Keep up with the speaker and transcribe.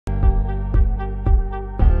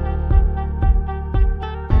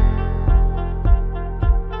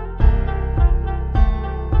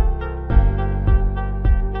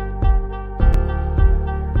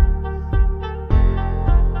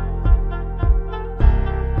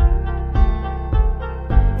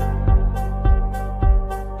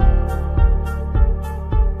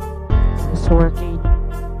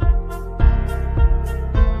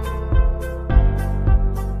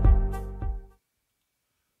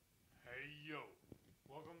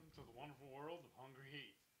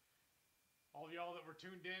All of y'all that were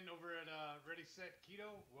tuned in over at Ready Set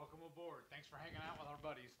Keto, welcome aboard. Thanks for hanging out with our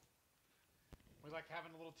buddies. We like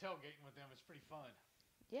having a little tailgating with them. It's pretty fun.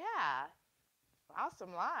 Yeah.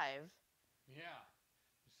 Awesome live. Yeah.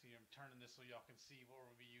 You see, I'm turning this so y'all can see what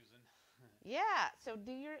we'll be using. Yeah. So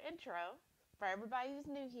do your intro for everybody who's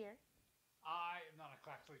new here. I am not a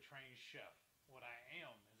classically trained chef. What I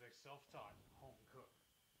am is a self-taught home cook.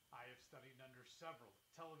 I have studied under several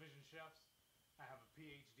television chefs. I have a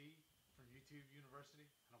PhD from YouTube University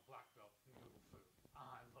and a black belt in Google Food.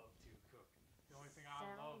 I love to cook. The only thing I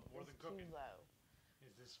love more than cooking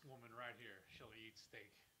is this woman right here. Shelly eats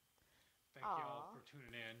steak. Thank y'all for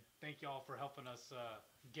tuning in. Thank y'all for helping us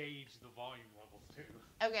gauge the volume levels too.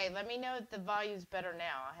 Okay, let me know if the volume's better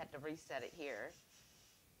now. I had to reset it here.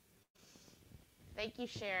 Thank you,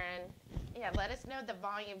 Sharon. Yeah, let us know the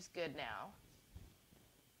volume's good now.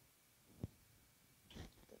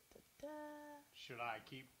 Should I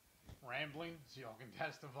keep rambling so y'all can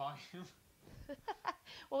test the volume?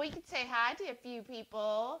 Well, we could say hi to a few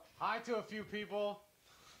people. Hi to a few people.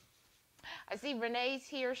 I see Renee's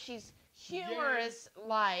here. She's humorous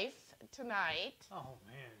life tonight. Oh,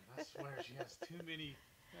 man. I swear she has too many.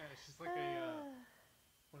 Yeah, she's like a,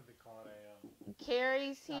 what do they call it?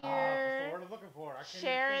 Carrie's here. That's the word I'm looking for. I can't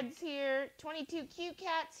Sharon's here. 22Q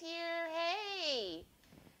Cat's here. Hey.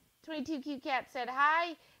 22Q Cat said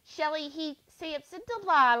hi. Shelly, Heath, Sampson,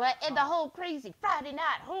 Delilah, and the whole crazy Friday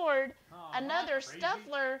Night Horde. Another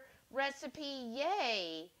Stuffler recipe.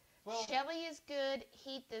 Yay. Well, Shelly is good.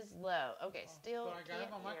 Heath is low. Okay, still but I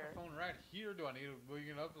got my microphone right here. Do I need to bring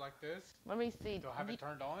it up like this? Let me see. Do I have it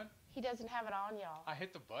turned on? He doesn't have it on, y'all. I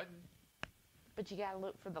hit the button. But you got to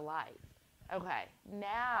look for the light. Okay,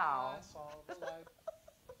 now. I saw the light.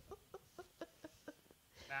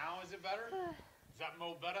 Now is it better? Is that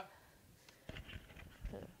mo better?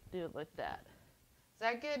 Do it like that. Is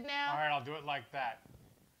that good now? All right, I'll do it like that.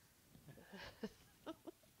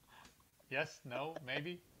 Yes, no,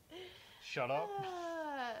 maybe. Shut up.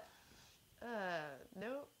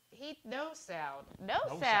 No, no sound.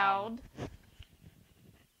 No sound.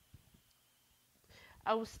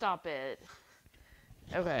 Oh, stop it.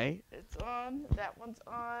 Okay, it's on. That one's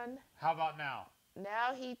on. How about now?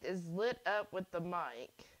 Now Heath is lit up with the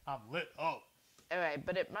mic. I'm lit up. Okay,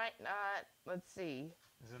 but it might not. Let's see.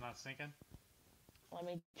 Is it not syncing? Let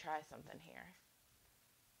me try something here.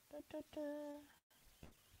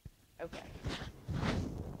 Okay.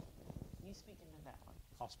 You speak into that one.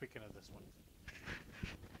 I'll speak into this one.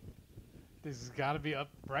 This has got to be up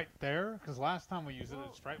right there, because last time we used it,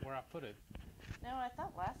 it's right where I put it. No, I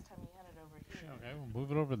thought last time you had it over here. Okay, we'll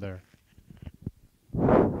move it over there.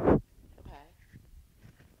 Okay.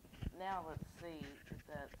 Now let's see if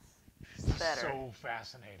that's better. So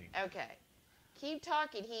fascinating. Okay. Keep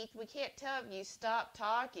talking, Heath. We can't tell if you stop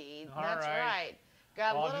talking. All That's right.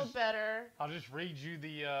 Got a little better. I'll just read you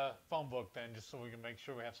the phone book then, just so we can make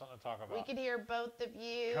sure we have something to talk about. We can hear both of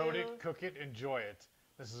you. Code it, cook it, enjoy it.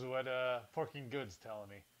 This is what Porking Good's telling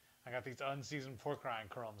me. I got these unseasoned pork rind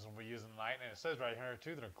crumbs and we're using tonight, and it says right here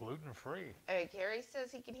too they're gluten-free. Okay, Carrie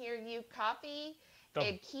says he can hear you. Coffee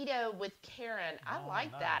and keto with Karen. I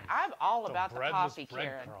like that. I'm all about the coffee,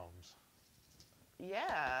 Karen. Breadcrumbs.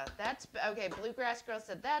 Yeah, that's okay. Bluegrass Girl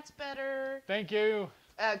said that's better. Thank you.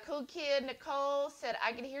 Cool Kid Nicole said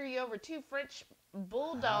I can hear you over 2 French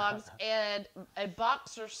bulldogs and a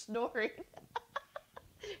boxer snoring.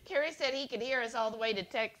 Carrie said he could hear us all the way to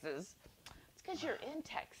Texas. It's because you're in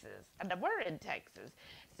Texas, and we're in Texas.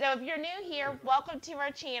 So if you're new here, welcome to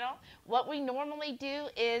our channel. What we normally do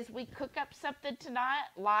is we cook up something tonight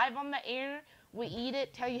live on the air. We eat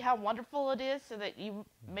it, tell you how wonderful it is so that you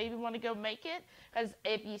maybe want to go make it. Because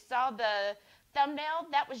if you saw the thumbnail,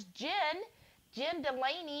 that was Jen. Jen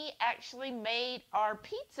Delaney actually made our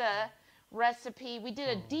pizza recipe. We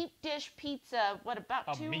did a deep dish pizza, what,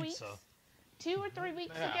 about 2 weeks? 2 or 3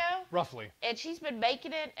 weeks ago? Roughly. And she's been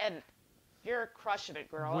making it, and you're crushing it,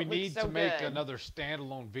 girl. We need to make another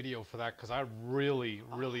standalone video for that because I really,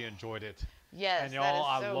 really enjoyed it. Yes, and y'all,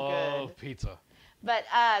 that is so I love pizza. But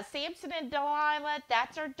Samson and Delilah,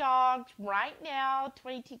 that's our dogs right now,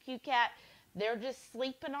 22Q Cat. They're just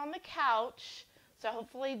sleeping on the couch, so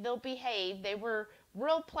hopefully they'll behave. They were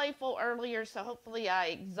real playful earlier, so hopefully I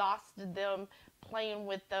exhausted them playing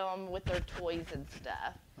with them with their toys and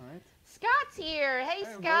stuff. All right. Scott's here. Hey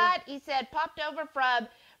Scott. Buddy. He said popped over from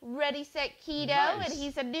Ready Set Keto, and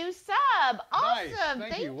he's a new sub. Awesome.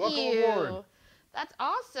 Nice. Thank you. you. Welcome aboard. That's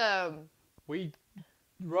awesome. We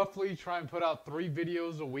roughly try and put out 3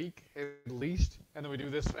 videos a week at least, and then we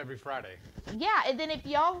do this every Friday. Yeah, and then if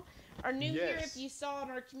y'all are new here, if you saw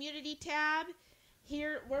on our community tab,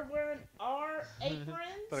 here, we're wearing our aprons.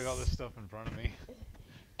 But I got this stuff in front of me.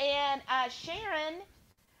 And Sharon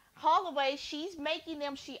Holloway, she's making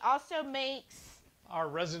them. She also makes... Our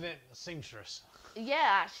resident seamstress.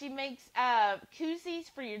 Yeah, she makes koozies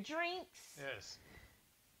for your drinks. Yes.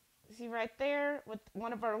 See right there with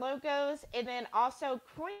one of our logos. And then also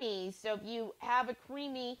creamies. So if you have a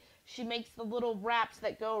creamy, she makes the little wraps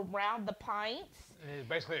that go around the pints. It's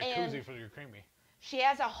basically a koozie for your creamy. She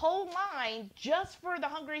has a whole line just for the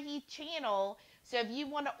HungryHeath channel. So if you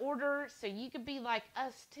want to order, so you could be like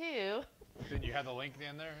us too. Did you have the link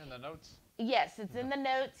in there in the notes? Yes, it's in the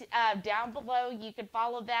notes down below. You can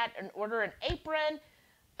follow that and order an apron,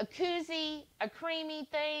 a koozie, a creamy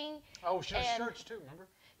thing. Oh, she has shirts too, remember?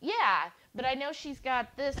 Yeah, but I know she's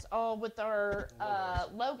got this all with our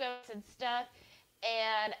logos and stuff.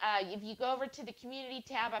 And if you go over to the community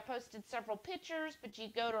tab, I posted several pictures, but you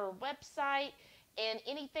go to her website and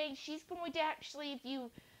anything, she's going to actually, if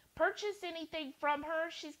you purchase anything from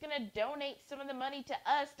her, she's going to donate some of the money to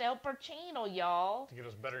us to help our channel, y'all. To get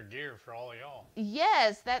us better gear for all of y'all.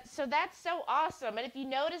 Yes, that's so awesome. And if you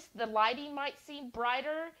notice, the lighting might seem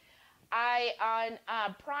brighter. On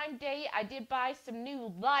Prime Day, I did buy some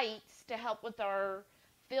new lights to help with our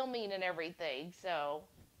filming and everything, so.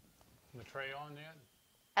 The tray on yet?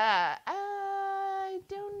 I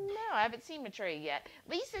don't know. I haven't seen Matray yet.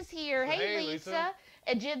 Lisa's here. Hey, Lisa.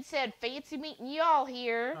 And Jen said, fancy meeting y'all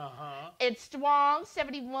here. And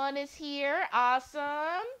Strong71 is here.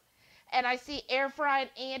 Awesome. And I see Air Frying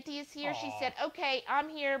Auntie is here. She said, okay, I'm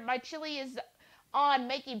here. My chili is on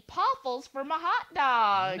making poffles for my hot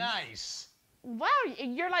dogs. Nice. Wow,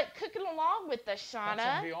 you're like cooking along with us, Shauna.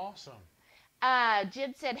 That's going to be awesome.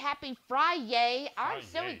 Jen said, happy Friday. I'm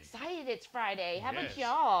so excited it's Friday. How about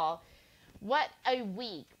y'all? What a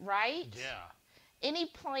week, right? Yeah. Any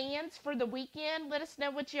plans for the weekend? Let us know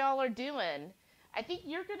what y'all are doing. I think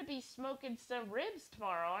you're going to be smoking some ribs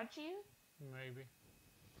tomorrow, aren't you? Maybe.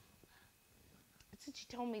 That's what you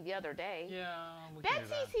told me the other day. Yeah.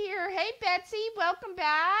 Betsy's here. Hey, Betsy. Welcome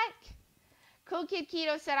back. Cool Kid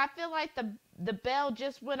Keto said, I feel like the bell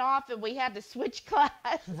just went off and we had to switch class.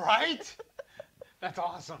 Right? That's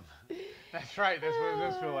awesome. That's right. That's what it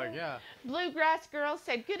does feel like, yeah. Bluegrass Girl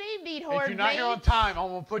said, good evening, Horde. If you're not here on time, I'm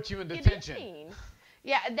going to put you in detention.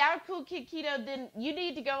 Yeah, now Cool Kid Keto, then you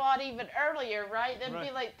need to go on even earlier, right? That'd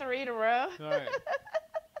be like 3 in a row. Right.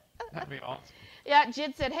 That'd be awesome. Yeah,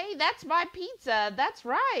 Jen said, hey, that's my pizza. That's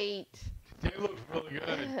right. It looks really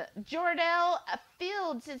good. Jordell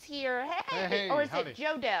Fields is here. Hey. Or is it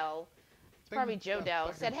Jodell? Probably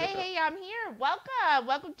Jodell said, hey, I'm here.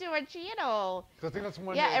 Welcome to our channel. I think that's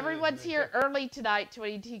one. Yeah, everyone's here early tonight,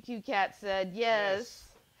 22Q Cat said. Yes.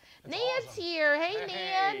 Nan's awesome. Here. Hey,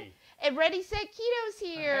 Nan. And Ready Set Keto's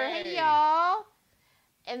here. Hey, y'all.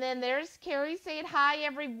 And then there's Carrie saying hi,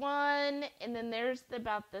 everyone. And then there's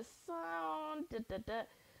about the sound.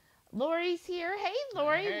 Lori's here. Hey,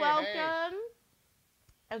 Lori, welcome.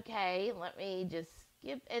 Okay, let me just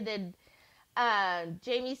skip. And then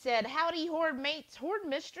Jamie said, howdy, Horde mates, Horde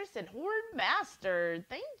mistress, and Horde master.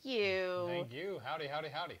 Thank you. Thank you. Howdy, howdy,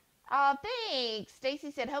 howdy. Oh, thanks.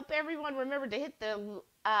 Stacy said, hope everyone remembered to hit the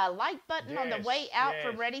like button on the way out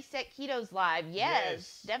from Ready, Set, Keto's live.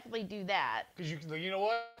 Yes, definitely do that. Because you know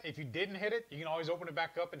what? If you didn't hit it, you can always open it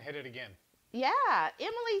back up and hit it again. Yeah,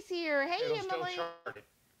 Emily's here. Hey, Emily. Still chart it.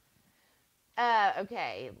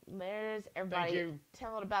 Okay, there's everybody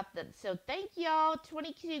telling about them. So thank y'all.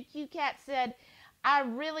 22Q Cat said, I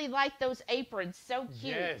really like those aprons. So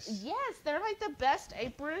cute. Yes, they're like the best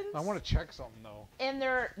aprons. I want to check something though. And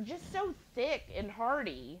they're just so thick and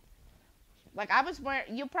hardy. Like I was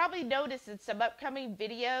wearing, you'll probably notice in some upcoming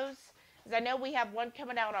videos, because I know we have one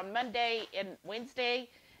coming out on Monday and Wednesday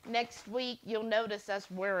next week. You'll notice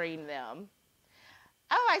us wearing them.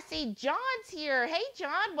 Oh, I see John's here. Hey,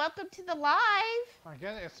 John, welcome to the live. I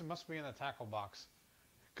guess it must be in the tackle box.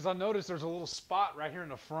 Because I noticed there's a little spot right here in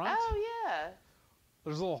the front. Oh, yeah.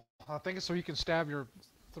 There's a little, I think it's so you can stab your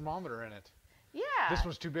thermometer in it. Yeah. This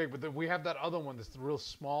one's too big, but then we have that other one that's real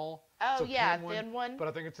small. Oh, yeah, thin one. But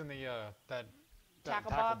I think it's in the that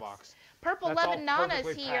tackle box. Purple Lemon Nana's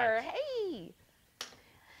here. Packed.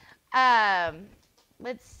 Hey.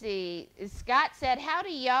 Let's see. Scott said,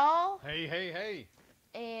 howdy, y'all. Hey, hey, hey.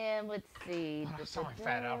 And let's see. I saw my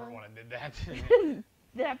Fat Albert when I did that.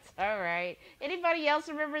 That's all right. Anybody else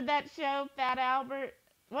remember that show, Fat Albert?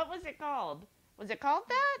 What was it called? Was it called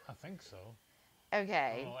that? I think so.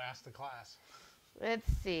 Okay. I'll ask the class.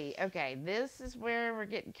 Let's see. Okay, this is where we're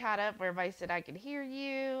getting caught up, where everybody said, I can hear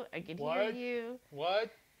you. I can hear you.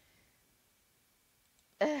 What?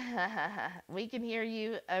 We can hear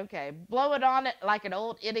you. Okay. Blow it on it like an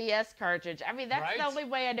old NES cartridge. I mean, that's Right? the only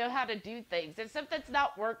way I know how to do things. If something's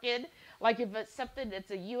not working, like if it's something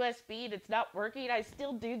that's a USB and it's not working, I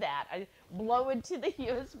still do that. I blow into the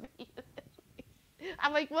USB.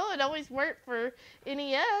 I'm like, well, it always worked for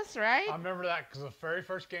NES, right? I remember that because the very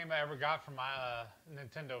first game I ever got from my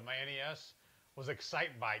Nintendo, my NES, was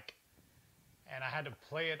Excite Bike. And I had to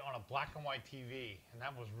play it on a black and white TV, and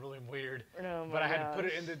that was really weird. Oh but my I had to put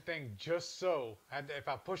it gosh. in the thing just so. If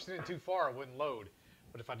I pushed it in too far, it wouldn't load.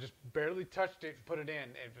 But if I just barely touched it and put it in,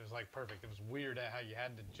 it was like perfect. It was weird how you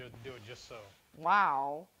had to do it just so.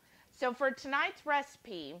 Wow. So for tonight's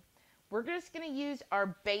recipe, we're just going to use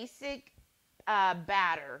our basic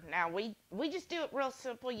batter. Now, we just do it real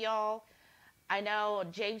simple, y'all. I know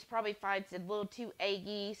James probably finds it a little too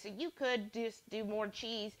eggy, so you could just do more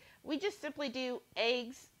cheese. We just simply do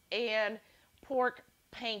eggs and pork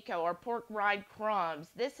panko or pork rind crumbs.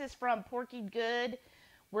 This is from Porky Good.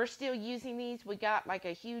 We're still using these. We got like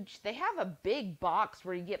a huge, they have a big box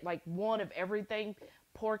where you get like one of everything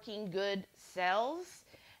Porky Good sells.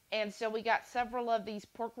 And so we got several of these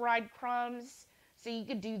pork rind crumbs. So you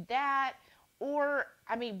could do that. Or,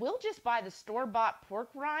 I mean, we'll just buy the store-bought pork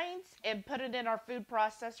rinds and put it in our food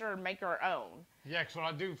processor and make our own. Yeah, because what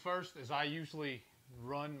I do first is I usually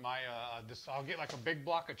run my, I'll get like a big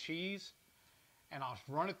block of cheese, and I'll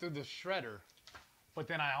run it through the shredder. But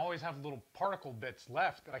then I always have little particle bits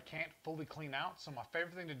left that I can't fully clean out. So my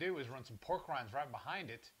favorite thing to do is run some pork rinds right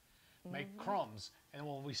behind it, make crumbs. And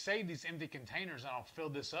when we save these empty containers, and I'll fill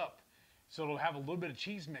this up. So it'll have a little bit of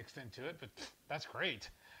cheese mixed into it, but that's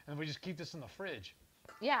great. And we just keep this in the fridge.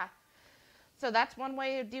 Yeah. So that's one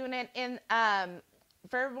way of doing it. And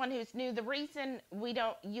for everyone who's new, the reason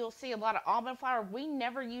you'll see a lot of almond flour. We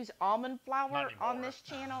never use almond flour on this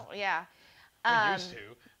channel. Yeah. We used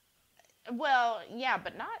to. Well, yeah,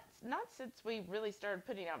 but not since we really started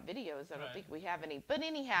putting out videos. I don't think we have any. But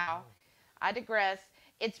anyhow, I digress.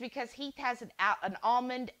 It's because Heath has an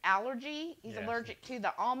almond allergy. He's allergic to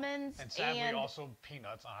the almonds. And sadly, also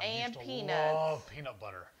peanuts. I used to peanuts. love peanut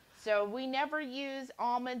butter. So we never use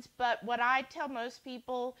almonds. But what I tell most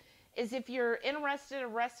people is if you're interested in a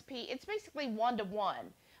recipe, it's basically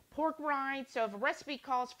 1-to-1. Pork rind. So if a recipe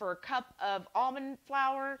calls for a cup of almond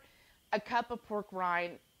flour, a cup of pork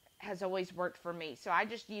rind has always worked for me. So I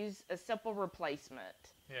just use a simple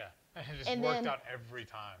replacement. Yeah. And it just worked out every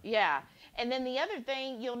time. Yeah. And then the other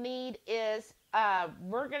thing you'll need is,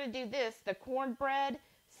 we're going to do this, the cornbread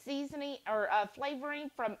seasoning or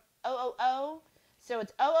flavoring from OOO. So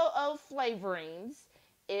it's OOO flavorings.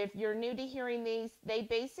 If you're new to hearing these,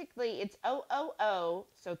 it's OOO,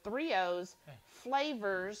 so 3 O's,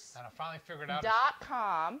 flavors. And I finally figured out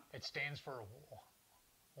 .com. It stands for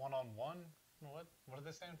one-on-one. What does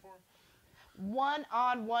this stand for?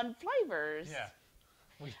 One-on-one flavors. Yeah.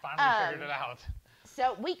 We finally figured it out.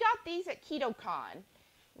 So we got these at KetoCon,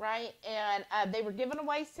 right? And they were giving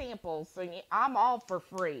away samples. So I'm all for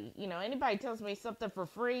free. You know, anybody tells me something for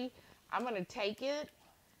free, I'm going to take it.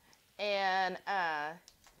 And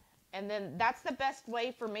then that's the best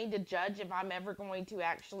way for me to judge if I'm ever going to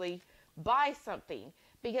actually buy something.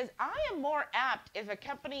 Because I am more apt if a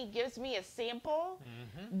company gives me a sample,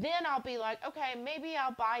 then I'll be like, okay, maybe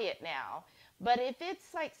I'll buy it now. But if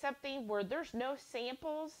it's like something where there's no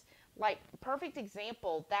samples, like perfect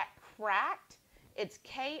example, that Cracked, it's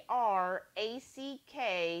KRACK''D.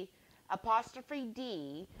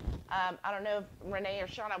 I don't know if Renee or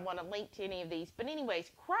Sean want to link to any of these. But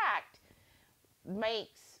anyways, Cracked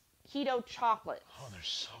makes keto chocolates. Oh, they're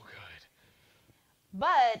so good.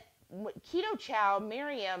 But Ketochow,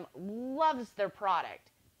 Miriam, loves their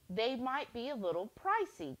product. They might be a little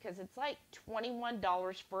pricey because it's like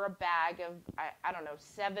 $21 for a bag of, I don't know,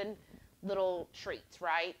 7 little treats,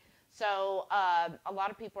 right? So a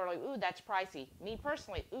lot of people are like, ooh, that's pricey. Me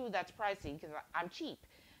personally, ooh, that's pricey because I'm cheap.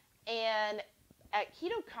 And at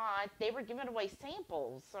KetoCon, they were giving away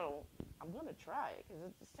samples. So I'm going to try it because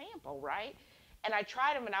it's a sample, right? And I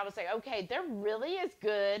tried them and I was like, okay, they're really as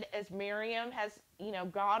good as Miriam has,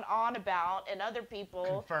 gone on about and other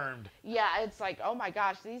people. Confirmed. Yeah, it's like, oh my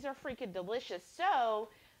gosh, these are freaking delicious. So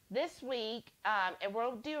this week, and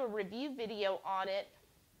we'll do a review video on it,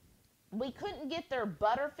 we couldn't get their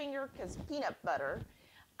Butterfinger because peanut butter,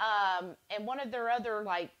 and one of their other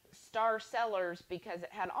like star sellers because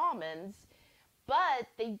it had almonds. But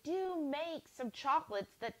they do make some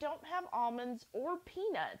chocolates that don't have almonds or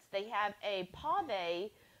peanuts. They have a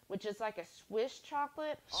pave, which is like a Swiss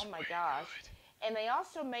chocolate. Oh my gosh. Good. And they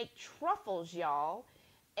also make truffles, y'all.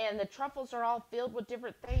 And the truffles are all filled with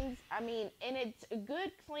different things. I mean, and it's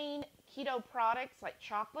good, clean keto products like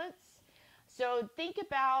chocolates. So think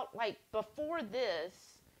about, like, before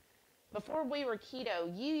we were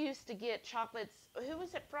keto, you used to get chocolates. Who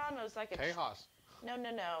was it from? It was like a... Tejas.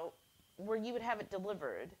 No. Where you would have it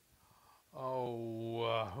delivered.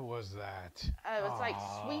 Oh, who was that? It was like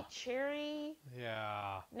Sweet Cherry.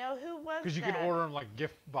 Yeah. No, who was that? Because you could order them like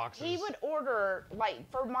gift boxes. He would order, like,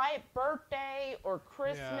 for my birthday or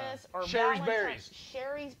Christmas or Sherry's Valentine's. Berries.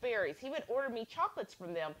 Sherry's Berries. He would order me chocolates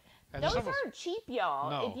from them. And Those aren't cheap, y'all.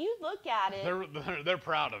 No. If you look at it, they're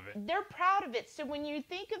proud of it. They're proud of it. So when you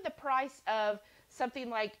think of the price of something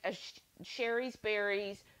like a Sherry's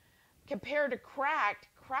Berries compared to Cracked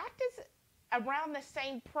is around the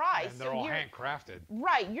same price. And they're all handcrafted.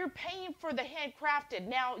 Right. You're paying for the handcrafted.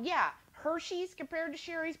 Now, yeah, Hershey's compared to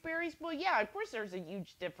Sherry's Berries, well, yeah, of course there's a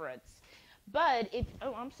huge difference. But if,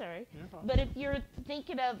 but if you're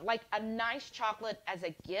thinking of like a nice chocolate as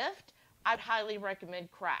a gift, I'd highly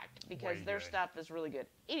recommend Cracked because their stuff is really good.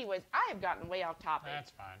 Anyways, I have gotten way off topic.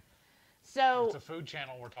 That's fine. So it's a food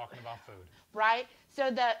channel. We're talking about food. Right.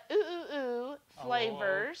 So the OOO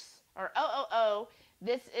flavors, or OOO,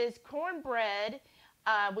 this is cornbread.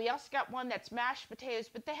 We also got one that's mashed potatoes,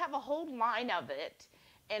 but they have a whole line of it.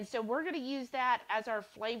 And so we're going to use that as our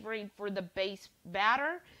flavoring for the base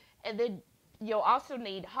batter. And then you'll also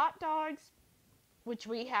need hot dogs, which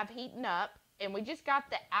we have heating up. And we just got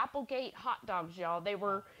the Applegate hot dogs, y'all. They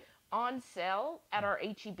were on sale at our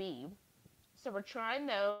HEB. So we're trying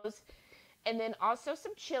those. And then also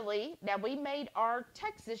some chili. Now, we made our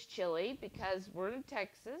Texas chili because we're in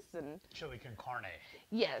Texas. And chili con carne.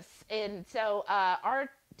 Yes. And so our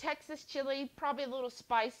Texas chili, probably a little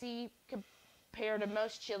spicy compared to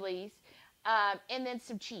most chilies. And then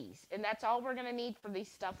some cheese. And that's all we're going to need for these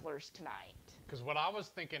Stufflers tonight. Because what I was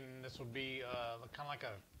thinking, this would be kind of like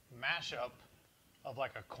a mashup of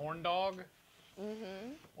like a corn dog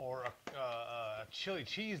or a chili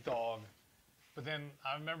cheese dog. But then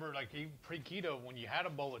I remember, like, even pre-keto, when you had a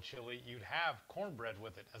bowl of chili, you'd have cornbread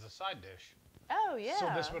with it as a side dish. Oh, yeah. So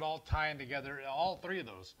this would all tie in together, all three of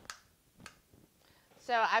those.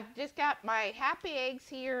 So I've just got my happy eggs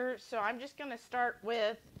here. So I'm just going to start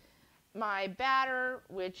with my batter,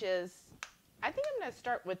 which is, I think I'm going to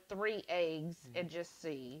start with 3 eggs and just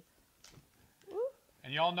see. Woo.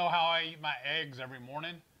 And y'all know how I eat my eggs every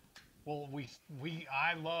morning? Well,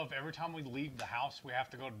 I love every time we leave the house, we have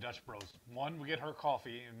to go to Dutch Bros. One, we get her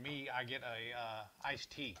coffee, and me, I get a iced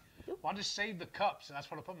tea. Well, I just save the cups, and that's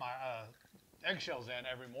what I put my eggshells in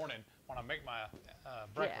every morning when I make my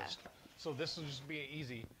breakfast. Yeah. So this will just be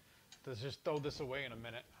easy to just throw this away in a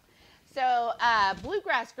minute. So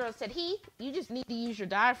Bluegrass Girl said, Heath, you just need to use your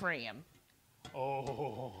diaphragm.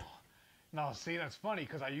 Oh, no, see, that's funny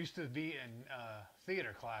because I used to be in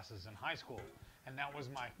theater classes in high school, and that was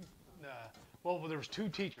my, well, there was 2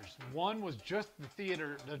 teachers. One was just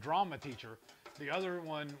the drama teacher. The other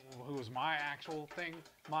one, who was my actual thing,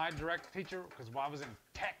 my direct teacher, because I was in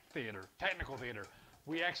technical theater.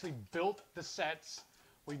 We actually built the sets.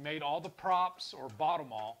 We made all the props or bought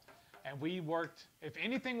them all, and we worked, if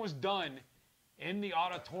anything was done in the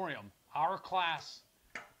auditorium, our class,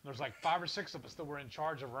 there's like 5 or 6 of us that were in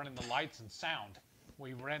charge of running the lights and sound.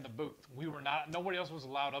 We ran the booth. Nobody else was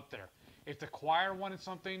allowed up there. If the choir wanted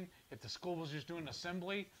something, if the school was just doing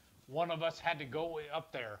assembly, one of us had to go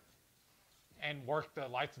up there and work the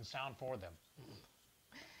lights and sound for them.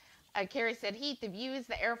 Carrie said, Heath, if you use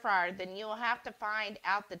the air fryer, then you'll have to find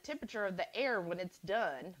out the temperature of the air when it's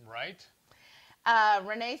done. Right.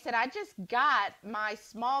 Renee said, I just got my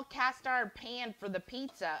small cast iron pan for the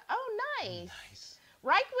pizza. Oh, nice. Nice.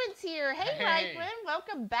 Reichwin's here. Hey, Reichwin,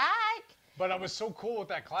 welcome back. But I was so cool with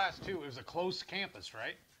that class, too. It was a closed campus,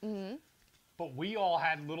 right? Mm-hmm. But we all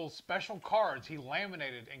had little special cards he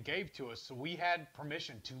laminated and gave to us, so we had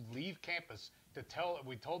permission to leave campus to tell.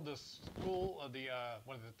 We told the school,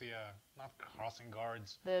 not crossing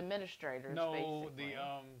guards. The administrators. No, basically.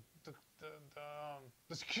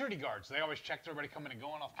 the security guards. They always checked everybody coming and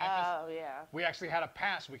going off campus. Oh yeah. We actually had a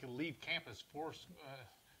pass. We could leave campus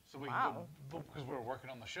so we could go, because we were working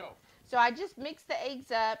on the show. So I just mixed the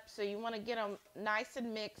eggs up. So you want to get them nice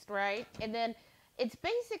and mixed, right? And then it's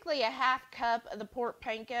basically a half cup of the pork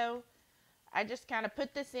panko. I just kind of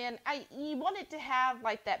put this in. You want it to have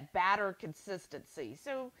like that batter consistency.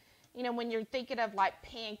 So, you know, when you're thinking of like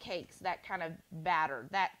pancakes, that kind of batter,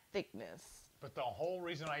 that thickness. But the whole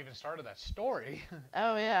reason I even started that story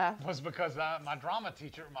oh yeah, was because my drama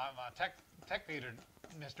teacher, my tech theater,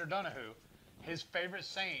 Mr. Donahue, his favorite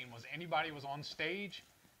saying was anybody was on stage,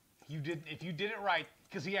 if you did it right,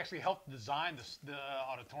 because he actually helped design the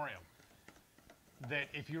auditorium, that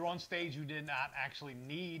if you're on stage, you did not actually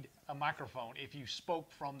need a microphone if you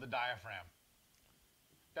spoke from the diaphragm.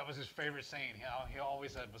 That was his favorite saying. He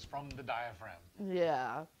always said was from the diaphragm.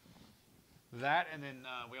 Yeah. That, and then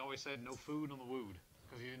we always said no food on the wood,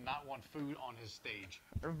 because he did not want food on his stage.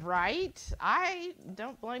 Right? I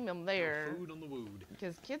don't blame him there. No food on the wood.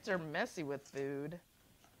 Because kids are messy with food.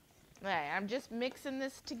 Okay, I'm just mixing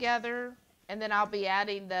this together, and then I'll be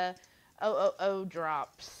adding the OOO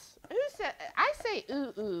drops. Who said? I say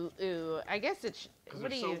ooh ooh ooh. I guess it's. Because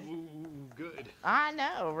What they're do so you? good. I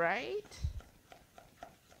know, right?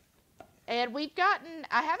 And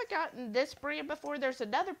I haven't gotten this brand before. There's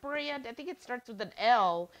another brand, I think it starts with an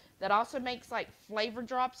L, that also makes like flavor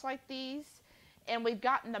drops like these. And we've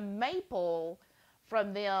gotten the maple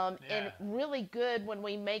from them, and really good when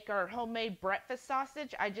we make our homemade breakfast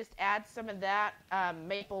sausage. I just add some of that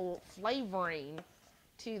maple flavoring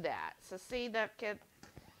to that. So see that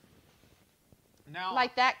Now,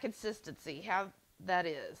 like that consistency, how that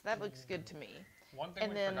is. That looks good to me. one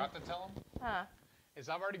thing forgot to tell him. Huh. Is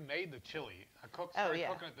I've already made the chili. I started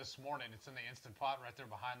cooking it this morning. It's in the Instant Pot right there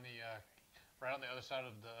behind the, right on the other side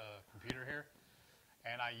of the computer here.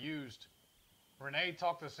 And I used, Renee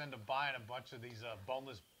talked us into buying a bunch of these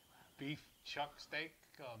boneless beef chuck steak,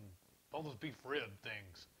 boneless beef rib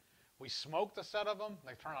things. We smoked a set of them.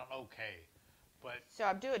 They turned out okay. But So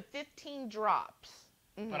I'm doing 15 drops.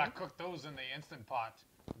 But I cooked those in the Instant Pot.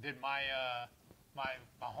 Did my my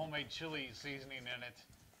homemade chili seasoning in it.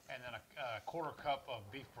 And then a quarter cup of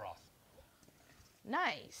beef broth.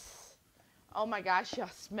 Nice. Oh my gosh, y'all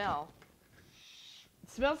smell.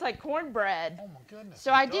 It smells like cornbread. Oh my goodness.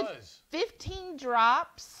 So I did 15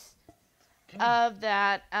 drops of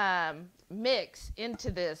that mix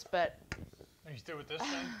into this, but Are you still with this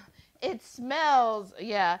thing? it smells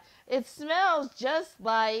just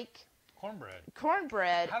like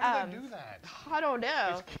Cornbread. How did Um, they do that? I don't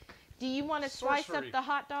know. Do you want to slice up sorcery. the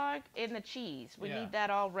hot dog and the cheese? We Yeah. need that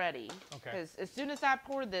all ready. Okay. Because as soon as I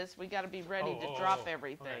pour this, we got to be ready to drop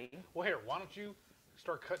everything. Okay. Well, here, why don't you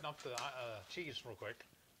start cutting up the cheese real quick?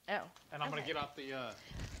 Oh. And I'm going to get out the...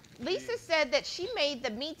 Lisa said that she made the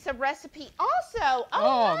pizza recipe also.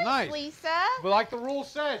 Oh, nice, nice. Lisa. But like the rule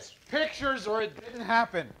says, pictures or it didn't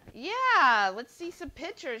happen. Yeah, let's see some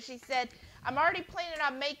pictures. She said, I'm already planning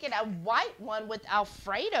on making a white one with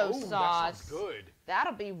Alfredo sauce. That sounds good.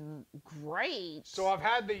 That'll be great. So I've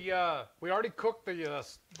had the, we already cooked the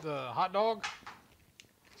hot dog.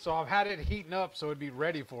 So I've had it heating up so it'd be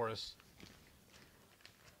ready for us.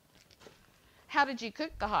 How did you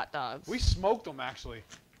cook the hot dogs? We smoked them actually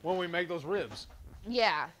when we made those ribs.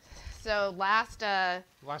 Yeah. So last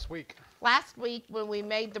week. Last week when we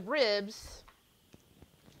made the ribs,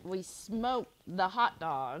 we smoked the hot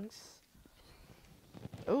dogs.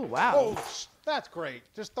 Oh, wow. Oh, that's great.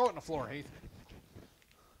 Just throw it on the floor, Heath.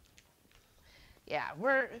 Yeah,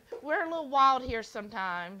 we're a little wild here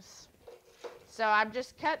sometimes. So I'm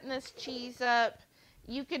just cutting this cheese up.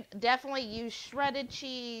 You could definitely use shredded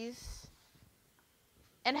cheese.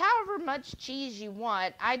 And however much cheese you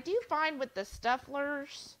want. I do find with the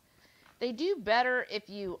Stufflers, they do better if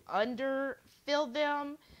you underfill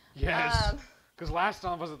them. Yes. Because last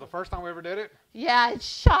time, was it the first time we ever did it? Yeah, it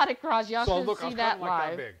shot across. Y'all So should look, I see was that cutting like live.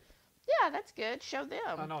 that big. Yeah, that's good. Show them.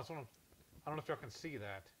 I know. I don't know if y'all can see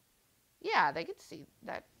that. Yeah, they can see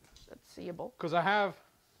that. That's seeable. Because I have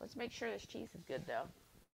Let's make sure this cheese is good, though.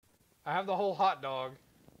 the whole hot dog.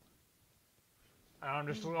 And I'm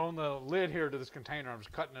just on the lid here to this container. I'm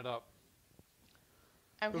just cutting it up.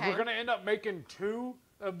 Okay. We're going to end up making 2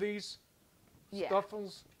 of these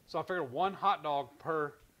Stuffles. So I figured 1 hot dog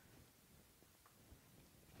per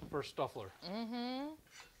Stuffler. Mm-hmm.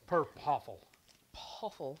 Per Poffle.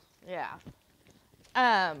 Poffle. Yeah.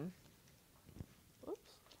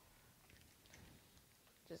 Oops.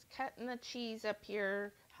 Just cutting the cheese up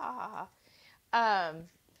here. Ha ha ha.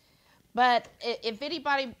 But if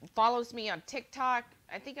anybody follows me on TikTok,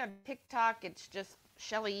 I think on TikTok it's just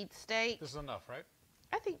Shelly Eats Steak. This is enough, right?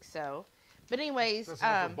 I think so. But anyways, That's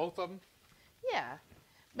enough for both of them? yeah.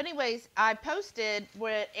 But anyways, I posted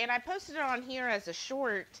it on here as a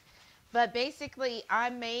short. But basically, I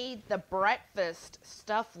made the breakfast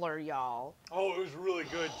Stuffler, y'all. Oh, it was really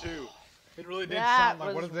good too. It really did That sound like,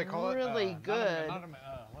 what was did they call it? really good.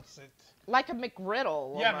 What's it? Like a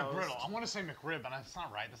McGriddle. Yeah, almost. McGriddle. I want to say McRib, but that's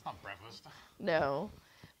not right. That's not breakfast. No.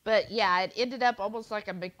 But yeah, it ended up almost like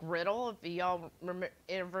a McGriddle. If y'all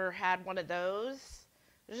ever had one of those.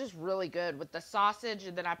 It was just really good with the sausage,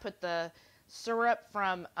 and then I put the syrup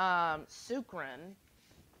from Sucrin.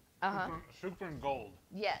 Sucrin Gold.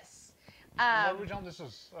 Yes. What were we telling this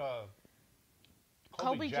is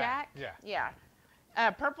Colby Jack? Yeah.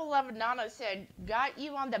 Yeah. Purple Love Nano said, got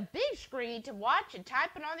you on the big screen to watch and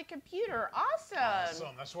typing on the computer.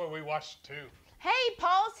 Awesome. That's what we watched too. Hey,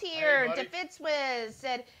 Paul's here. Hey, buddy. DeFitzwiz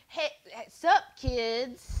said, hey, sup,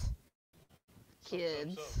 kids?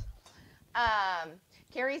 Kids.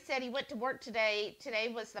 Carrie said he went to work today.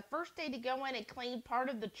 Today was the first day to go in and clean part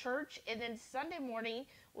of the church, and then Sunday morning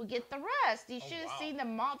we'll get the rest. You should have seen the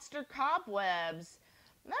monster cobwebs.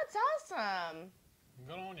 That's awesome.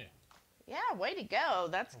 Good on you. Yeah, way to go.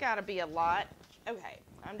 That's got to be a lot. Okay,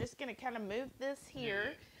 I'm just going to kind of move this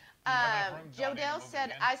here. Jodell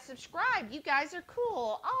said, I subscribed. You guys are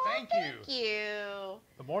cool. Oh, thank you.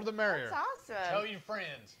 The more the merrier. That's awesome. Tell your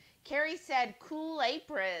friends. Carrie said, cool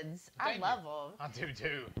aprons. I love them. I do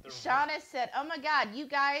too. Shauna said, oh my God, you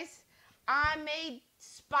guys, I made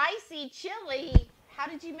spicy chili. How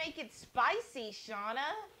did you make it spicy, Shauna?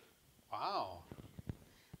 Wow.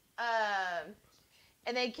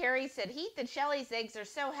 And then Carrie said, Heath and Shelly's eggs are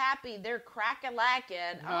so happy they're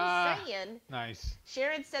crack-a-lackin'. I'm saying. Nice.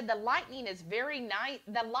 Sharon said the lighting is very nice.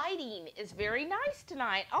 The lighting is very nice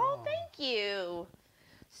tonight. Oh, thank you.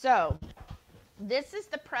 So, this is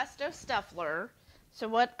the Presto Stuffler. So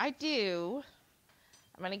what I do,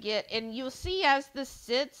 I'm going to get, and you'll see as this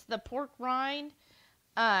sits, the pork rind,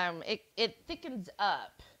 it thickens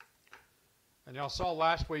up. And y'all saw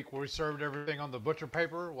last week where we served everything on the butcher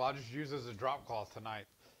paper. Well, I just use it as a drop cloth tonight.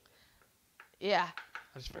 Yeah.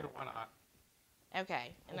 I just figured why not.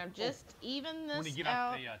 Okay, and I'm just even this out. When you get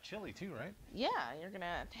out the chili too, right? Yeah, you're going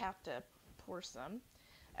to have to pour some.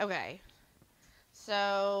 Okay.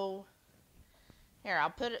 So, here,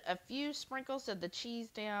 I'll put a few sprinkles of the cheese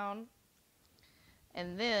down.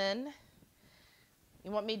 And then,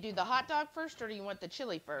 you want me to do the hot dog first, or do you want the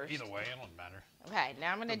chili first? Either way, it don't matter. Okay,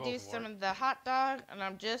 now I'm going to do some of the hot dog, and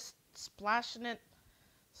I'm just splashing it,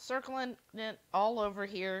 circling it all over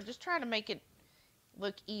here, just trying to make it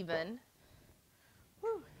look even.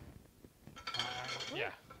 Woo. Yeah.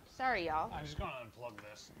 Sorry, y'all. I'm just going to unplug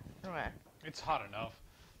this. Okay. It's hot enough.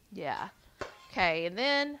 Yeah. Okay, and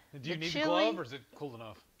then Do you need chili. the glove, or is it cool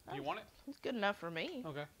enough? Do you want it? It's good enough for me.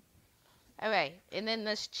 Okay. Okay, and then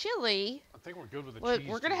this chili. I think we're good with the Look, cheese.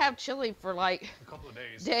 we're going to have chili for like a couple of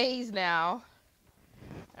days. Days now.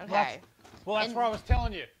 Okay. Well, that's what I was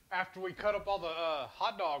telling you. After we cut up all the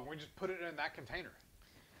hot dog, we just put it in that container.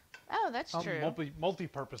 Oh, that's true.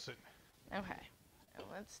 Multi-purpose it. Okay.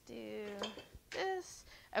 Let's do this.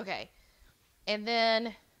 Okay. And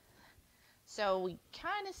then, so we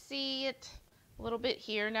kind of see it a little bit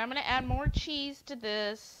here. Now I'm going to add more cheese to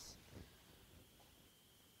this.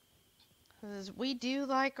 Because we do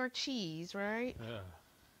like our cheese, right? Yeah.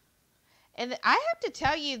 And I have to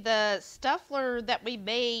tell you, the Stuffler that we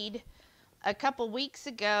made a couple weeks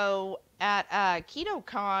ago at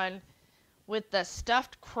KetoCon with the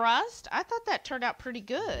stuffed crust, I thought that turned out pretty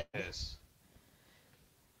good. Yes.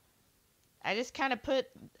 I just kind of put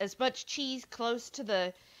as much cheese close to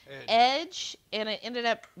the edge, and it ended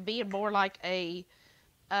up being more like a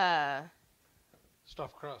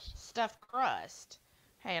Stuffed crust. Stuffed crust.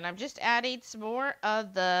 Okay, and I'm just adding some more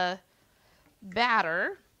of the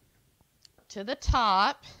batter to the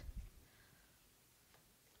top,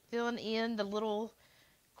 filling in the little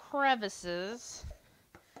crevices.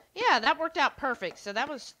 Yeah, that worked out perfect. So that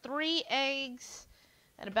was 3 eggs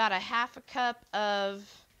and about a half a cup of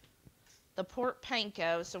the pork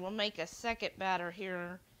panko. So we'll make a second batter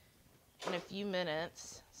here in a few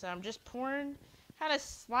minutes. So I'm just pouring, kind of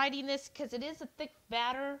sliding this because it is a thick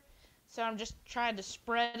batter. So I'm just trying to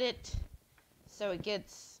spread it so it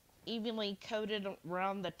gets evenly coated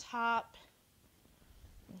around the top.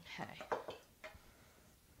 Okay.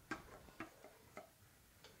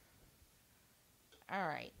 All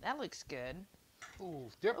right, that looks good. Ooh,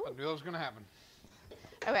 yep, I knew that was going to happen.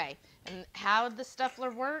 Okay, and how the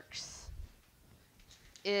Stuffler works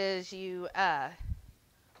is you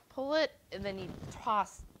pull it and then you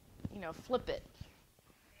toss, flip it.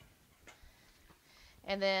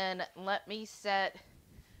 And then let me set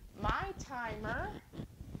my timer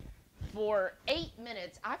for 8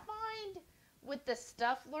 minutes. I find with the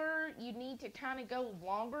Stuffler, you need to kind of go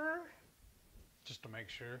longer. Just to make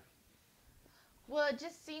sure. Well, it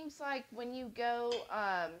just seems like when you go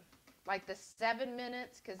like the 7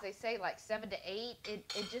 minutes, because they say like 7 to 8,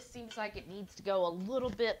 it just seems like it needs to go a little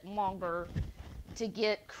bit longer to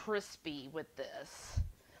get crispy with this.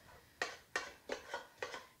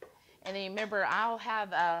 And then remember, I'll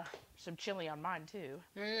have some chili on mine too.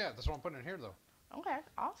 Yeah, that's what I'm putting in here though. Okay,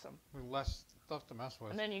 awesome. Less stuff to mess with.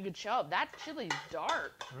 And then you could show up. That chili's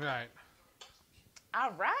dark. Right.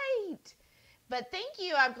 All right. But thank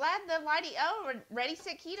you. I'm glad the lighting. Oh, Ready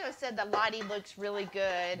Set Keto said the lighting looks really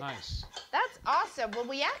good. Nice. That's awesome. Well,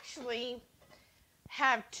 we actually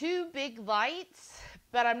have 2 big lights,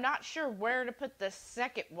 but I'm not sure where to put the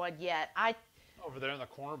second one yet. over there in the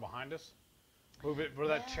corner behind us. Move it where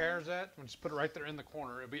that chair's at. We'll just put it right there in the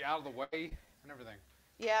corner. It'll be out of the way and everything.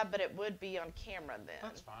 Yeah, but it would be on camera then.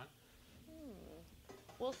 That's fine.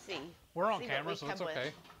 We'll see. We're on camera, so it's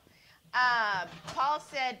okay. Paul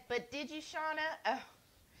said, but did you, Shauna?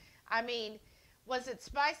 I mean, was it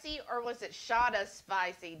spicy or was it Shauna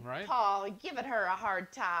spicy? Right. Paul, giving her a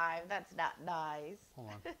hard time. That's not nice. Hold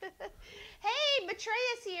on. Hey,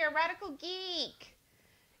 Matreya's here, Radical Geek.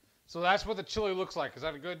 So that's what the chili looks like. Is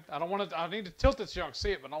that a good? I don't want to. I need to tilt it so you can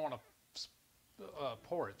see it, but I don't want to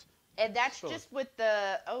pour it. And that's just with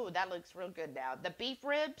the. Oh, that looks real good now. The beef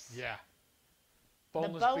ribs. Yeah. The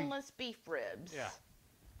boneless beef ribs. Yeah.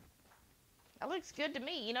 That looks good to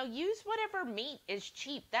me. You know, use whatever meat is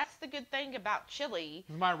cheap. That's the good thing about chili.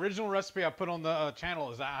 My original recipe I put on the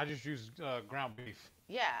channel is that I just use ground beef.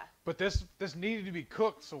 Yeah. But this needed to be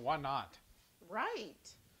cooked, so why not? Right.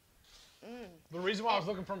 The reason why I was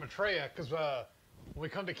looking for Matreya, because when we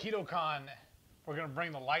come to KetoCon, we're going to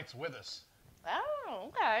bring the lights with us. Oh,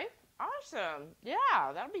 okay. Awesome.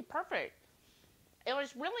 Yeah, that'll be perfect. It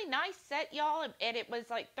was really nice set, y'all, and it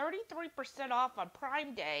was like 33% off on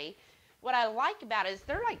Prime Day. What I like about it is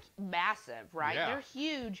they're like massive, right? Yeah. They're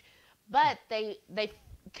huge, but they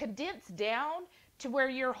condense down to where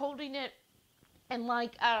you're holding it and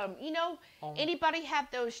like, you know, anybody have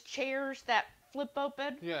those chairs that flip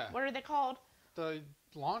open? Yeah. What are they called? The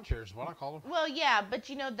lawn chairs, what I call them. Well, yeah, but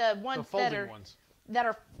you know the ones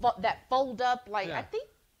that fold up. Like Yeah.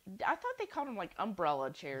 I thought they called them like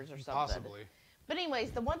umbrella chairs or something. Possibly. But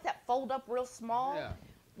anyways, the ones that fold up real small. Yeah.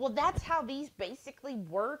 Well, that's how these basically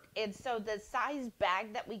work. And so the size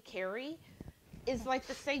bag that we carry is like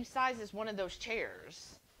the same size as one of those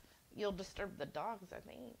chairs. You'll disturb the dogs, I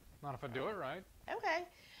think. Not if I do it right. Okay.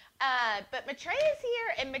 But Matreya's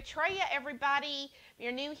here, and Matreya, everybody, if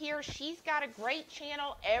you're new here, she's got a great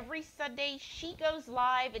channel. Every Sunday, she goes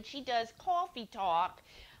live, and she does Coffee Talk,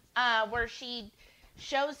 where she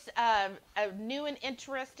shows a new and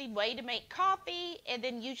interesting way to make coffee, and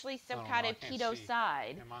then usually some kind of keto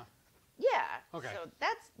side. Am I? Yeah. Okay. So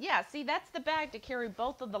that's the bag to carry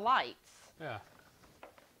both of the lights. Yeah.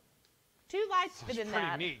 2 lights fit in that.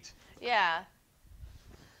 That's pretty neat. Yeah.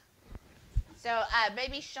 So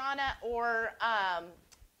maybe Shauna or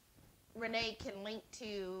Renee can link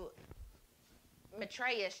to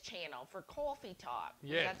Matreya's channel for Coffee Talk.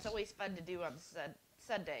 Yes. That's always fun to do on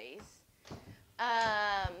Sundays.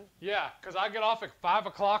 Yeah, because I get off at 5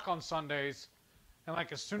 o'clock on Sundays. And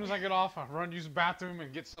like as soon as I get off, I run, use the bathroom,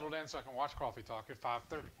 and get settled in so I can watch Coffee Talk at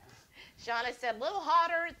 5:30. Shauna said, a little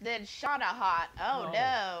hotter than Shauna hot. Oh,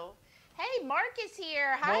 no. Hey, Mark is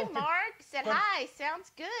here. Hi, Mark. Said hi.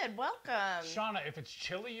 Sounds good. Welcome. Shauna, if it's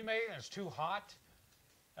chili you made and it's too hot,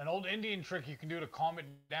 an old Indian trick you can do to calm it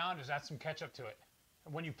down is add some ketchup to it.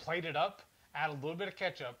 And when you plate it up, add a little bit of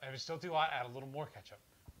ketchup. If it's still too hot, add a little more ketchup.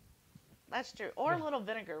 That's true. Or a little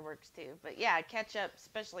vinegar works too. But yeah, ketchup,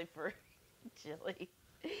 especially for chili.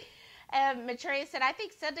 Matreya said, I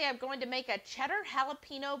think Sunday I'm going to make a cheddar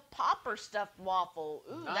jalapeno popper stuffed waffle.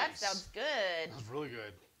 Ooh, nice. That sounds good. That's really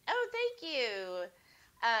good. Oh, thank you.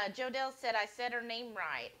 Jodelle said I said her name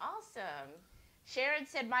right. Awesome. Sharon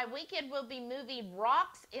said, my weekend will be moving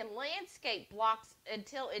rocks and landscape blocks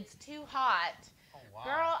until it's too hot. Oh, wow.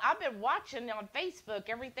 Girl, I've been watching on Facebook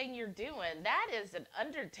everything you're doing. That is an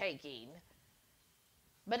undertaking.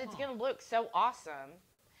 But it's going to look so awesome.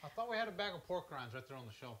 I thought we had a bag of pork rinds right there on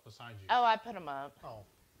the shelf beside you. Oh, I put them up. Oh.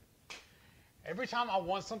 Every time I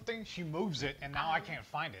want something, she moves it, and now I can't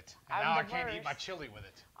find it. And I'm now I the can't eat worst. my chili with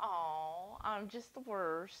it. Oh, I'm just the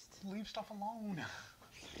worst. Leave stuff alone.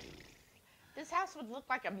 This house would look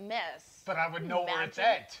like a mess. But I would know where it's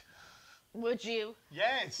Imagine. at. Would you?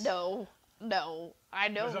 Yes. No. I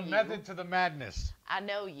know you. There's a method to the madness. I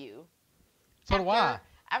know you. So do I.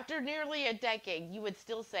 After nearly a decade, you would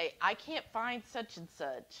still say, I can't find such and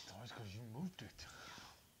such. It's always because you moved it.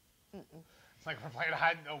 It's like we're playing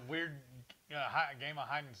a weird game of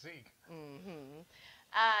hide and seek.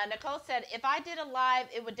 Nicole said, if I did a live,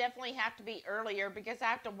 it would definitely have to be earlier because I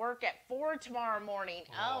have to work at 4 tomorrow morning.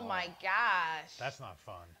 Oh my gosh. That's not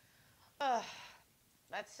fun. Ugh,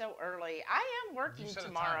 that's so early. I am working You set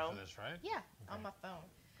tomorrow. a time for this, right? Yeah, on my phone.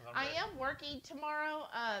 I am working tomorrow.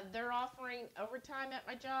 They're offering overtime at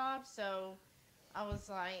my job, so I was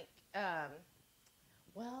like,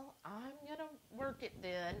 well, I'm going to work it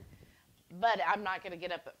then. But I'm not going to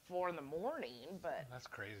get up at 4 in the morning, but that's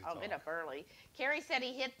crazy. I'll get up early. Carrie said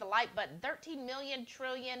he hit the like button 13 million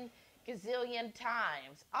trillion gazillion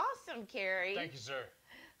times. Awesome, Carrie. Thank you, sir.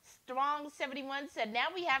 Strong71 said, now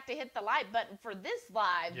we have to hit the like button for this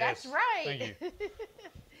live. Yes, That's right. thank you.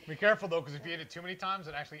 Be careful, though, because if you hit it too many times,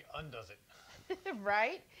 it actually undoes it.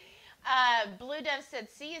 Right? Blue Dove said,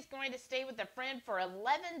 C is going to stay with a friend for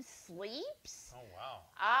 11 sleeps. Oh, wow.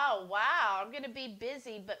 Oh, wow. I'm going to be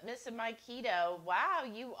busy, but missing my keto. Wow,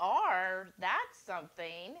 you are. That's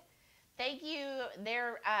something. Thank you.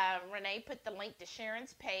 There, Renee put the link to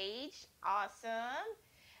Sharon's page. Awesome.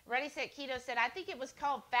 Ready, Set, Keto said, I think it was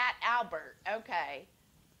called Fat Albert. Okay.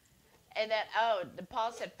 And then,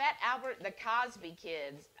 Paul said, Fat Albert, the Cosby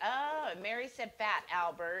Kids. Oh, and Mary said, Fat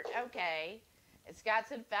Albert. Okay. And Scott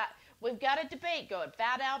said, Fat. We've got a debate going.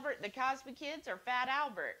 Fat Albert, the Cosby Kids, or Fat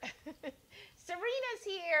Albert? Serena's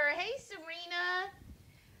here. Hey, Serena.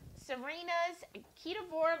 Serena's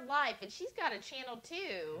Ketovore Life, and she's got a channel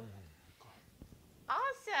too.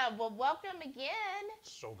 Awesome. Well, welcome again.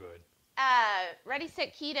 So good. Ready,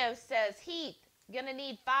 Set, Keto says, Heath, gonna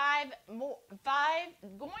need if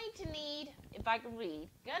I can read,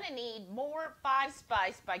 gonna need more 5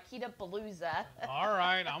 Spice by Ketopalooza. All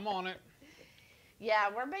right, I'm on it.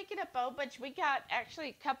 Yeah, we're making up a whole bunch. We got actually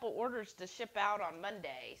a couple orders to ship out on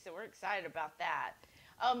Monday, so we're excited about that.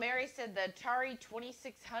 Oh, Mary said the Atari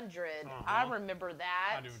 2600. I remember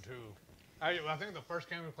that. I do too. I think the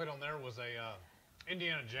first game we played on there was a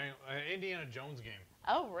Indiana Jones game.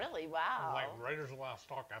 Oh, really? Wow. Like Raiders of the Lost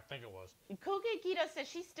Ark, I think it was. Cool Kid Keto says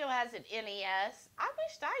she still has an NES. I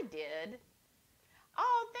wished I did.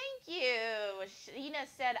 Oh, thank you. Sheena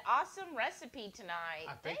said, awesome recipe tonight.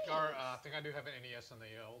 I think I do have an NES in the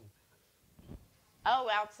old. Oh,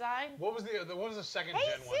 outside? What was the second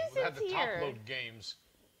gen one? It had the top load games.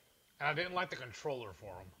 And I didn't like the controller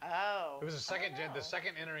for them. Oh. It was the second gen, the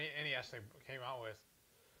second NES they came out with.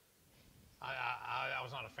 I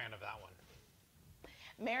was not a fan of that one.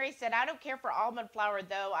 Mary said, I don't care for almond flour,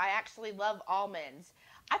 though. I actually love almonds.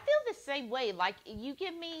 I feel the same way. Like, you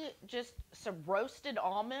give me just some roasted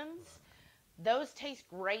almonds, those taste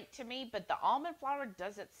great to me, but the almond flour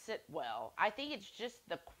doesn't sit well. I think it's just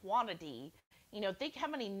the quantity. You know, think how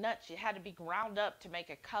many nuts you had to be ground up to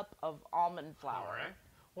make a cup of almond flour. All right.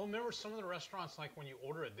 Well, remember some of the restaurants, like when you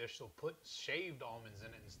order a dish, they'll put shaved almonds in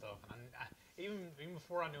it and stuff. And even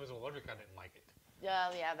before I knew I was allergic, I didn't like it.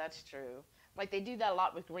 Yeah, that's true. Like, they do that a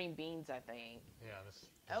lot with green beans, I think. Yeah, that's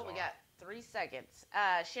bizarre. Oh, we got 3 seconds.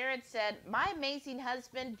 Sharon said, my amazing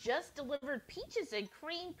husband just delivered peaches and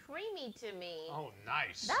creamy to me. Oh,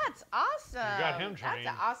 nice. That's awesome. You got him trained.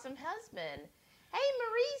 That's an awesome husband. Hey,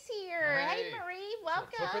 Marie's here. Hey Marie,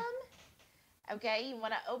 welcome. Okay, you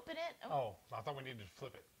want to open it? Oh, I thought we needed to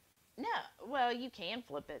flip it. No, well, you can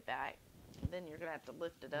flip it back. Then you're going to have to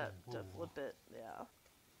lift it up to flip it.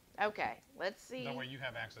 Yeah. Okay, let's see. That way you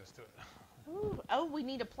have access to it. Ooh, oh, we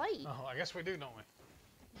need a plate. Oh, I guess we do, don't we?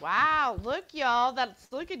 Wow, look, y'all.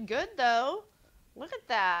 That's looking good, though. Look at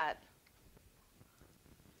that.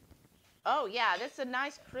 Oh, yeah, that's a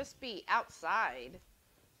nice crispy outside.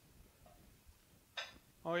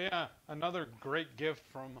 Oh, yeah, another great gift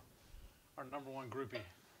from our #1 groupie.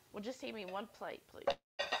 Well, just hand me one plate, please.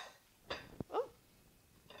 Oh.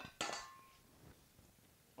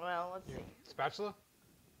 Well, let's see. Spatula?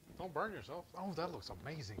 Don't burn yourself. Oh, that looks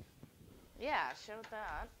amazing. Yeah, show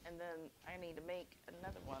that. And then I need to make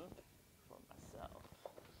another one for myself.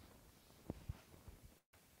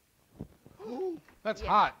 Ooh, that's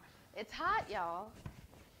hot. It's hot, y'all.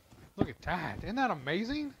 Look at that. Isn't that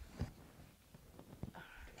amazing?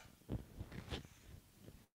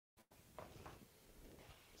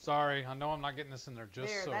 Sorry, I know I'm not getting this in there just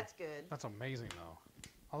there, so. That's good. That's amazing, though.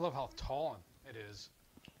 I love how tall it is.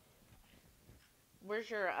 Where's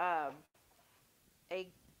your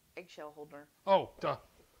eggshell holder? Oh, duh.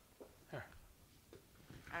 Here.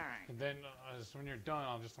 All right. And then when you're done,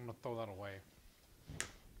 I'm gonna throw that away.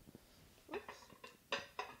 Oops.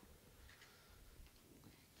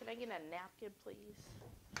 Can I get a napkin, please?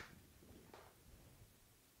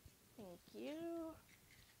 Thank you.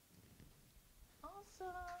 Awesome.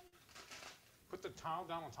 Put the towel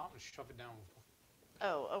down on top and shove it down.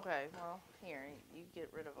 Oh, okay. Well, here, you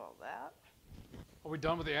get rid of all that. Are we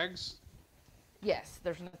done with the eggs? Yes,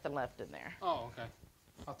 there's nothing left in there. Oh, okay.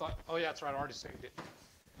 I thought, oh yeah, that's right, I already saved it.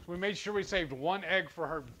 We made sure we saved 1 egg for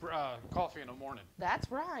her coffee in the morning. That's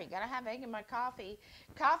right. Gotta have egg in my coffee.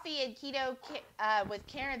 Coffee and Keto with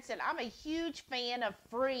Karen said, I'm a huge fan of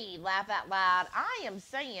free. Laugh out loud. I am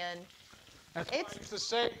saying. That's what I used to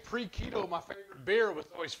say, pre-keto, my favorite beer was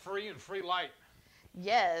always free and free light.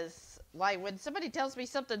 Yes. Like when somebody tells me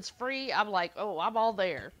something's free, I'm like, oh, I'm all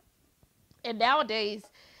there. And nowadays,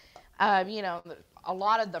 you know, a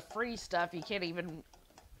lot of the free stuff you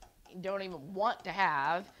don't even want to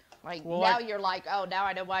have. Like, well, now you're like, oh, now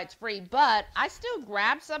I know why it's free. But I still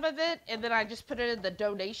grab some of it, and then I just put it in the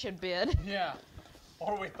donation bin. Yeah.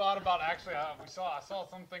 Or we thought about actually. I saw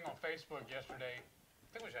something on Facebook yesterday. I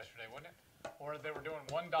think it was yesterday, wasn't it? Or they were doing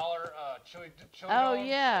 $1 chili Oh, dogs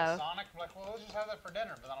yeah. at Sonic. I'm like, well, let's just have that for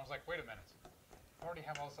dinner. But then I was like, wait a minute. I already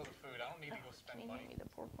have all this other food. I don't need to go spend Can you money. hand me the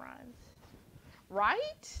pork rinds?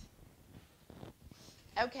 Right?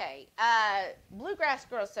 Okay. Bluegrass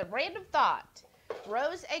Girl said, random thought.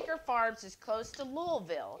 Rose Acre Farms is close to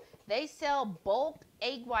Louisville. They sell bulk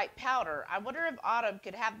egg white powder. I wonder if Autumn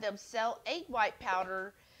could have them sell egg white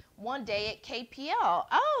powder one day at KPL.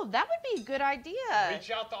 Oh, that would be a good idea.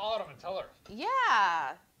 Reach out to Autumn and tell her.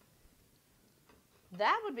 Yeah.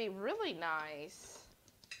 That would be really nice.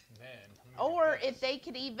 Man. Or if they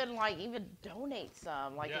could even donate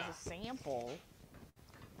some, as Yeah. a sample.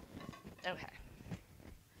 Okay.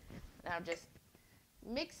 Now just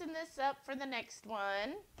mixing this up for the next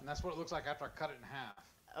one. And that's what it looks like after I cut it in half.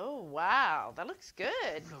 Oh, wow. That looks good.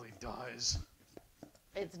 It really does.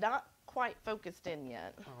 It's not quite focused in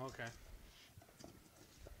yet. Oh, okay.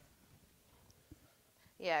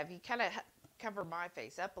 Yeah, if you kind of cover my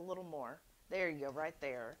face up a little more. There you go, right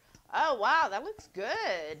there. Oh, wow. That looks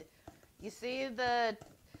good. You see the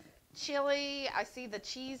chili. I see the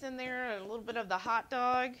cheese in there and a little bit of the hot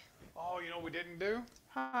dog. Oh, you know what we didn't do?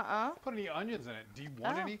 Put Put any onions in it. Do you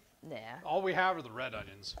want any? Nah. All we have are the red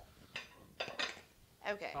onions.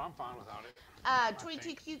 Okay. So I'm fine without it.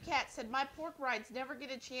 22Q Cat said, my pork rinds never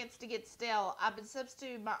get a chance to get stale. I've been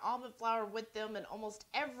substituting my almond flour with them in almost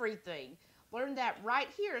everything. Learned that right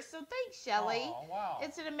here, so thanks, Shelly. Oh, wow.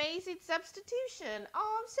 It's an amazing substitution.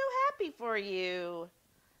 Oh, I'm so happy for you.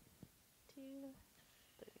 2,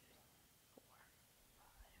 3, 4,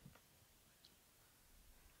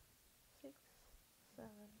 5, 6, 7,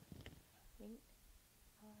 8,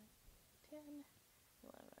 9, 10,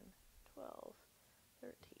 11, 12,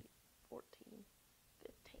 13, 14,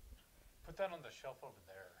 15. Put that on the shelf over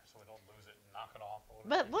there so we don't lose it and knock it off.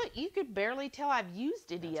 But look, you could barely tell I've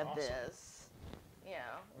used any That's of awesome. this.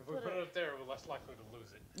 Yeah. If we put it up there, we're less likely to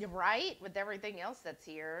lose it. You're right, with everything else that's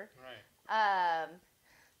here. Right.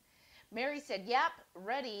 Mary said, yep,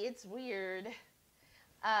 ready, it's weird.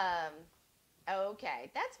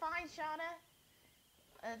 Okay, that's fine, Shauna.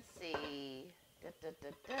 Let's see.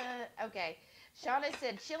 Okay, Shauna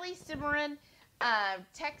said, chili simmering,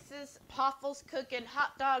 Texas poffles cooking,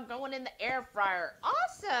 hot dog going in the air fryer.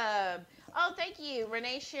 Awesome. Oh, thank you.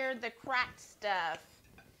 Renee shared the Cracked stuff.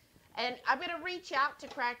 And I'm going to reach out to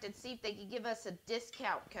Cracked and see if they can give us a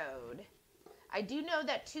discount code. I do know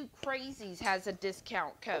that Two Crazies has a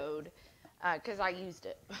discount code because I used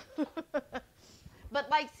it. But,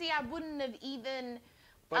 see, I wouldn't have even...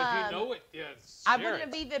 But if you know it, yeah, I wouldn't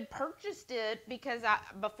have even purchased it because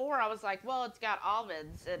before I was like, well, it's got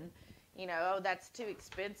almonds and, oh, that's too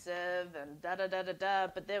expensive and da-da-da-da-da.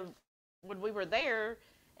 But then when we were there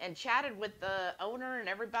and chatted with the owner and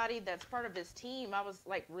everybody that's part of his team, I was,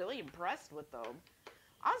 really impressed with them.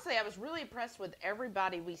 Honestly, I was really impressed with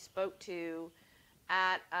everybody we spoke to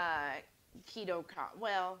at Ketochow.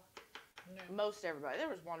 Well, most everybody. There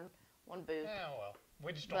was one booth. Yeah, well,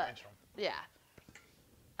 we just don't mention them. Yeah.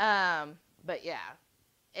 But yeah,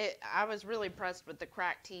 I was really impressed with the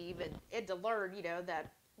Crack team and to learn,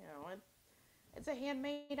 that, it's a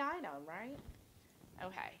handmade item, right?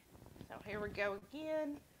 Okay, so here we go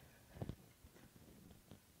again.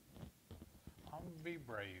 I'm going to be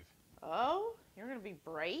brave. Oh, you're going to be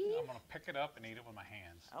brave? I'm going to pick it up and eat it with my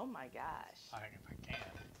hands. Oh my gosh. I think if I can.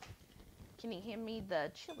 Can you hand me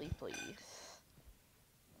the chili, please?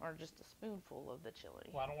 Or just a spoonful of the chili?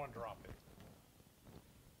 Well, I don't want to drop it.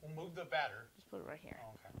 We'll move the batter. Just put it right here.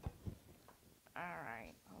 Oh, okay. All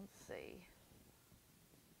right, let's see.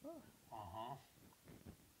 Ooh. Uh-huh.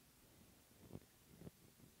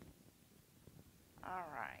 All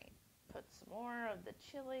right, put some more of the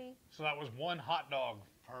chili. So that was one hot dog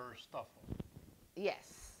per Stuffler.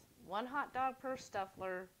 Yes, one hot dog per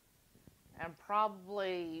Stuffler, and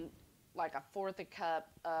probably like a fourth a cup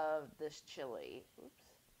of this chili. Oops.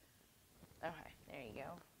 Okay, there you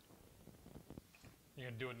go. You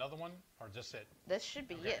gonna do another one or just it? This should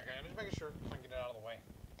be Okay, it. I'm just making sure so I can get it out of the way.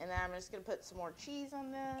 And then I'm just gonna put some more cheese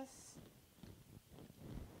on this.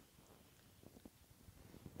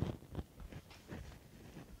 I'm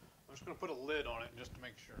just gonna put a lid on it just to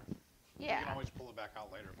make sure. Yeah. We can always pull it back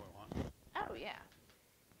out later if we want. Oh yeah.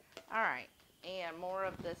 All right, and more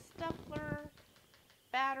of the Stuffler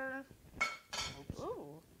batter. Oops.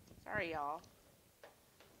 Ooh, sorry y'all.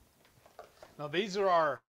 Now these are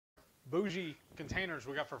our bougie containers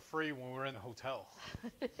we got for free when we were in the hotel.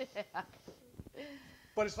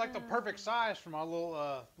 But it's like the perfect size for my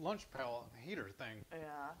little lunch pail heater thing.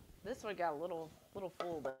 Yeah, this one got a little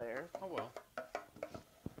full there. Oh well.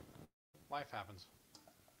 Life happens.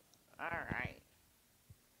 All right.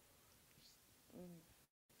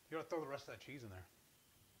 You gotta throw the rest of that cheese in there.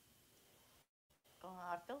 Oh,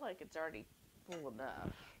 I feel like it's already full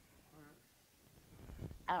enough.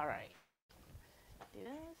 All right. Do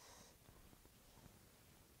this.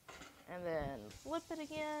 And then flip it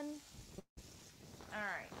again. All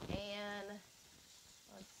right. And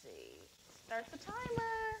let's see. Start the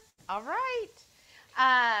timer. All right.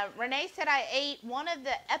 Renee said I ate one of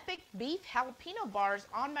the epic beef jalapeno bars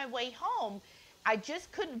on my way home. I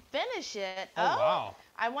just couldn't finish it. Oh, wow.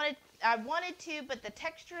 I wanted to, but the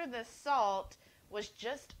texture of the salt was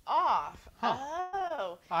just off. Huh.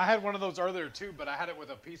 Oh. I had one of those earlier too, but I had it with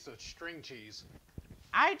a piece of string cheese.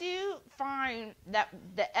 I do find that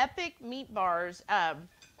the epic meat bars,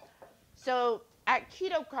 so at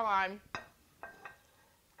KetoCon,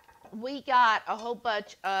 we got a whole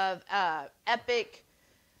bunch of epic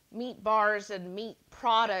meat bars and meat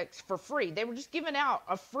products for free. They were just giving out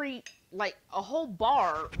a free, like a whole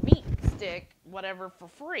bar, meat stick, whatever, for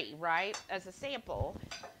free, right? As a sample.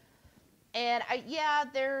 And yeah,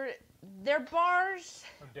 their bars.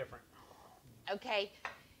 They're different. Okay.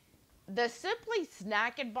 The Simply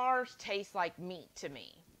Snackin' bars taste like meat to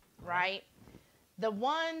me, right? The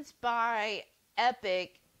ones by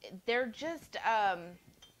Epic, they're just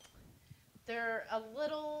they're a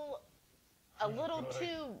little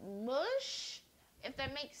too mush, if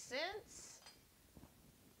that makes sense.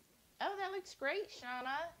 Oh, that looks great,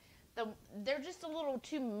 Shauna. They're just a little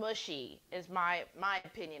too mushy, is my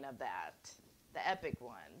opinion of that. The Epic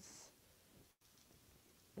ones.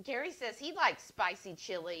 Gary says he likes spicy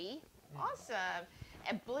chili. Awesome.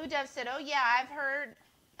 And Blue Dove said, oh yeah, I've heard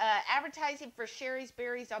advertising for Sherry's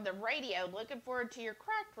Berries on the radio. Looking forward to your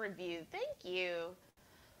cracked review. Thank you.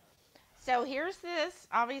 So here's this.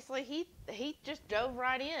 Obviously, he just dove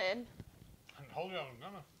right in. I told you I was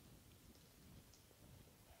gonna.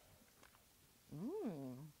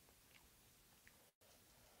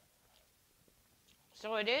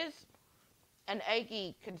 So it is an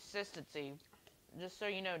eggy consistency, just so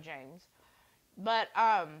you know, James. But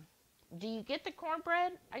do you get the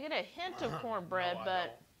cornbread? I get a hint of cornbread, No,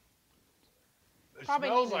 but it probably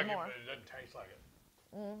smells needs like more. it, but it doesn't taste like it.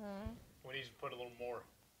 We need to put a little more.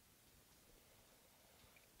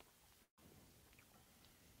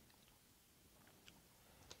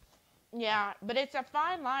 Yeah, but it's a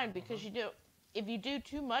fine line because if you do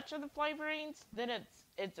too much of the flavorings, then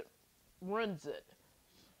it ruins it.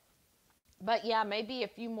 But yeah, maybe a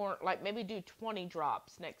few more, like maybe do 20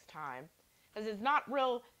 drops next time, because it's not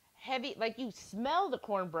real heavy. Like you smell the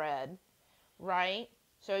cornbread, right?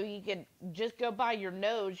 So you can just go by your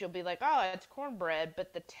nose, you'll be like, oh, it's cornbread,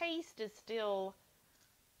 but the taste is still.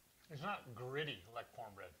 It's not gritty like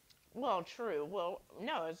cornbread. Well, true. Well,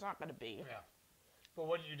 no, it's not going to be. Yeah. But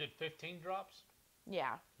what, you did 15 drops?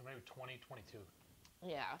 Yeah. Or maybe 20, 22.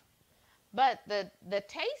 Yeah. But the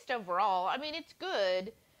taste overall, I mean, it's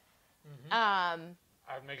good. I'd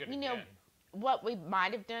make it again. You know, what we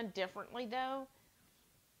might have done differently, though,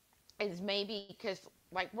 is maybe because,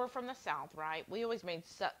 like, we're from the South, right? We always made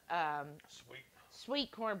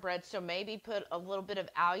sweet cornbread, so maybe put a little bit of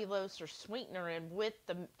allulose or sweetener in with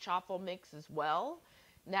the chaffle mix as well.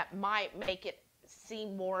 And that might make it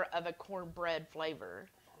seem more of a cornbread flavor.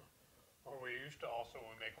 Or we used to also, when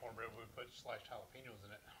we made cornbread, we put sliced jalapenos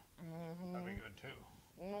in it. That'd be good too.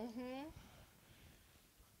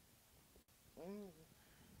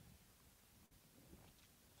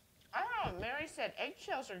 Oh, Mary said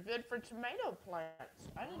eggshells are good for tomato plants.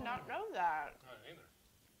 I did not know that. I didn't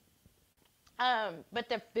either. But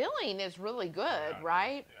the filling is really good,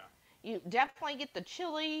 right? Yeah. You definitely get the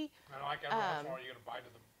chili. And like every once in a while, you get a bite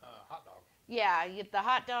of the hot dog. Yeah, you get the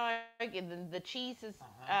hot dog, and then the cheese is, it's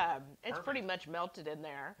Perfect. pretty much melted in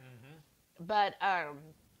there. But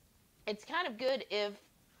it's kind of good if,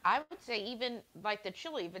 I would say even like the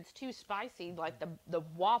chili, if it's too spicy, like the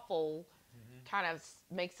waffle kind of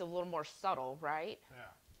makes it a little more subtle, right?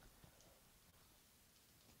 Yeah.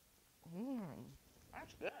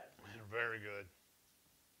 That's good. Very good.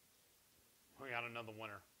 We got another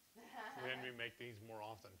winner. We need to make these more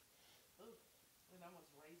often. Ooh, that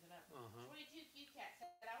one's raising up. 22 Cute Cat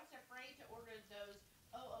said, I was afraid to order those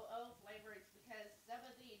OOO flavors because some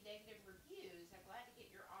of the negative reviews. I'm glad to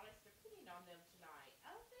get your honest opinion on them tonight.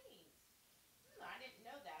 Oh, thanks. I didn't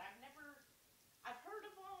know that. I've heard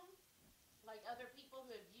of them, like other people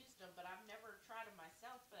who have used them, but I've never tried them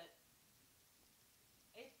myself. But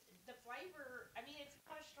the flavor, I mean, it's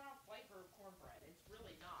not a strong flavor of cornbread. It's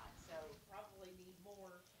really not. So probably need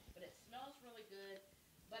more. But it smells really good.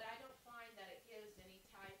 But I don't find that it gives any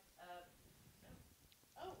type of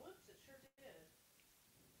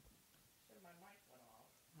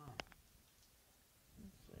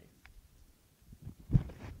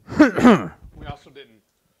We also didn't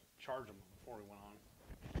charge them before we went on.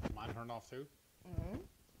 Mine turned off too? Mm-hmm.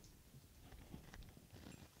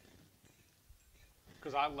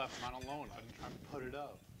 Because I left mine alone. I didn't try to put it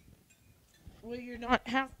up. Well, you're not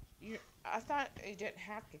I thought you didn't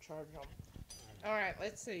have to charge them. All right,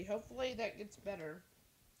 let's see. Hopefully that gets better.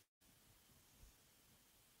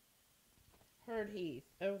 HungryHeath.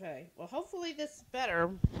 Okay. Well, hopefully this is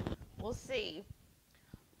better. We'll see.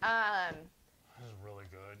 This is really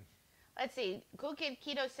good. Let's see. Cool Kid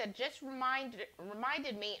Keto said, just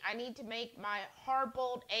reminded me I need to make my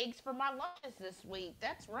hard-boiled eggs for my lunches this week.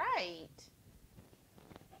 That's right.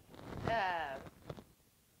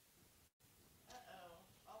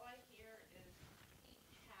 All I hear is keep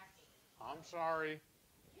hacking. I'm sorry.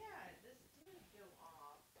 Yeah, this did go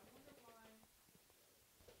off. I wonder why.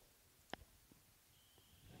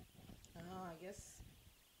 Oh, I guess.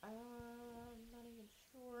 I'm not even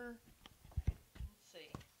sure. Let's see.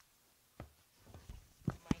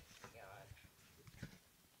 My God.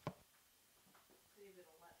 See if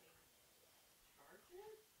it'll let me charge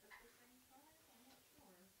it at the same time. I'm not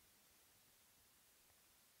sure.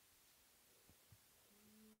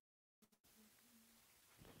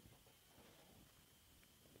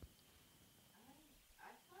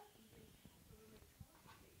 I thought you didn't have to really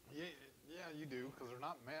charge these. Yeah, you do, because they're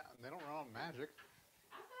not they don't run on magic.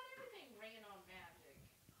 I thought everything ran on magic.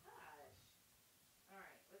 Gosh. All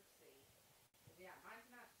right, let's see. Yeah, mine's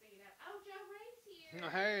not syncing up. Oh, Joe Ray's here.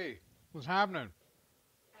 Hey, what's happening?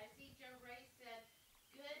 I see Joe Ray said,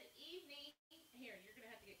 good evening. Here, you're going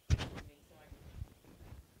to have to get close to me so I can...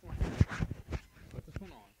 Put this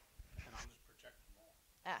one on, and I'll just project them all.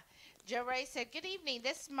 Joe Ray said, good evening.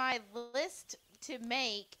 This is my list to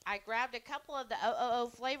make. I grabbed a couple of the OOO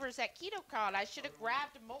flavors at Ketochow. I should have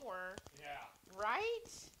grabbed more. Yeah. Right?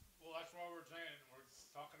 Well, that's why we're saying, we're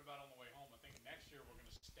talking about on the way home. I think next year we're going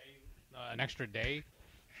to stay an extra day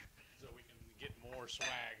so we can get more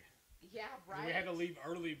swag. Yeah, right. We had to leave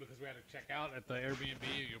early because we had to check out at the Airbnb,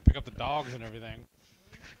 pick up the dogs and everything.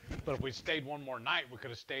 But if we stayed one more night, we could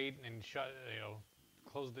have stayed and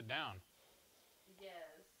closed it down. Yes.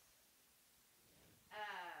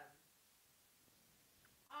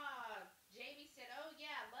 Jamie said, oh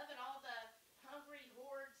yeah, loving all the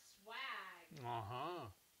HungryHorde swag. Uh-huh.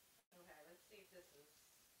 Okay, let's see if this is...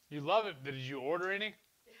 You love it. Did you order any?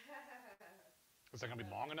 Is that going to be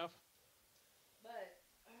long enough? But,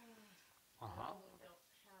 Uh-huh. we don't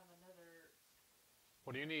have another...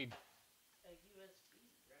 What do you need? A USB,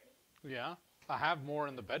 right? Yeah. I have more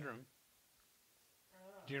in the bedroom.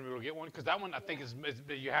 Do you want me to get one? Because that one, I think, is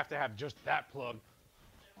you have to have just that plug.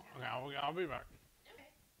 Okay, I'll be back. Okay.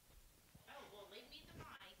 Oh, well, leave me the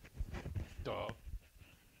mic. Duh.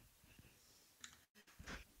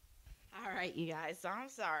 All right, you guys. I'm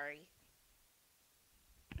sorry.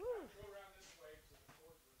 Whew.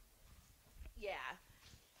 Yeah.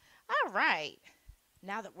 All right.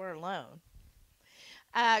 Now that we're alone.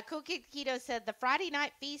 Cool Kid Keto said the Friday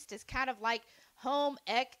night feast is kind of like home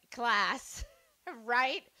ec class,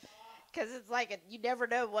 right? Because it's like you never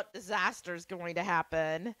know what disaster is going to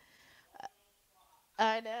happen.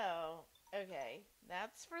 I know. Okay,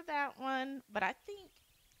 that's for that one. But I think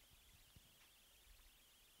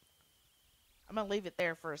I'm gonna leave it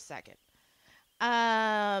there for a second.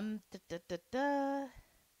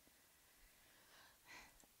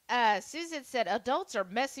 Susan said, adults are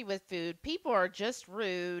messy with food. People are just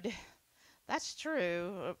rude. That's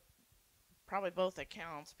true. Probably both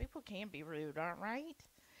accounts. People can be rude, aren't right?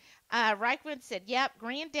 Reichman said, yep,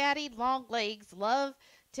 Granddaddy Longlegs love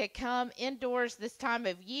to come indoors this time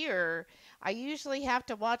of year. I usually have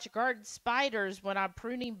to watch garden spiders when I'm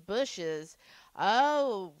pruning bushes.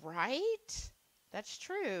 Oh, right? That's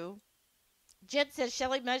true. Jen says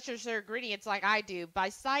Shelly measures her ingredients like I do, by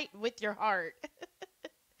sight with your heart.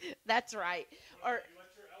 That's right. Or You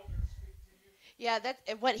let your elders speak to you? yeah, that's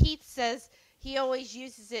what Heath says. He always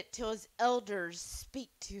uses it till his elders speak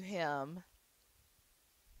to him.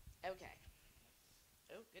 Okay.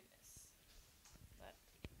 Oh goodness, that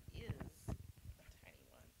is a tiny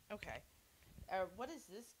one. Okay. What is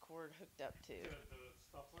this cord hooked up to? The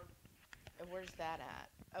Stuffler? And where's that at?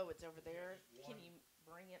 Oh, it's over there. Can you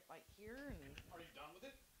bring it like here? And Are you done with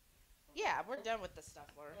it? yeah, we're done with the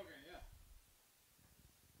Stuffler. Okay, yeah.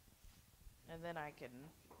 And then I can...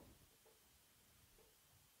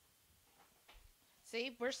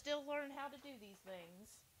 See, we're still learning how to do these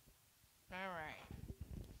things. Alright.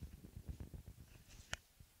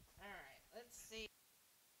 Alright, let's see.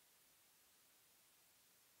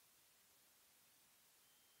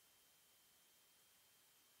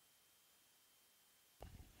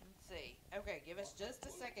 Let's see. Okay, give us just a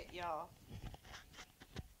second, y'all.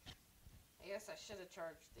 guess I should have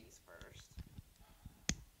charged these first.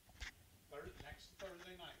 Next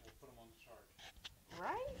Thursday night, we'll put them on the charge.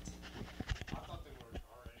 Right? I thought they were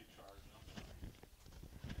already charged.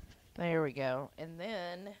 There we go. And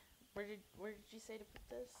then, where did you say to put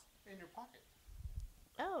this? In your pocket.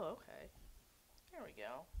 Oh, okay. There we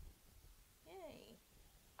go. Yay.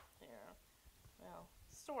 There. Well,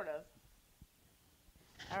 sort of.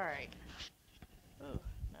 All right. Ooh,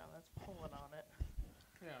 now that's pulling on it.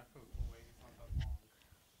 Yeah, cool. Wait, it's not that long.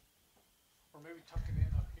 Or maybe tuck it in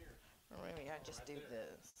up here. Or maybe I just right do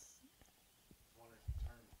there. this. I wonder if you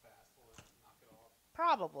turn fast or knock it off.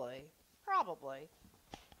 Probably.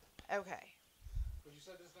 Okay. But you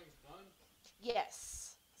said this thing's done?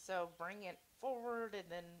 Yes. So bring it forward and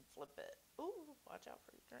then flip it. Ooh, watch out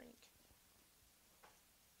for your drink.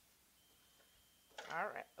 All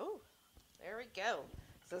right. Ooh, there we go.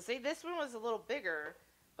 So see, this one was a little bigger,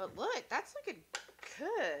 but look, that's looking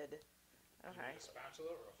good. Okay. You need a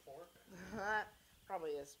spatula or a fork?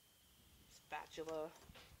 Probably a spatula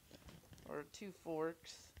or 2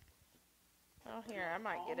 forks. Oh, here, I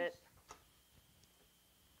might get it.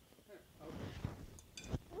 Here, okay.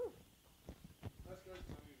 Ooh. That's good. I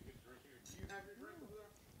need to get a drink here. Do you have your drink over there?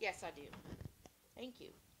 Yes, I do. Thank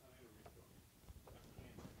you. I need a refill.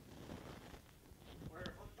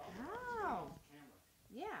 Where? Oh. Camera.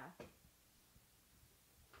 Yeah.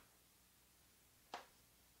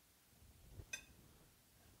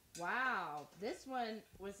 Wow, this one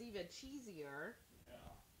was even cheesier.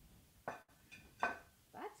 Yeah.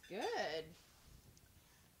 That's good.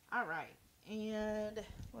 All right, and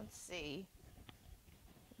let's see.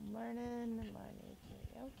 Learning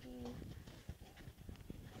karaoke.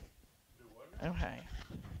 Do what now? Okay.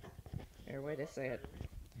 Here, wait a second.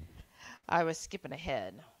 I was skipping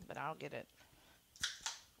ahead, but I'll get it.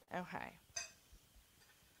 Okay.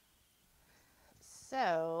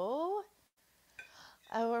 So,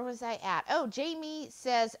 where was I at? Oh, Jamie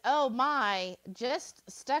says, oh my, just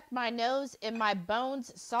stuck my nose in my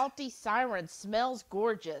bones. Salty siren smells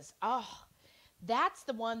gorgeous. Oh, that's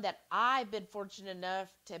the one that I've been fortunate enough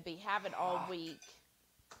to be having all week.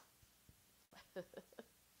 It's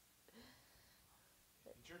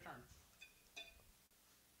your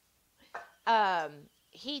turn.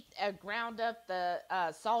 He ground up the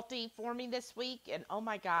salty for me this week, and oh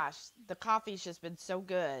my gosh, the coffee's just been so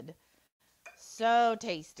good. So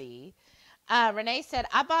tasty. Renee said,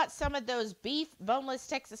 I bought some of those beef boneless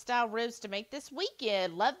Texas-style ribs to make this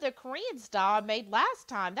weekend. Love the Korean style I made last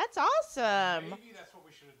time. That's awesome. Maybe that's what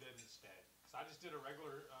we should have done instead. So I just did a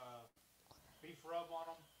regular beef rub on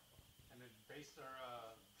them, and then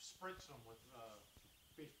spritzed them with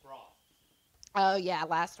beef broth. Oh, yeah,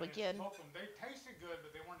 last And weekend. they tasted good,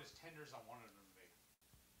 but they weren't as tender as I wanted them to be.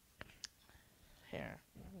 Here,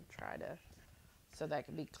 let me try to, so that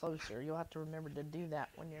can be closer. You'll have to remember to do that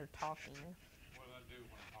when you're talking. What do I do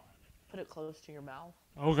when I'm talking? Put it close to your mouth.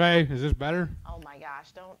 Okay, is this better? Oh my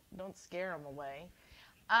gosh, don't scare them away.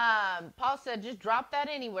 Paul said, just drop that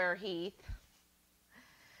anywhere, Heath.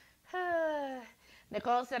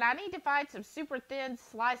 Nicole said, I need to find some super thin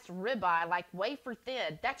sliced ribeye, like wafer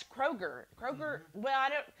thin. That's Kroger. Well, I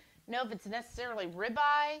don't know if it's necessarily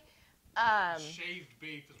ribeye. Shaved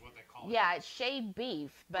beef is what they call it. Yeah, it's shaved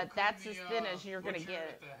beef, but Well, that's couldn't as the, thin as you're going to butcher get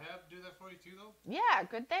at it. the Heb do that for you too, though? Yeah,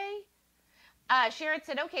 could they? Sharon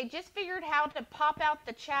said, okay, just figured how to pop out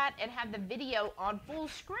the chat and have the video on full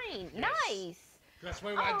screen. Yes. Nice. That's the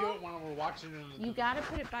way I do it when we're watching it. You got to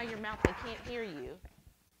put it by your mouth. They can't hear you.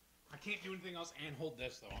 I can't do anything else and hold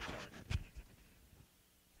this, though. I'm sorry.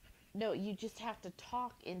 No, you just have to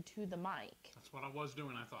talk into the mic. That's what I was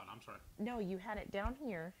doing, I thought. I'm sorry. No, you had it down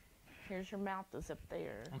here. Here's your mouth is up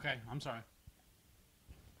there. Okay, I'm sorry.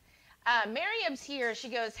 Miriam's here. She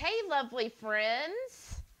goes, hey, lovely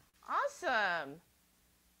friends. Awesome.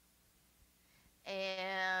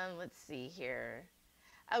 And let's see here.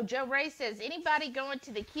 Oh, Joe Ray says, anybody going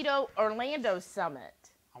to the Keto Orlando Summit?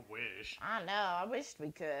 I wish. I know. I wished we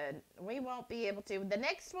could. We won't be able to. The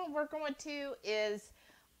next one we're going to is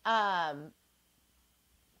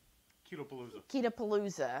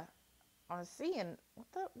Ketopalooza. I was seeing,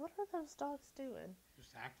 what are those dogs doing?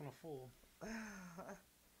 Just acting a fool.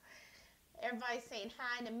 Everybody's saying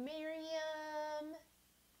hi to Miriam.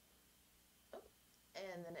 Oh,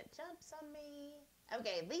 and then it jumps on me.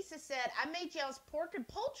 Okay, Lisa said, I made y'all's pork and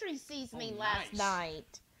poultry seasoning last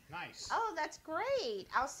night. Nice. Oh, that's great.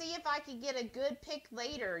 I'll see if I can get a good pick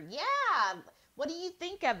later. Yeah. What do you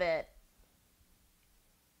think of it?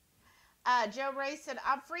 Joe Ray said,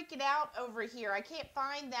 I'm freaking out over here. I can't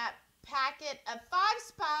find that packet of 5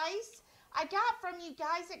 Spice I got from you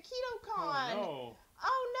guys at KetoCon. Oh, no.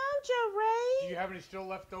 Oh no, Joe Ray. Do you have any still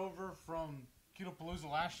left over from Ketopalooza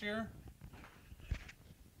last year?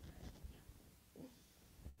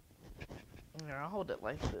 Here, I'll hold it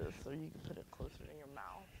like this so you can put it closer to your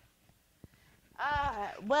mouth.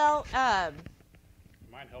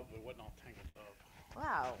 Might help if it wasn't all tangled up.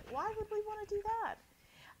 Wow, why would we want to do that?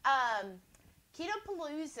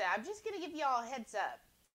 Ketopalooza, I'm just going to give y'all a heads up.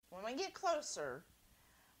 When we get closer,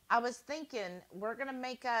 I was thinking we're going to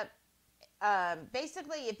make up,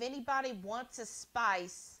 basically, if anybody wants a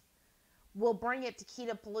spice, we'll bring it to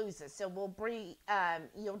Ketopalooza. So we'll bring,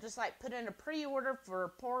 you'll just like put in a pre-order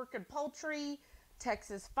for pork and poultry,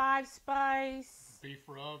 Texas 5 spice, beef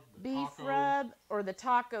rub, or the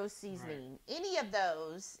taco seasoning. Right. Any of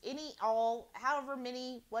those, however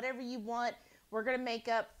many, whatever you want. We're going to make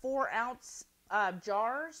up 4-ounce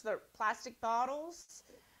jars, the plastic bottles,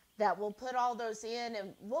 that we'll put all those in,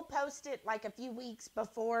 and we'll post it like a few weeks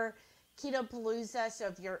before Ketopalooza. So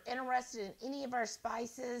if you're interested in any of our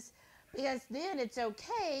spices, because then it's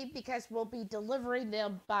okay because we'll be delivering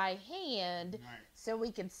them by hand, so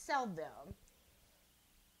we can sell them.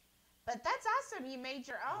 But that's awesome. You made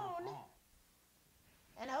your own.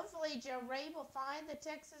 And hopefully Joe Ray will find the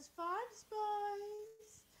Texas 5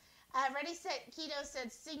 spice. Ready, set, Keto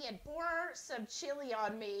said, sing it. Pour some chili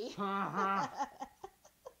on me.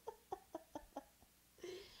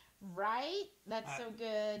 Right? That's so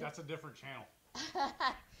good. That's a different channel.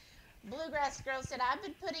 Bluegrass Girl said, I've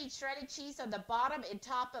been putting shredded cheese on the bottom and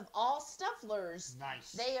top of all Stufflers.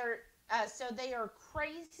 Nice. They are, so they are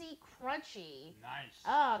crazy crunchy. Nice.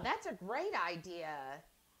 Oh, that's a great idea.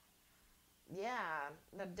 Yeah,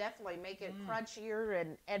 that'll definitely make it crunchier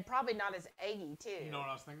and probably not as eggy, too. You know what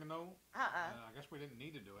I was thinking, though? I guess we didn't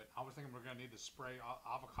need to do it. I was thinking we're going to need to spray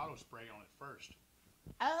avocado spray on it first.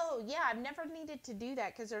 Oh, yeah, I've never needed to do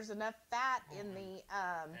that because there's enough fat in the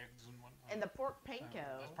eggs and whatnot. in the pork panko.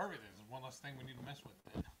 That's perfect. It's one less thing we need to mess with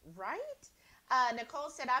then. Right? Nicole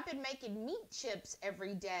said, I've been making meat chips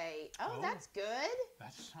every day. Oh, that's good.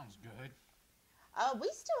 That sounds good. We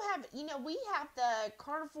still have, we have the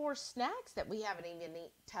carnivore snacks that we haven't even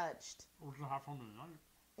touched. We're going to have some tonight.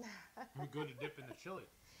 It'd be good to dip in the chili.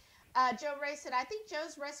 Joe Ray said, I think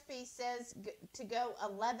Joe's recipe says to go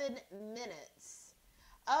 11 minutes.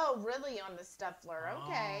 Oh, really, on the Stuffler?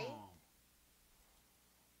 Okay. Oh.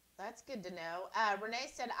 That's good to know. Renee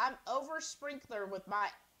said, I'm over sprinkler with my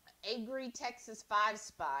Angry Texas 5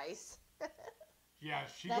 spice. Yeah,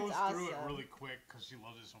 she goes through it really quick because she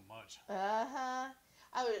loves it so much. Uh-huh.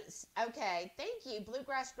 Oh, okay. Thank you.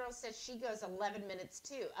 Bluegrass Girl says she goes 11 minutes,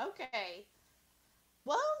 too. Okay.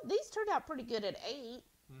 Well, these turned out pretty good at 8.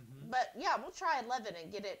 Mm-hmm. But, yeah, we'll try 11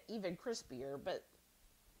 and get it even crispier. But,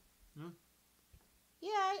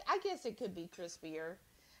 yeah, I guess it could be crispier.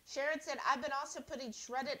 Sharon said, I've been also putting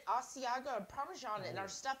shredded Asiago and Parmesan in our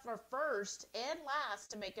Stuffler first and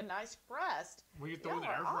last to make a nice crust. We can throw in the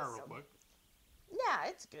air fryer real quick. Yeah,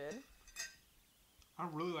 it's good. I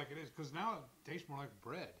really like it is because now it tastes more like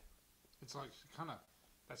bread. It's like kind of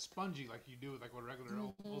that spongy like you do with like a regular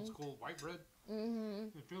old school white bread.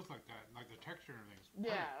 Mm-hmm. It feels like that, like the texture and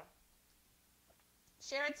everything. Yeah.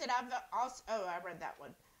 Sharon said, I've also, I read that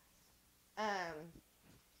one.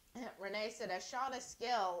 Renee said, a shot of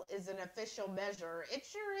skill is an official measure. It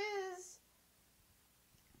sure is.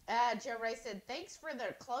 Joe Ray said, thanks for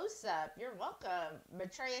the close-up. You're welcome.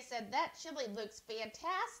 Maitreya said, that chili looks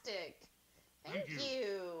fantastic. Thank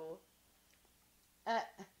you.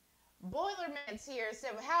 Boilerman's here. So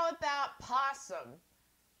how about possum?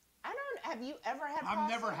 Have you ever had possum? I've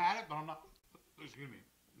never had it, but I'm not, excuse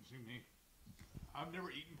me. I've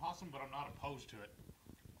never eaten possum, but I'm not opposed to it.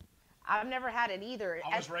 I've never had it either.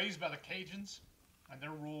 I was raised by the Cajuns, and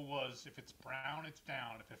their rule was, if it's brown, it's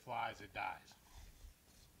down. If it flies, it dies.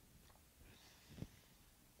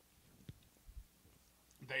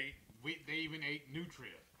 They even ate nutria.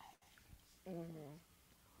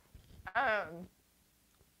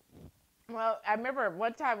 Well, I remember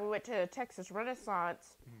one time we went to Texas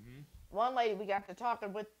Renaissance. One lady we got to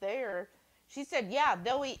talking with there, she said, yeah,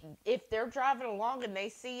 they'll eat, if they're driving along and they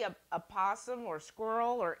see a possum or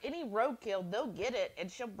squirrel or any roadkill, they'll get it and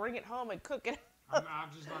she'll bring it home and cook it. I'm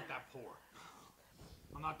just not that poor.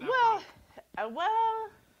 I'm not that well, I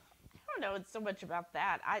don't know so much about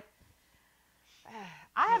that. I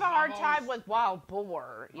have a hard time with wild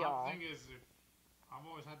boar, y'all. The thing is, I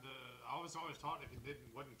was always taught if it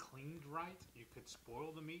wasn't cleaned right, you could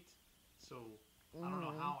spoil the meat. So I don't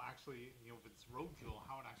know how actually, if it's roadkill,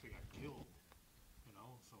 how it actually got killed.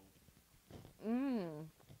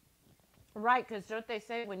 Right, because don't they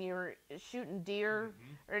say when you're shooting deer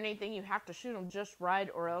or anything, you have to shoot them just right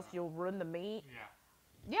or else you'll ruin the meat? Yeah.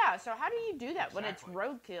 Yeah, so how do you do that when it's Exactly.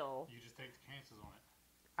 roadkill? You just take the chances on it.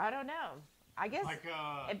 I don't know. I guess Like,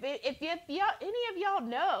 if y'all, any of y'all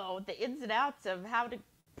know the ins and outs of how to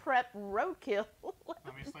prep roadkill.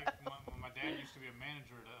 I mean, it's like when my dad used to be a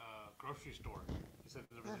manager at a grocery store. He said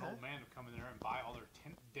there was an old man who would come in there and buy all their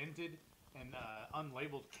dented and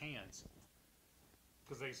unlabeled cans.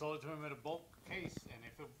 Because they sold it to him in a bulk case, and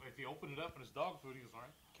if he opened it up in his dog food, he was all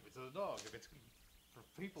right, give it to the dog. If it's for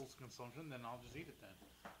people's consumption, then I'll just eat it then.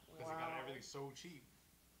 Because he got everything so cheap.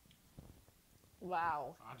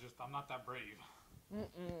 Wow. I'm not that brave.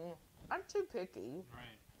 Mm-mm. I'm too picky.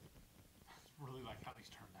 Right. I really like how these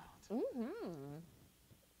turned out. Mm-hmm.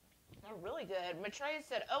 They're really good. Maitreya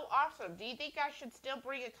said, "Oh, awesome. Do you think I should still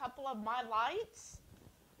bring a couple of my lights?"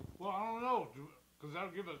 Well, I don't know, because that'll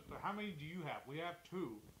give us. How many do you have? We have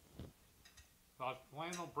 2. So I was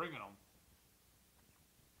planning on bringing them.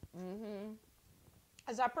 Mm-hmm.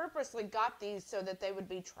 As I purposely got these so that they would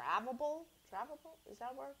be travelable. Travelable? Is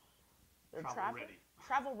that a word? They're Travel ready.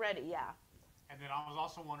 Travel ready, yeah. And then I was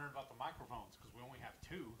also wondering about the microphones, because we only have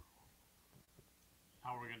 2.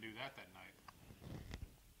 How are we going to do that night?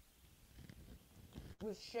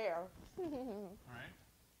 With share. Right?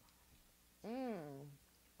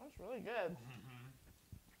 That's really good. Mm-hmm.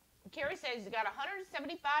 Carrie says he's got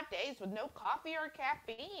 175 days with no coffee or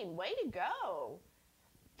caffeine. Way to go.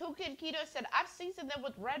 Cool Kid Keto said, I've seasoned them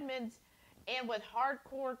with Redmond's and with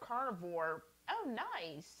Hardcore Carnivore. Oh,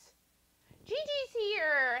 nice. Gigi's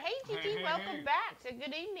here. Hey, Gigi, welcome back. So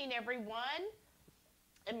good evening, everyone.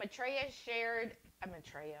 And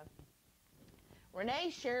Renee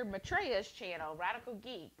shared Maitreya's channel, Radical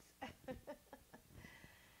Geeks.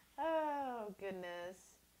 Oh, goodness.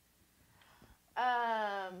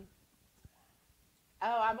 Oh,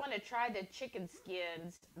 I want to try the chicken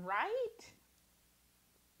skins, right?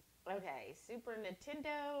 Okay, Super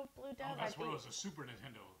Nintendo, Blue Dove. Oh, that's what it was, a Super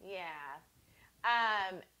Nintendo. Yeah.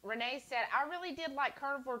 Renee said, I really did like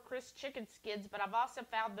Carnivore Crisp chicken skins, but I've also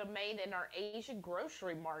found them made in our Asian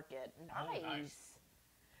grocery market. Nice. Oh, nice.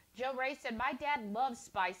 Joe Ray said, my dad loves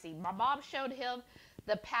spicy. My mom showed him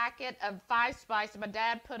the packet of 5 Spice, and my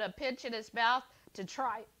dad put a pinch in his mouth to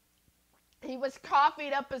try. He was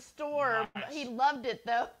coughing up a storm. Nice. He loved it,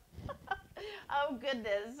 though. Oh,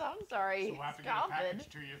 goodness. I'm sorry. So we'll have to get a package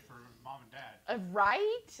to you for mom and dad.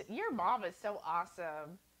 Right? Your mom is so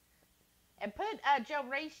awesome. And put Joe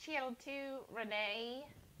Ray's channel too, Renee.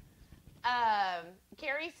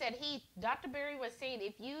 Carrie said, Heath, Dr. Berry was saying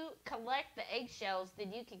if you collect the eggshells,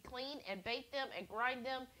 then you can clean and bake them and grind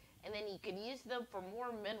them, and then you can use them for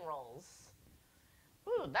more minerals.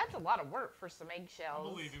 Ooh, that's a lot of work for some eggshells. I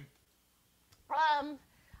believe him.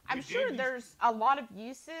 I'm sure there's a lot of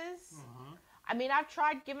uses. Uh-huh. I mean, I've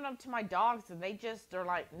tried giving them to my dogs, and they just are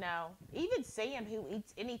like, no. Even Sam, who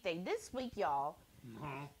eats anything. This week, y'all,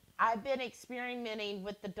 I've been experimenting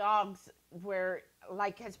with the dogs where,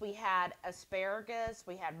 like, as we had asparagus,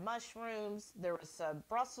 we had mushrooms, there was some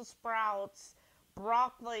Brussels sprouts,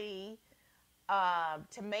 broccoli,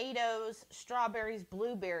 tomatoes, strawberries,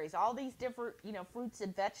 blueberries, all these different, fruits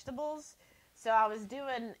and vegetables. So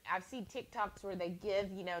I've seen TikToks where they give,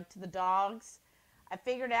 to the dogs. I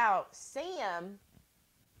figured out Sam,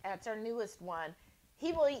 that's our newest one,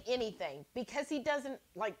 he will eat anything because he doesn't,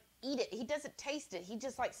 eat it. He doesn't taste it. He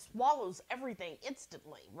just, swallows everything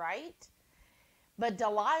instantly, right? But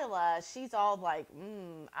Delilah, she's all like,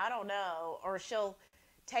 I don't know. Or she'll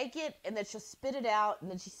take it, and then she'll spit it out,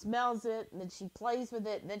 and then she smells it, and then she plays with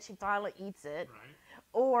it, and then she finally eats it. Right.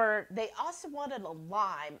 Or they also wanted a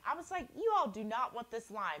lime. I was like, you all do not want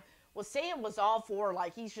this lime. Well, Sam was all for,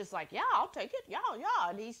 he's just like, yeah, I'll take it. Yeah, yeah.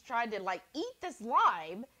 And he's trying to, eat this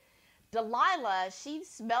lime. Delilah, she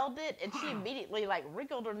smelled it, and she immediately,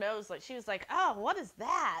 wrinkled her nose. She was like, oh, what is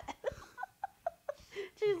that?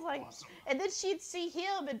 She's like, awesome. And then she'd see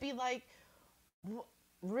him and be like,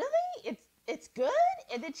 really? It's good?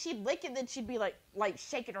 And then she'd lick it, and then she'd be like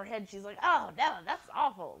shaking her head. She's like, oh, no, that's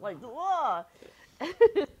awful. Whoa.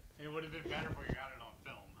 It would have been better if we got it on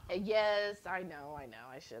film. Yes, I know,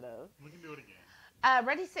 I should have. We can do it again.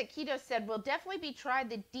 Ready Set Keto said, we'll definitely be trying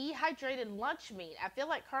the dehydrated lunch meat. I feel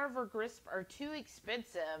like carnivore crisp are too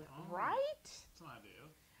expensive, right? That's an idea.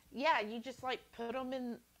 Yeah, you just put them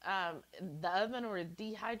in the oven or a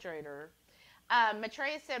dehydrator.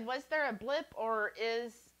 Maitreya said, was there a blip or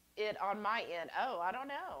is it on my end? Oh, I don't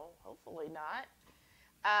know. Hopefully not.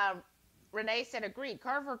 Renee said, agreed.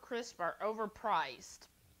 Carnivore crisp are overpriced.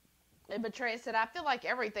 And Maitreya said, I feel like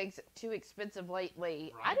everything's too expensive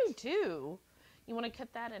lately. Right. I do too. You want to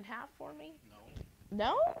cut that in half for me? No.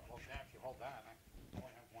 No? Well, if you hold that, I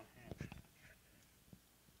only have one hand.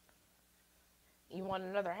 You want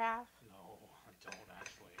another half? No, I don't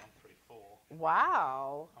actually.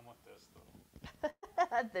 Wow. I'm with this though.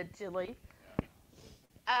 The chili.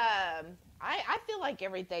 Yeah. I feel like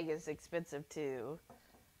everything is expensive too.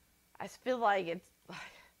 I feel like it's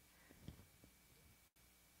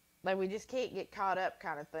like we just can't get caught up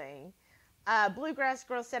kind of thing. Bluegrass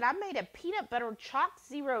Girl said, I made a peanut butter chalk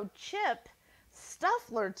zero chip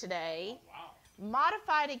stuffler today. Oh, wow.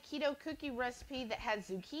 Modified a keto cookie recipe that had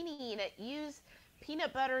zucchini in it. Used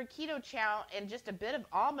peanut butter, Ketochow, and just a bit of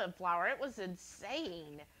almond flour. It was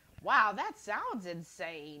insane. Wow, that sounds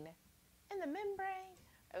insane. In the membrane.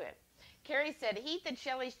 Okay. Carrie said, Heath and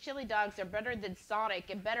Shelly's chili dogs are better than Sonic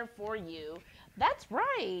and better for you. That's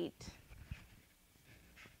right.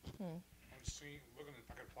 I'm seeing, looking if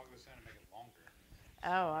I can plug this in and make it longer.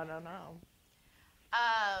 Oh, I don't know.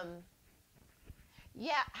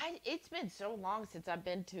 Yeah, it's been so long since I've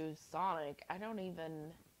been to Sonic. I don't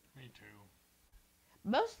even... Me too.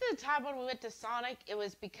 Most of the time when we went to Sonic, it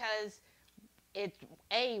was because it's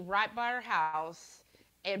A, right by our house,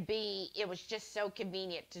 and B, it was just so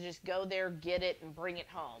convenient to just go there, get it, and bring it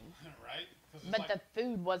home. Right? But like, the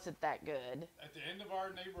food wasn't that good. at the end of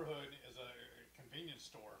our neighborhood is a convenience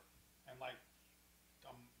store, and like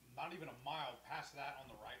not even a mile past that on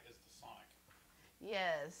the right is the Sonic.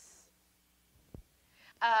 Yes.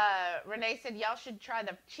 Renee said, y'all should try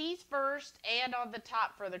the cheese first and on the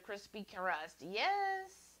top for the crispy crust.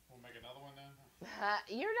 Yes. We'll make another one then?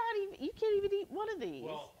 You're not even, you can't even eat one of these.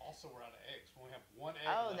 Well, also we're out of eggs. We only have one egg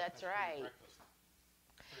Oh, left that's for your right. breakfast.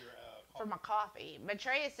 For your For coffee. my coffee.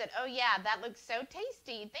 Maitreya said, oh yeah, that looks so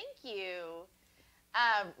tasty. Thank you.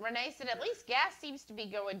 Renee said, at least gas seems to be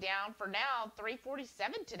going down for now.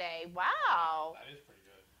 $3.47 today. Wow. That is pretty good.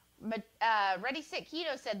 But Ready Set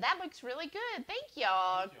Keto said, that looks really good. Thank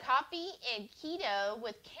y'all. Thank y'all. Coffee and keto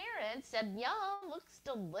with Karen said, yum, looks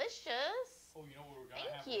delicious. Oh, you know what we're gonna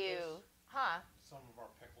have Thank you. with this? Huh? Some of our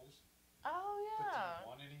pickles. Oh, But do yeah. you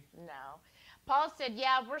want any? No. Paul said,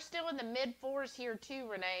 yeah, we're still in the mid-4s here too,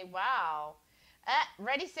 Renee. Wow.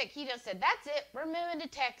 Ready Set Keto said, that's it. We're moving to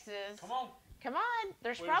Texas. Come on. Come on.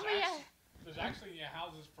 There's Well, probably there's actually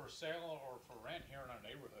houses for sale or for rent here in our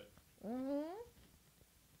neighborhood. Mm-hmm.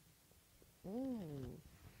 Mmm.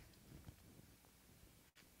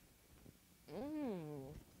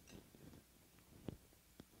 Mmm.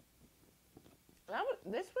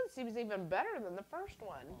 This one seems even better than the first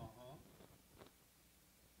one. Uh-huh.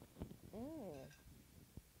 Mmm.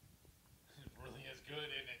 It really is good,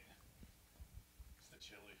 isn't it? It's the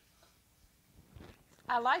chili.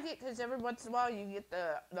 I like it because every once in a while you get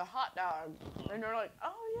the hot dog. And they're like,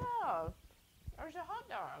 oh yeah, there's a hot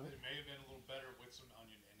dog. It may have been a little better with some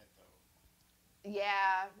onion in it, though.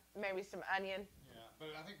 Yeah, maybe some onion. Yeah, but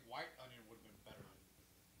I think white onion would have been better than.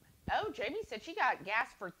 Oh, Jamie said she got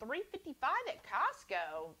gas for $3.55 at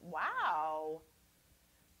Costco. Wow.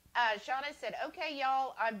 Shauna said, okay,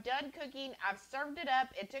 y'all, I'm done cooking. I've served it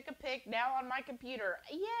up. It took a pic now on my computer.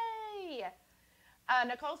 Yay.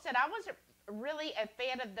 Nicole said, I wasn't really a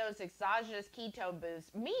fan of those exogenous keto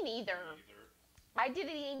boosts. Me neither. I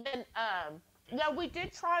didn't even, no, we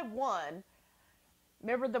did try one.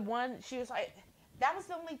 Remember the one, she was like, that was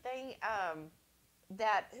the only thing,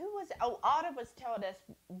 that, who was, Autumn was telling us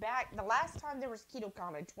back, the last time there was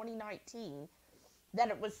KetoCon in 2019, that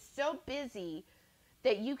it was so busy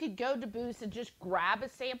that you could go to booths and just grab a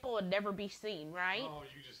sample and never be seen, right? Oh,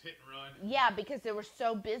 you just hit and run. Yeah, because they were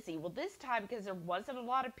so busy. Well, this time, because there wasn't a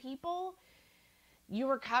lot of people, you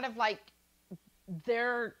were kind of like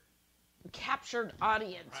their captured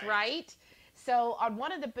audience, right? So on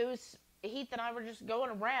one of the booths, Heath and I were just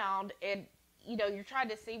going around and, you know, you're trying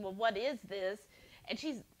to see, well, what is this? And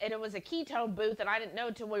it was a ketone booth, and I didn't know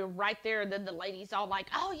until we were right there, and then the lady's all like,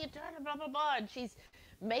 oh, you done it, blah, blah, blah, and she's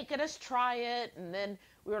making us try it, and then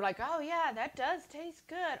we were like, oh, yeah, that does taste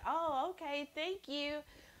good. Oh, okay, thank you.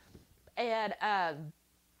 And,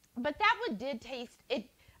 but that one did taste,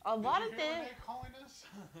 a lot of the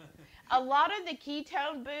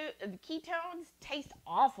ketones taste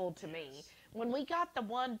awful to me. When we got the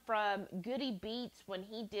one from Goody Beats, when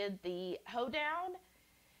he did the hoedown,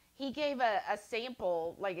 he gave a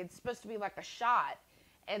sample, like it's supposed to be like a shot.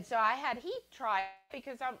 And so I had Heath try it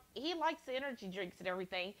because he likes the energy drinks and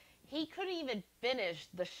everything. He couldn't even finish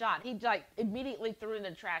the shot. He like immediately threw it in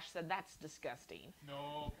the trash, said that's disgusting.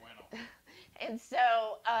 No bueno. And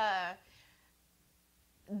so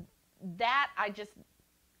that I just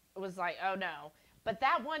was like, oh no. But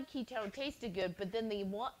that one ketone tasted good. But then the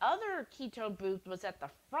other ketone booth was at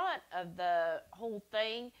the front of the whole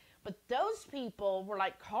thing. But those people were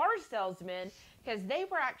like car salesmen because they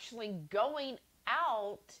were actually going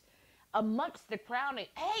out amongst the crowd and,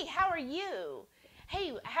 hey, how are you?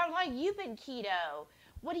 Hey, how long you been keto?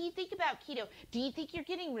 what do you think about keto? Do you think you're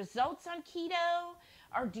getting results on keto?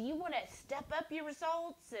 Or do you want to step up your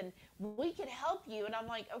results and we can help you? And I'm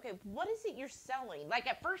like, okay, what is it you're selling? Like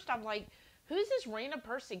at first I'm like, who's this random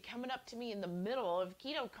person coming up to me in the middle of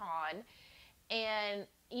KetoCon and,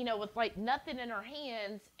 you know, with like nothing in her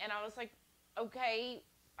hands? And I was like, okay,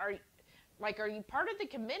 are you part of the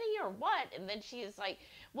committee or what? And then she is like,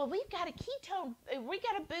 well, we got a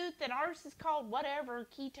booth and ours is called whatever,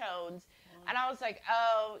 ketones. And I was like,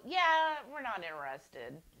 oh, yeah, we're not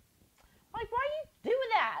interested. Like, why are you doing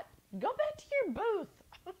that? Go back to your booth.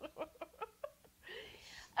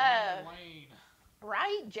 Lane.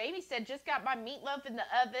 Right? Jamie said, just got my meatloaf in the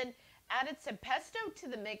oven. Added some pesto to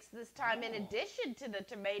the mix this time in addition to the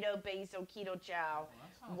tomato basil keto chow.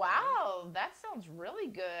 Wow, that sounds really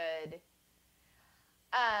good.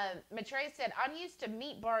 Maitreya said, I'm used to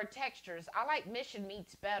meat bar textures. I like mission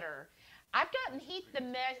meats better. I've gotten Heath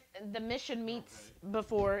the mission meats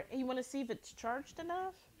before. You want to see if it's charged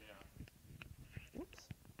enough? Yeah. Oops.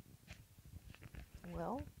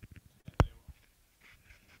 Well.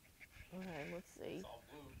 Okay, let's see. It's all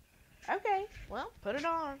blue. Okay, well, put it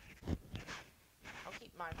on. I'll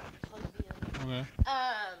keep mine plugged in. Okay.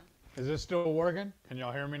 Is this still working? Can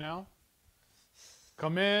y'all hear me now?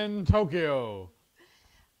 Come in, Tokyo.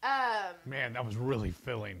 Man, that was really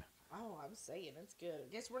filling. Oh, I'm saying it's good.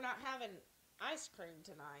 I guess we're not having ice cream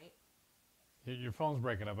tonight. Your phone's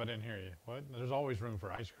breaking up. I didn't hear you. What? There's always room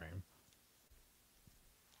for ice cream.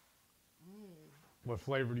 What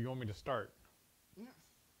flavor do you want me to start?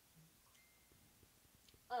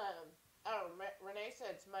 Renee said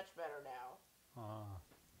it's much better now.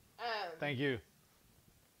 Thank you.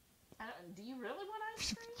 Do you really want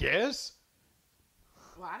ice cream? Yes?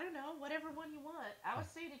 Well, I don't know. Whatever one you want. I was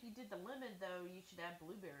saying if you did the lemon, though, you should add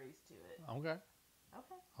blueberries to it. Okay.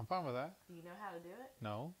 Okay. I'm fine with that. Do you know how to do it?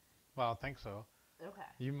 No. Well, I think so. Okay.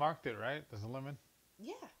 You marked it, right? There's a lemon?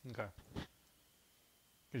 Yeah. Okay.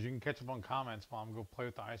 Because you can catch up on comments while I'm going to play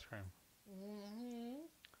with the ice cream. Mm-hmm.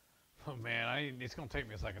 Oh, man, it's going to take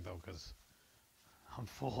me a second, though, because I'm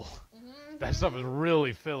full. Mm-hmm. That stuff is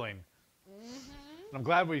really filling. Mm-hmm. I'm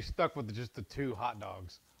glad we stuck with just the 2 hot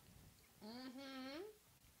dogs.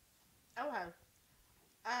 Okay.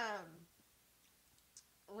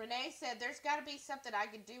 Renee said there's got to be something I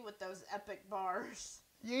can do with those epic bars.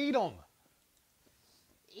 You eat them.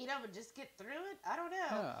 Eat them and just get through it? I don't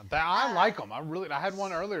know. Yeah, I like them. I had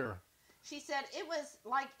one earlier. She said it was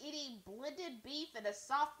like eating blended beef in a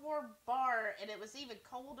software bar, and it was even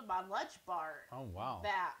cold in my lunch bar. Oh, wow.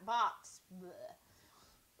 Box. Blech.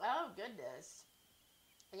 Oh, goodness.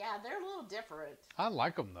 Yeah, they're a little different. I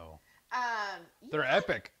like them, though. They're like,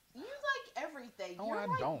 epic. You like everything. No, You're I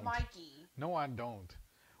like don't. Mikey. No, I don't.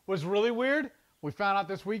 What's really weird, we found out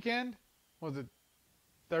this weekend, was it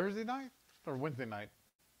Thursday night or Wednesday night?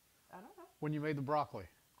 I don't know. When you made the broccoli.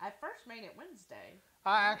 I first made it Wednesday.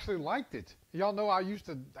 I actually liked it. Y'all know I used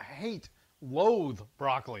to loathe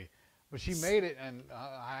broccoli, but she made it and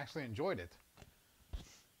I actually enjoyed it.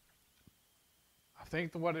 I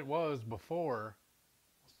think what it was before,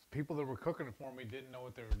 people that were cooking it for me didn't know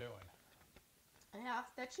what they were doing. Yeah,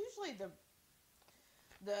 that's usually the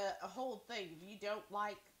whole thing. If you don't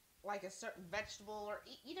like a certain vegetable or,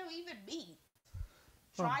 even meat,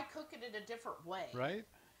 try cooking it a different way. Right?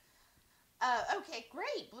 Okay,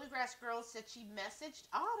 great. Bluegrass Girl said she messaged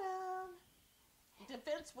Autumn.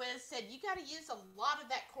 Defense Wiz said you got to use a lot of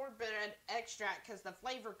that cornbread extract because the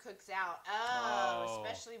flavor cooks out. Oh,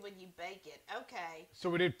 especially when you bake it. Okay. So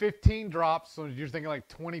we did 15 drops, so you're thinking like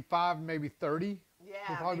 25, maybe 30? Yeah,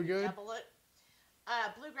 would probably be good. Double it.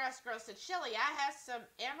 Bluegrass Girl said, Shelly, I have some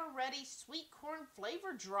Amaretti sweet corn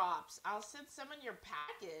flavor drops. I'll send some in your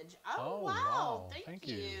package. Oh, wow. Thank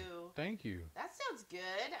you. Thank you. That sounds good.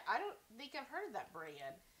 I don't think I've heard of that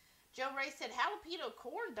brand. Joe Ray said, jalapeno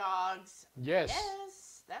corn dogs. Yes.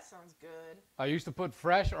 Yes, that sounds good. I used to put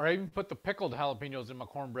fresh, or I even put the pickled jalapenos in my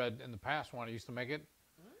cornbread in the past when I used to make it.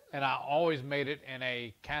 And I always made it in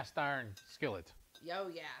a cast iron skillet. Oh,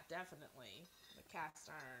 yeah, definitely. The cast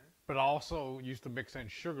iron. But I also used to mix in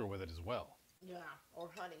sugar with it as well. Yeah, or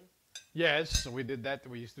honey. Yes, so we did that.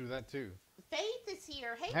 We used to do that too. Faith is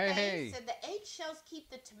here. Hey, Hey, Faith hey. said the eggshells keep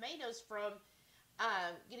the tomatoes from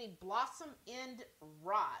getting blossom end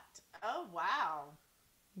rot. Oh, wow.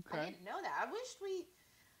 Okay. I didn't know that.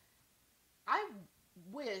 I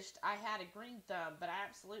wished I had a green thumb, but I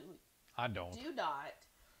absolutely I don't. do not.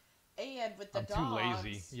 And with the I'm dogs, too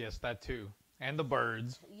lazy. Yes, that too. And the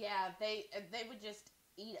birds. yeah, they would just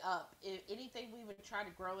eat up anything we would try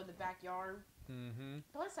to grow in the backyard. Mm-hmm.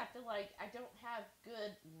 Plus, I feel like I don't have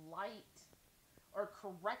good light or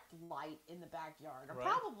correct light in the backyard. Or Right.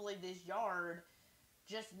 probably this yard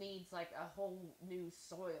just needs like a whole new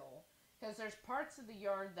soil. Because there's parts of the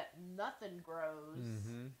yard that nothing grows,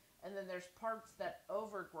 and then there's parts that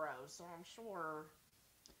overgrow. So I'm sure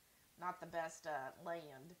not the best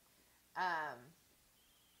land.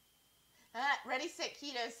 Ready, Set,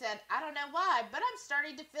 Keto said, I don't know why, but I'm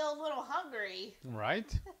starting to feel a little hungry.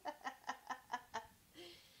 Right?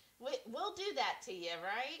 We'll do that to you,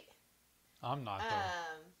 right? I'm not, though.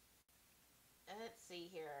 Let's see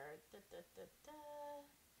here.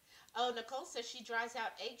 Oh, Nicole says she dries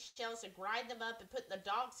out eggshells and grind them up and put in the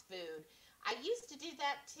dog's food. I used to do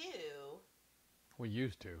that, too. We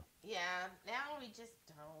used to. Yeah, now we just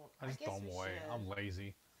don't. I just throw them away. I'm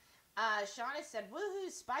lazy. Shauna said, woohoo,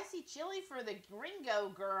 spicy chili for the gringo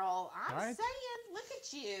girl. I'm saying, look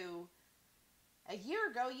at you. A year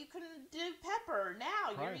ago, you couldn't do pepper.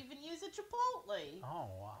 Now, you're even using chipotle. Oh,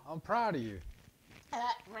 wow. I'm proud of you.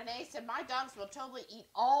 Renee said, my dogs will totally eat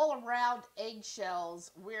all around eggshells,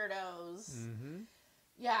 weirdos.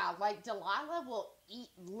 Yeah, like Delilah will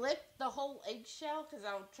lick the whole eggshell because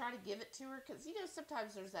I'll try to give it to her. Because, you know,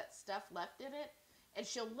 sometimes there's that stuff left in it. And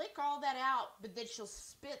she'll lick all that out, but then she'll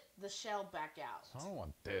spit the shell back out. I don't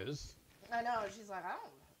want this. I know. She's like, I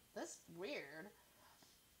don't, this is weird.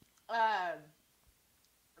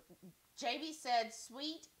 JB said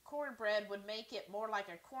sweet cornbread would make it more like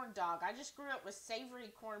a corn dog. I just grew up with savory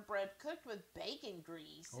cornbread cooked with bacon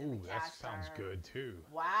grease. Ooh, that sounds good, too.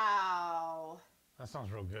 Wow. That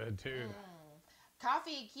sounds real good, too.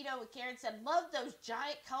 Coffee and Keto with Karen said, love those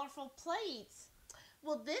giant colorful plates.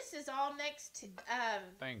 Well, this is all next to,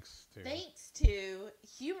 thanks to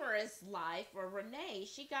Humorous Life, or Renee.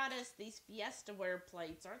 She got us these Fiestaware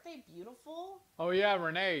plates. Aren't they beautiful? Oh, yeah,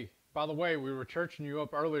 Renee. By the way, we were churching you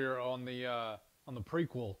up earlier on the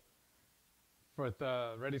prequel for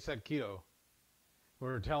the Ready, Set, Keto. We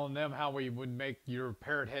were telling them how we would make your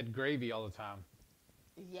parrot head gravy all the time.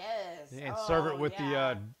 Yes. And serve it with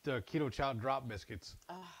the Ketochow drop biscuits.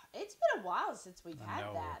 It's been a while since we've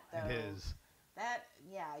had that, though. It is. That,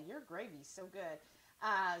 yeah, your gravy's so good.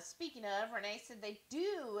 Speaking of, Renee said they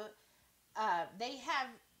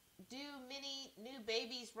many new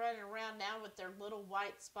babies running around now with their little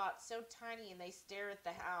white spots so tiny, and they stare at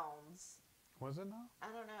the hounds. Was it now? I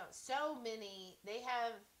don't know. They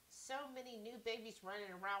have so many new babies running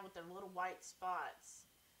around with their little white spots.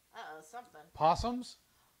 Something. Possums?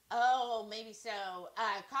 Oh, maybe so.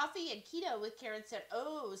 Coffee and Keto with Karen said,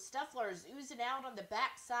 oh, Stuffler is oozing out on the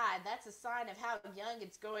back side. That's a sign of how young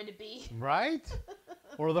it's going to be. Right?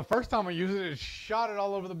 Or the first time I used it, it shot it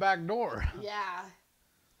all over the back door. Yeah.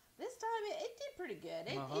 This time, it did pretty good.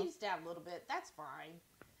 It oozed out a little bit. That's fine.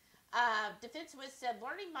 Defense Wiz said,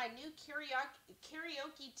 learning my new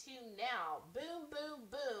karaoke tune now. Boom, boom,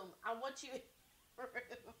 boom. I want you in the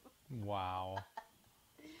room. Wow.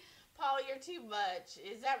 Paul, you're too much.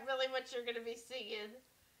 Is that really what you're going to be singing?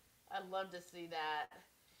 I'd love to see that.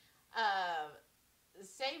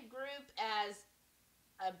 Same group as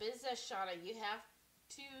Abiza Shauna. You have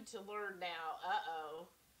to learn now. Uh-oh.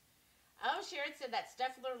 Oh, Sharon said that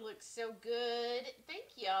Stuffler looks so good.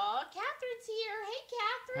 Thank y'all. Catherine's here. Hey,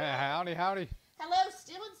 Catherine. Hey, howdy, howdy. Hello,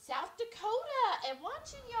 still in South Dakota and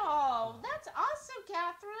watching y'all. That's awesome,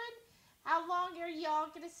 Catherine. How long are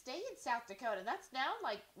y'all going to stay in South Dakota? That's now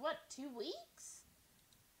like, what, 2 weeks?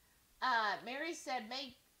 Mary said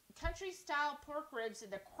make country-style pork ribs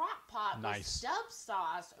in the crock pot with stub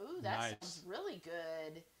sauce. Ooh, that sounds really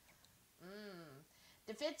good.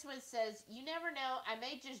 Defenseman says, you never know. I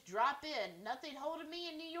may just drop in. Nothing holding me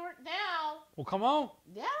in New York now. Well, come on.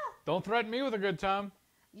 Yeah. Don't threaten me with a good time.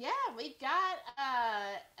 Yeah, we've got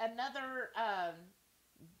another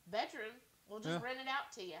bedroom. We'll just rent it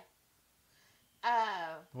out to you.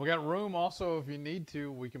 We got room also if you need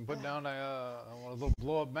to. We can put down a little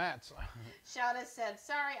blow-up mats. Shauna said,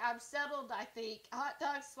 sorry, I'm settled, I think. Hot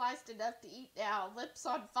dog sliced enough to eat now. Lips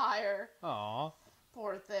on fire. Aw.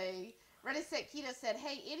 Poor thing. Ready, Set, Keto said,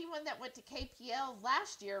 hey, anyone that went to KPL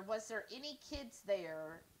last year, was there any kids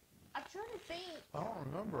there? I'm trying to think. I don't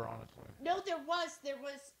remember, honestly. No, there was,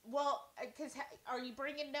 well, because, are you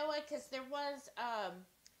bringing Noah? Because there was, I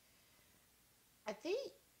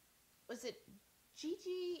think, was it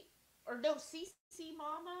Gigi, or no, CC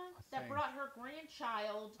Mama that brought her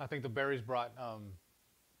grandchild. I think the Berries brought,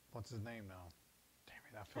 what's his name now? Damn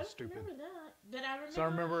it, I feel stupid. I remember that. But I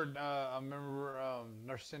remember. So I remember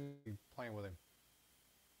Nurse Cindy playing with him.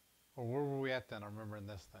 Or where were we at then? I remember in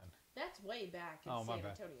this then. That's way back in San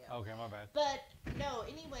Antonio. Okay, my bad. But, no,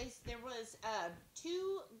 anyways, there was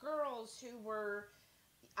 2 girls who were,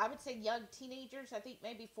 I would say young teenagers, I think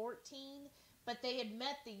maybe 14, but they had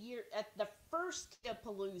met at the first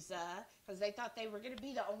Palooza because they thought they were going to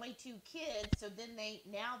be the only 2 kids. So then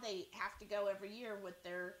now they have to go every year with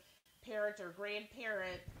their parent or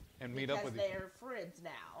grandparent and meet up with because they're friends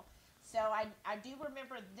now. So I do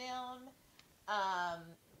remember them,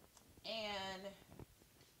 and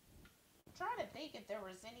I'm trying to think if there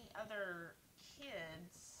was any other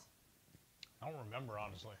kids. I don't remember,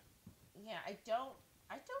 honestly. Yeah, I don't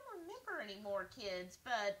remember any more kids,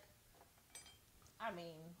 but I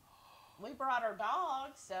mean, we brought our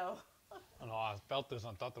dog, so. No, I felt this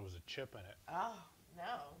and I thought there was a chip in it. Oh,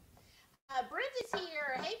 no. Brenda's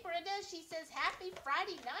here. Hey, Brenda. She says, happy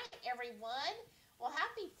Friday night, everyone. Well,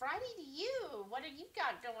 happy Friday to you. What have you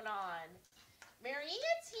got going on?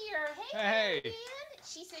 Marianne's here. Hey, Marianne.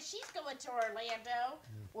 She says she's going to Orlando.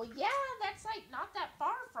 Well, yeah, that's like not that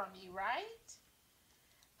far from you, right?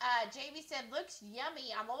 Jamie said, looks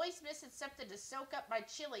yummy. I'm always missing something to soak up my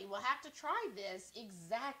chili. We'll have to try this.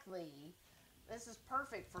 Exactly. This is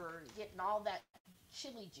perfect for getting all that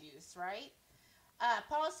chili juice, right?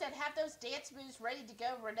 Paula said, have those dance moves ready to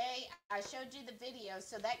go, Renee. I showed you the video,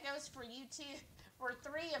 so that goes for you too. For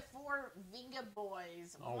 3 of 4 Vinga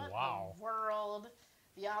boys. Oh, what wow. the world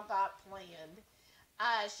y'all got planned?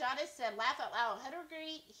 Shauna said, laugh out loud.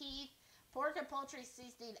 HungryHeath, pork and poultry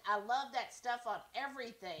seasoning. I love that stuff on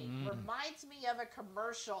everything. Reminds me of a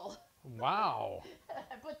commercial. Wow.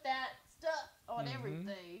 I put that stuff on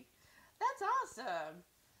everything. That's awesome.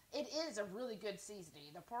 It is a really good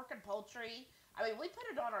seasoning. The pork and poultry. I mean, we put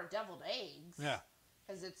it on our deviled eggs. Yeah.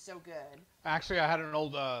 Because it's so good. Actually, I had an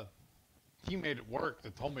old teammate at work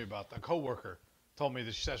that told me about that. A coworker told me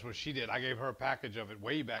that's what she did. I gave her a package of it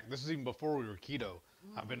way back. This is even before we were keto.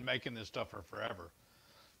 I've been making this stuff for forever.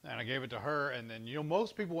 And I gave it to her, and then, you know,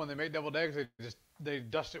 most people, when they make deviled eggs, they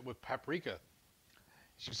dust it with paprika.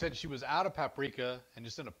 She said she was out of paprika, and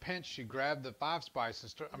just in a pinch, she grabbed the 5 spice,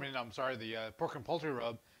 the pork and poultry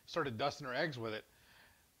rub, started dusting her eggs with it.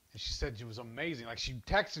 And she said she was amazing. Like, she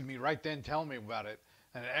texted me right then telling me about it.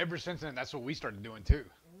 And ever since then, that's what we started doing, too.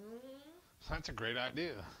 So that's a great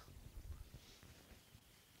idea.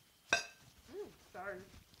 Sorry.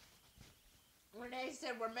 Renee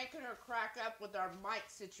said we're making her crack up with our mic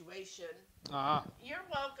situation. You're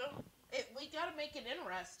welcome. We got to make it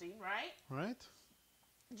interesting, right? Right.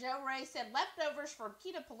 Joe Ray said leftovers from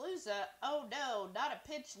Ketapalooza. Oh no, not a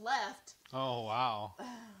pinch left. Oh, wow.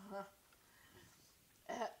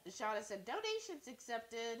 Shauna said donations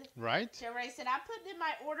accepted. Right. Joe Ray said I'm putting in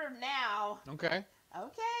my order now. Okay.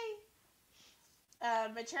 Okay.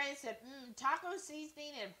 Maitreya said taco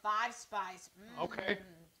seasoning and 5 spice. Okay.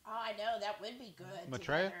 Oh, I know, that would be good.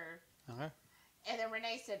 Maitreya? Together. Okay. And then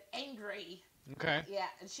Renee said angry. Okay. Yeah,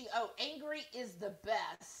 and angry is the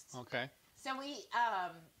best. Okay. So we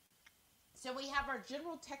have our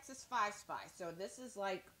General Texas 5 spice. So this is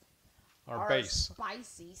like our base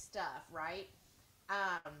spicy stuff, right?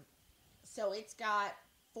 So it's got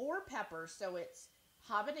 4 peppers. So it's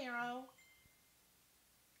habanero,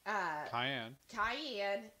 cayenne,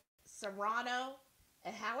 serrano,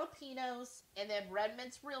 and jalapenos, and then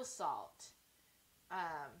Redmond's real salt.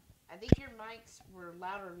 I think your mics were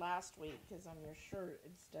louder last week because on your shirt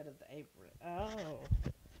instead of the apron. Oh.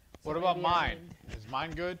 What about mine? Is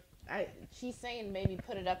mine good? She's saying maybe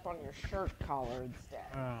put it up on your shirt collar instead.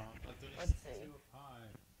 Let's see.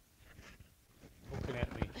 Looking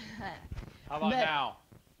at me. How about now?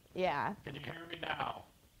 Yeah. Can you hear me now?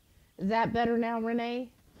 Is that better now,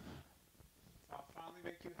 Renee? I'll finally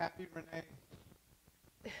make you happy, Renee.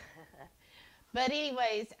 But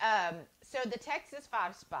anyways, so the Texas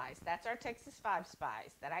 5 spice, that's our Texas 5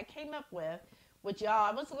 spice that I came up with, which y'all,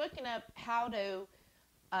 I was looking up how to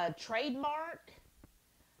trademark,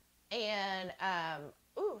 and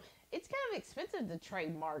it's kind of expensive to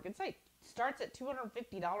trademark. It's like starts at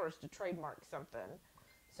 $250 to trademark something,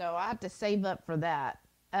 so I have to save up for that.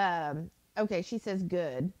 Okay, she says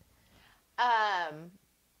good.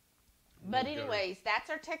 But anyways, that's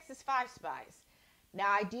our Texas 5 spice. Now,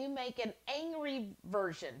 I do make an angry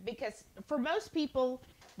version because for most people,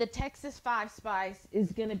 the Texas 5 spice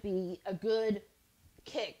is going to be a good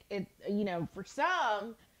kick. For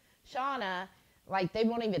some, Shauna, like they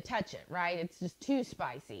won't even touch it, right? It's just too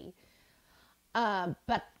spicy.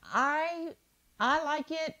 But I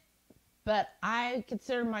like it, but I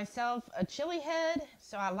consider myself a chili head,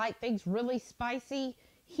 so I like things really spicy.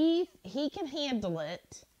 He can handle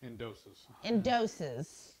it. In doses.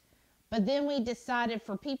 But then we decided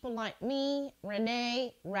for people like me,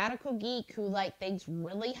 Renee, Radical Geek, who like things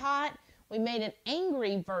really hot, we made an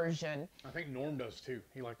angry version. I think Norm does too.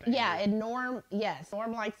 He liked that. Yeah, and Norm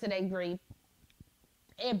likes it angry.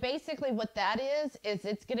 And basically what that is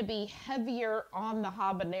it's going to be heavier on the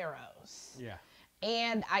habaneros. Yeah.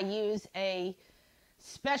 And I use a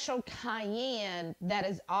special cayenne that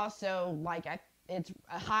is also like it's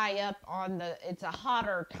high up on it's a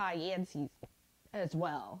hotter cayenne season as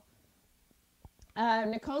well.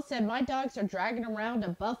 Nicole said, my dogs are dragging around a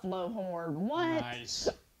buffalo horn. What? Nice.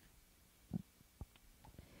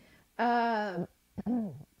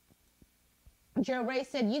 Joe Ray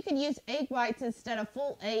said, you could use egg whites instead of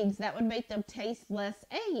full eggs. That would make them taste less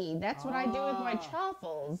eggy. That's what I do with my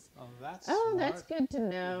truffles. Oh, that's that's good to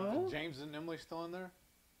know. James and Emily still in there?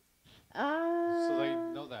 So So they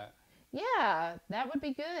know that. Yeah, that would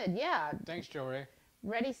be good. Yeah. Thanks, Joe Ray.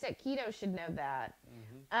 Ready, Set, Keto should know that.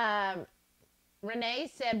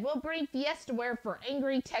 Renee said, we'll bring Fiesta Ware for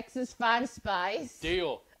Angry Texas 5 Spice.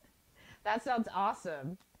 Deal. That sounds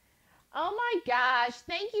awesome. Oh my gosh,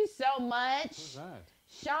 thank you so much. Who's that?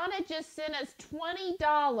 Shauna just sent us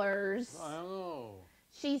 $20. Oh.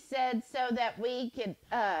 She said so that we could,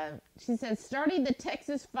 she said, starting the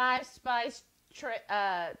Texas 5 Spice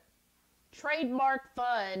trademark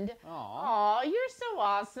fund. Aw. Aw, you're so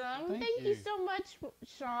awesome. Thank you you so much,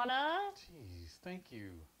 Shauna. Jeez, thank you.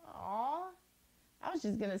 Aw. I was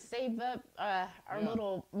just going to save up our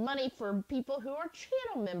little money for people who are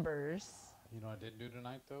channel members. You know what I didn't do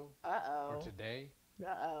tonight, though? Uh-oh. Or today?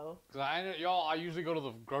 Uh-oh. Because I usually go to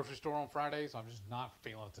the grocery store on Fridays. I'm just not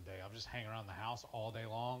feeling it today. I'm just hanging around the house all day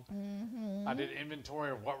long. Mm-hmm. I did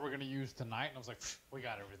inventory of what we're going to use tonight, and I was like, we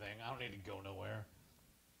got everything. I don't need to go nowhere.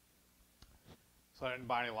 So I didn't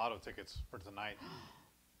buy any lotto tickets for tonight.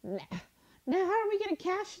 Now how are we going to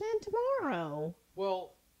cash it in tomorrow?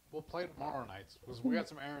 Well, we'll play tomorrow nights because we got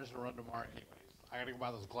some errands to run tomorrow anyways. I got to go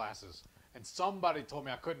buy those glasses. And somebody told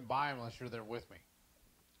me I couldn't buy them unless you're there with me.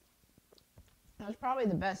 That's probably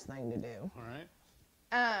the best thing to do. All right.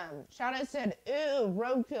 Shauna said, ooh,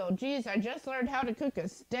 roadkill. Geez, I just learned how to cook a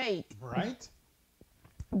steak. Right?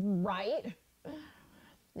 Right?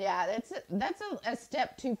 Yeah, that's a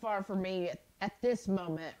step too far for me at this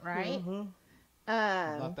moment, right? Mm-hmm.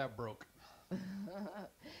 I'm not that broke.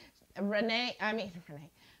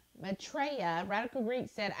 Matreya, Radical Greek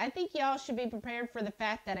said, I think y'all should be prepared for the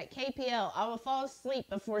fact that at KPL, I will fall asleep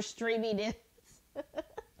before streaming ends.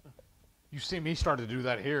 You see me start to do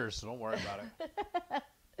that here, so don't worry about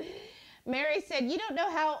it. Mary said, you don't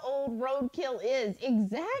know how old roadkill is.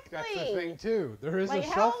 Exactly. That's the thing, too. There is Like, a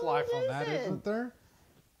how shelf life old on that, is it? isn't there?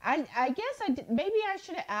 I guess maybe I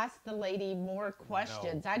should have asked the lady more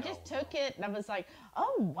questions. I just took it and I was like,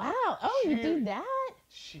 oh, wow. Oh, you do that?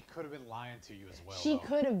 She could have been lying to you as well. She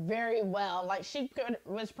could have very well. Like,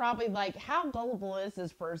 was probably like, how gullible is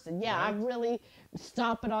this person? Yeah, Right. I'm really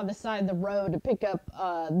stopping on the side of the road to pick up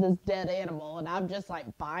this dead animal, and I'm just like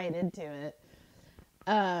buying into it.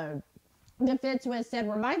 Defense West said,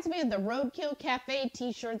 reminds me of the Roadkill Cafe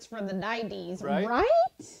t-shirts from the 90s. Right?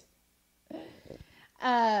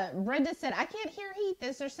 Brenda said, I can't hear Heath.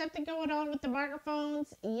 Is there something going on with the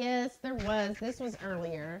microphones? Yes, there was. This was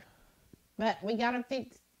earlier. But we got them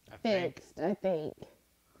fixed, I think.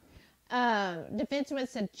 Defense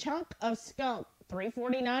West said, chunk of skunk,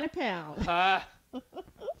 $3.49 a pound.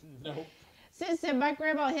 Nope. Sis said, my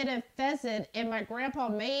grandma hit a pheasant and my grandpa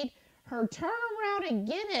made her turn around and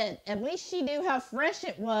get it. At least she knew how fresh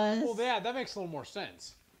it was. Well, yeah, that makes a little more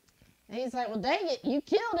sense. And he's like, well, dang it, you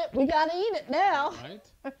killed it. We got to eat it now.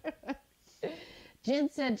 Right? Jen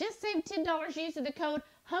said, just save $10 using the code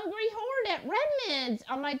HungryHorde at Redmond's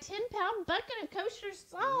on my 10-pound bucket of kosher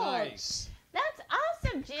salt. Nice. That's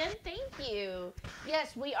awesome, Jen. Thank you.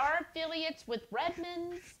 Yes, we are affiliates with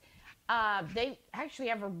Redmond's. They actually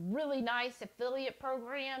have a really nice affiliate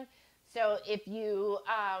program. So if you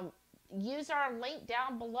use our link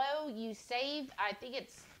down below, you save, I think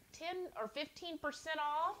it's 10 or 15%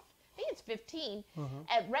 off. I think it's 15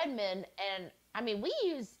 at Redmond. And I mean, we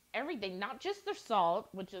use everything, not just their salt,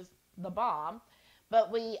 which is the bomb, but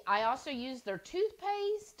I also use their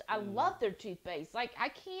toothpaste. I love their toothpaste. Like, I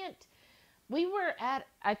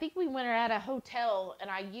think we went at a hotel and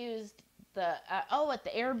I used at the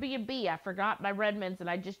Airbnb, I forgot my Redmonds and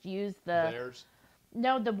I just used Theirs?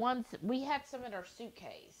 No, the ones, we had some in our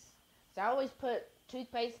suitcase. So I always put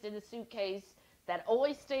toothpaste in the suitcase. That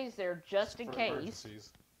always stays there just in case.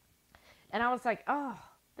 Emergencies. And I was like, oh,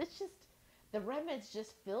 the Redmonds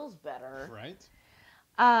just feels better. Right.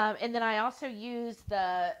 And then I also use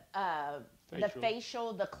the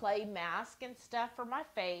facial, the clay mask and stuff for my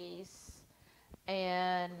face.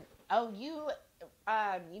 And, you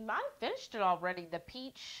might have finished it already, the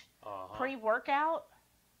peach pre-workout.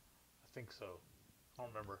 I think so. I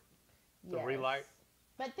don't remember. The Yes. Relight?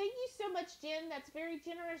 But thank you so much, Jen. That's very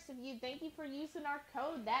generous of you. Thank you for using our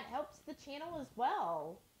code. That helps the channel as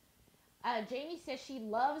well. Jamie says she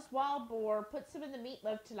loves wild boar. Put some in the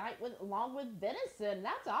meatloaf tonight along with venison.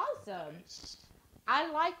 That's awesome. Nice.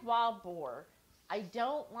 I like wild boar. I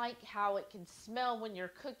don't like how it can smell when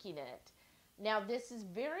you're cooking it. Now, this is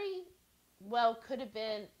very well could have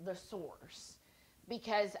been the source,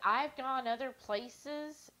 because I've gone other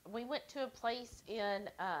places. We went to a place in,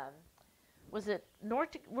 was it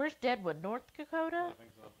where's Deadwood? North Dakota? I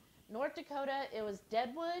think so. North Dakota, it was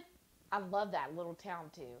Deadwood. I love that little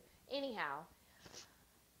town too. Anyhow,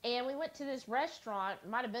 and we went to this restaurant,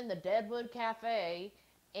 might have been the Deadwood Cafe,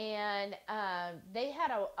 and they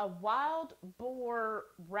had a wild boar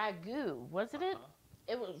ragu, wasn't it?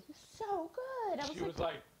 It was so good. She was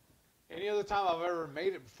like, any other time I've ever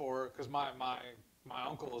made it before, because my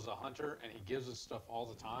uncle is a hunter and he gives us stuff all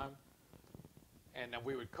the time. And then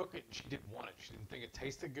we would cook it and she didn't want it. She didn't think it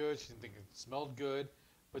tasted good. She didn't think it smelled good.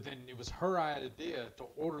 But then it was her idea to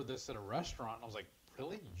order this at a restaurant. And I was like,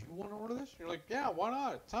 really? You want to order this? And you're like, yeah, why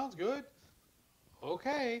not? It sounds good.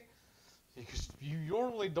 Okay. Because you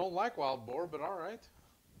normally don't like wild boar, but all right.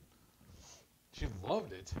 She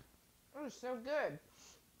loved it. It was so good.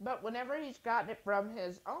 But whenever he's gotten it from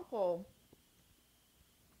his uncle,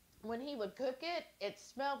 when he would cook it, it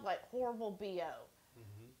smelled like horrible BO.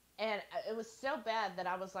 And it was so bad that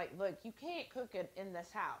I was like, look, you can't cook it in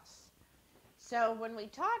this house. So when we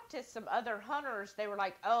talked to some other hunters, they were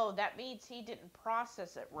like, oh, that means he didn't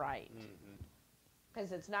process it right.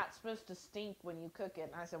 Because it's not supposed to stink when you cook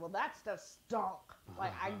it. And I said, well, that stuff stunk.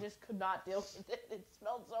 Like, I just could not deal with it. It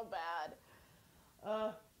smelled so bad.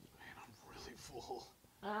 Man, I'm really full.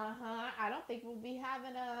 I don't think we'll be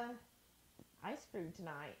having ice cream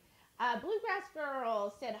tonight. Bluegrass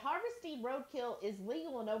Girl said, harvesting roadkill is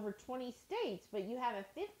legal in over 20 states, but you have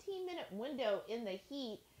a 15-minute window in the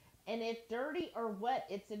heat, and if dirty or wet,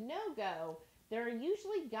 it's a no-go. There are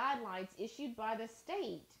usually guidelines issued by the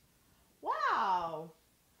state. Wow.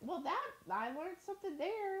 Well, I learned something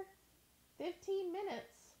there. 15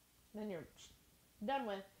 minutes. Then you're done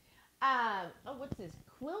with. What's this?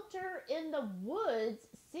 Quilter in the Woods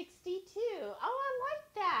 62. Oh, I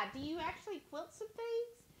like that. Do you actually quilt some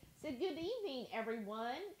things? Said, good evening,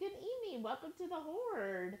 everyone. Good evening. Welcome to the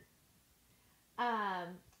Horde.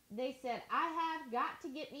 They said, I have got to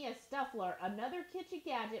get me a Stuffler, another kitchen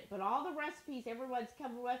gadget, but all the recipes everyone's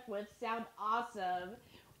coming up with sound awesome.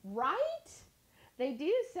 Right? They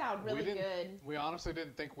do sound really good. We honestly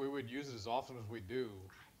didn't think we would use it as often as we do.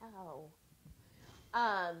 Oh.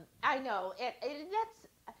 I know.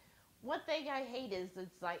 That's one thing I hate is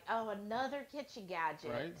it's like, oh, another kitchen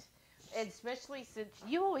gadget. Right. Especially since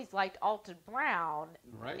you always liked Alton Brown.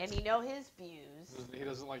 Right. And you know his views. He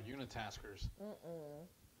doesn't like unitaskers.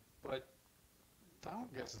 But I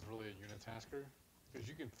don't guess it's really a unitasker, because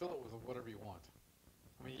you can fill it with whatever you want.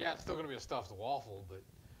 I mean, yeah, it's still going to be a stuffed waffle, but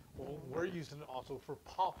we're using it also for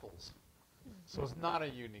poffles. So it's not a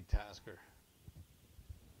unique tasker.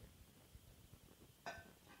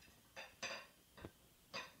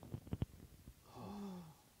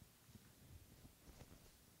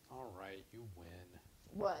 All right, you win.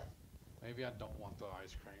 What? Maybe I don't want the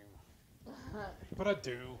ice cream. But I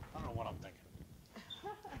do. I don't know what I'm thinking.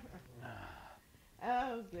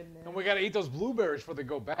 Oh, goodness. And we got to eat those blueberries before they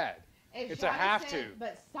go bad. And It's Shauna a have said, to.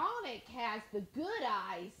 But Sonic has the good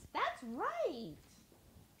ice. That's right.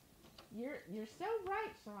 You're so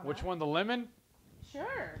right, Shauna. Which one, the lemon?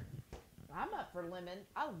 Sure. I'm up for lemon.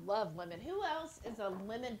 I love lemon. Who else is a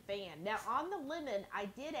lemon fan? Now, on the lemon, I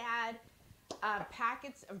did add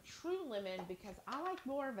packets of true lemon because I like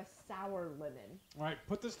more of a sour lemon. All right,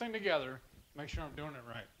 put this thing together. Make sure I'm doing it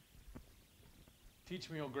right.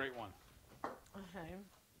 Teach me, oh great one. Okay.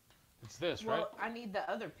 It's this, Well, right? I need the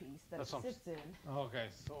other piece that That's it sits in. Okay,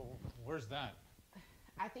 so where's that?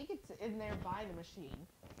 I think it's in there by the machine.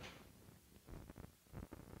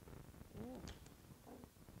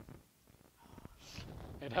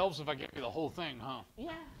 It helps if I give you the whole thing, huh?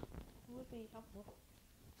 Yeah, it would be helpful.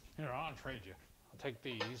 Here, I'll trade you. I'll take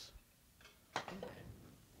these.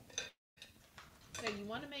 So you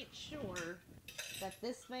want to make sure that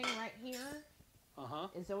this thing right here Uh-huh.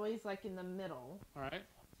 is always like in the middle. All right.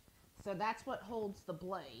 So that's what holds the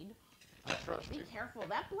blade. I trust Be you. careful.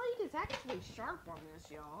 That blade is actually sharp on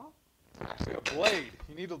this, y'all. Actually, a blade.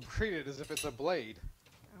 You need to treat it as if it's a blade.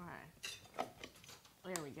 Okay.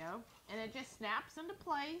 There we go. And it just snaps into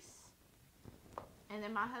place. And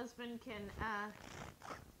then my husband can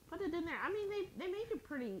put it in there. I mean, they make it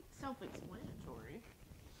pretty self-explanatory.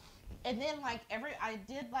 And then, I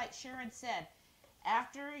did like Sharon said,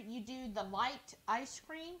 after you do the light ice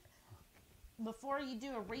cream, before you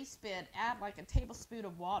do a respin, add like a tablespoon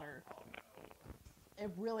of water.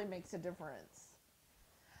 It really makes a difference.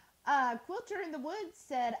 Quilter in the Woods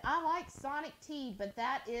said, I like Sonic tea, but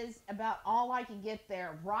that is about all I can get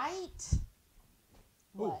there, right?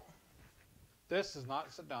 What? Ooh. This is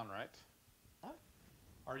not sit down right. Oh.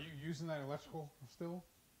 Are you using that electrical still?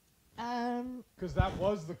 Because that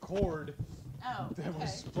was the cord that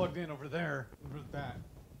was plugged in over there with that.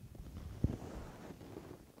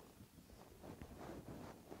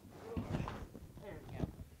 There we go.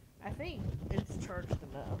 I think it's charged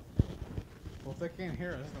enough. Well, if they can't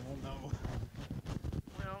hear us, then we'll know.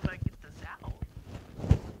 Well, that get this out. Well,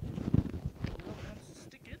 it has to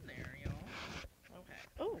stick in there, you know. Okay.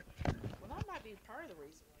 Oh, well, that might be part of the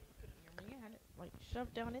reason why you couldn't hear me. I had it like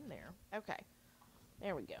shoved down in there. Okay.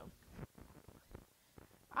 There we go.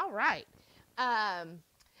 All right. I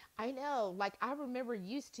know, like, I remember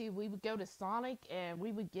used to, we would go to Sonic and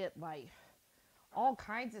we would get, like, all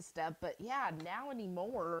kinds of stuff. But, yeah, now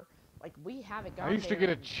anymore, like, we haven't got I used to get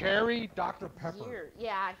a cherry Dr. Pepper.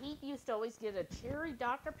 Yeah, he used to always get a cherry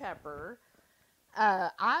Dr. Pepper.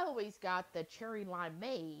 I always got the cherry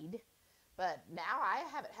limeade. But now I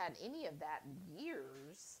haven't had any of that in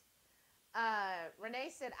years.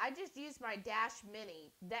 Renee said, I just used my Dash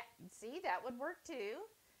Mini. That would work too.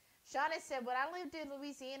 Shauna said, when I lived in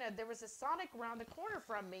Louisiana, there was a Sonic around the corner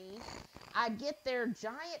from me. I'd get their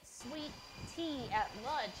giant sweet tea at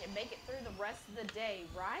lunch and make it through the rest of the day,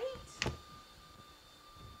 right?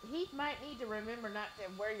 He might need to remember not to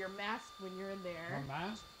wear your mask when you're in there. My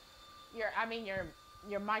mask?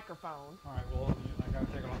 Your microphone. All right, well, I gotta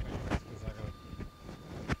take it off my ears because I gotta...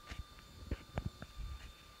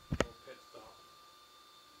 Little pit stop.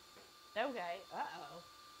 Okay, uh-oh.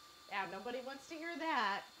 Now, nobody wants to hear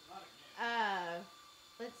that.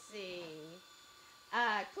 Let's see.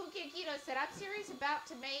 Cool Kid Keto said, I'm serious about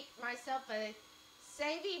to make myself a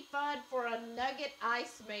saving fund for a nugget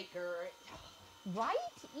ice maker. Right?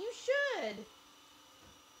 You should.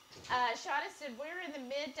 Shauna said, we're in the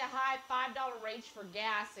mid to high $5 range for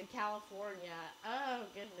gas in California. Oh,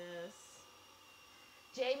 goodness.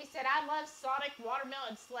 Jamie said, I love Sonic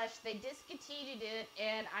Watermelon Slush. They discontinued it,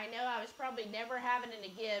 and I know I was probably never having it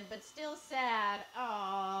again, but still sad.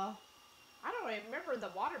 Aww. I don't even remember the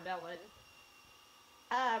watermelon.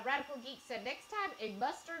 Radical Geek said, next time a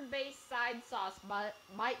mustard-based side sauce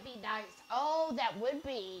might be nice. Oh, that would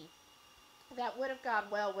be. That would have gone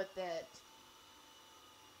well with it.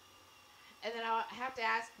 And then I'll have to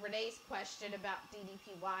ask Renee's question about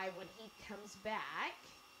DDPY when he comes back.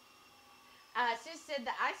 Sis said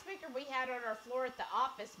the ice maker we had on our floor at the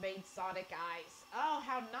office made Sonic ice. Oh,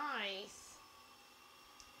 how nice.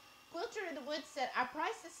 Quilter in the Woods said, I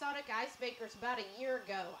priced the Sonic ice makers about a year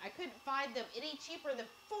ago. I couldn't find them any cheaper than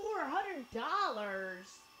 $400.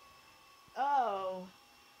 Oh.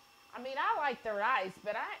 I mean, I like their ice,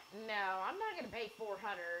 but I'm not going to pay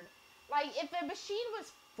 $400. Like, if a machine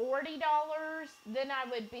was $40, then I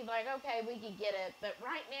would be like, okay, we can get it. But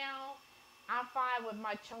right now, I'm fine with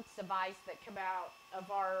my chunks of ice that come out of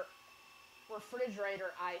our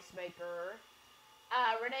refrigerator ice maker.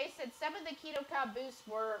 Renee said some of the Ketochow booths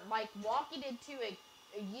were like walking into a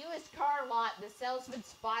used car lot and the salesman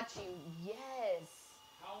spots you. Yes.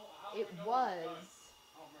 How it was.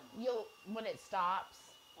 When it stops.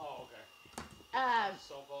 Oh, okay.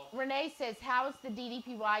 Renee says, how is the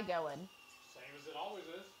DDPY going? Same as it always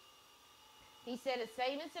is. He said it's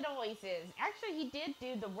same as it always is. Actually, he did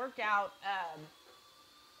do the workout.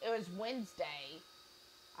 It was Wednesday.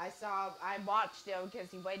 I watched him because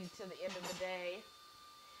he waited till the end of the day.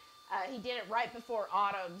 He did it right before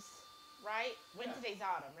autumn's, right? Yeah. Wednesday's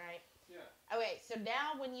autumn, right? Yeah. Okay, so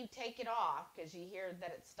now when you take it off, because you hear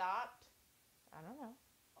that it stopped, I don't know.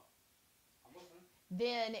 I'm listening.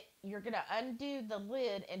 Then you're going to undo the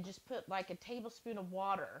lid and just put like a tablespoon of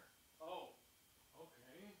water. Oh,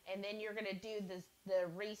 okay. And then you're going to do the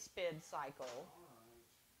respin cycle. All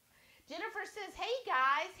right. Jennifer says, hey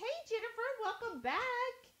guys. Hey Jennifer, welcome back.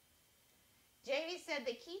 Jamie said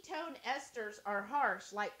the ketone esters are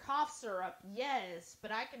harsh, like cough syrup. Yes,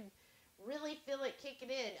 but I can really feel it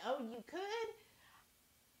kicking in. Oh, you could?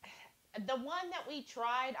 The one that we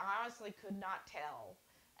tried, I honestly could not tell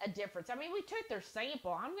a difference. I mean, we took their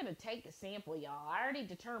sample. I'm going to take a sample, y'all. I already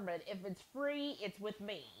determined if it's free, it's with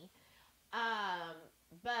me.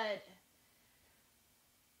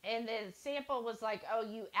 And the sample was like, oh,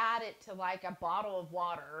 you add it to like a bottle of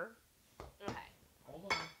water. Okay.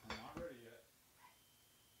 Hold on. I'm not ready yet.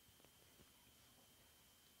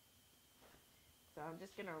 So I'm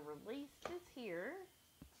just going to release this here.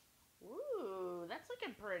 Ooh, that's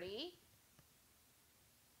looking pretty.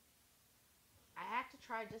 I have to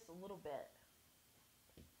try just a little bit.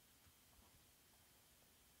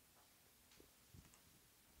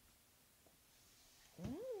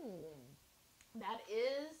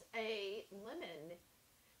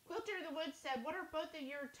 said, what are both of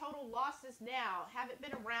your total losses now? Haven't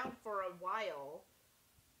been around for a while.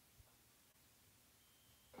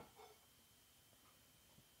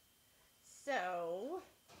 So,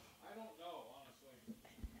 I don't know, honestly.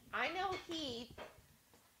 I know Heath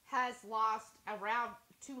has lost around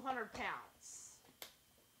 200 pounds.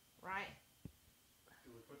 Right?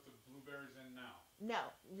 Do we put the blueberries in now? No,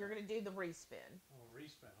 you're going to do the respin. Oh,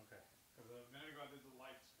 respin, okay. Because a minute ago I did the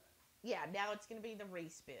light spin. Yeah, now it's going to be the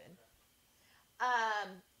respin. Okay.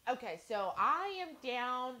 Okay, so I am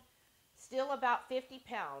down still about 50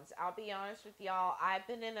 pounds. I'll be honest with y'all. I've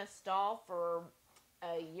been in a stall for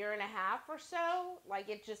a year and a half or so. Like,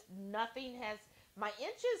 it just, nothing has, my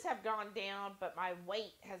inches have gone down, but my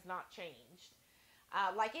weight has not changed.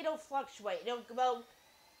 Like, it'll fluctuate. It'll go,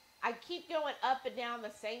 I keep going up and down the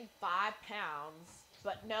same 5 pounds,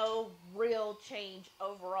 but no real change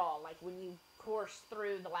overall. Like, when you course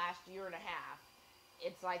through the last year and a half,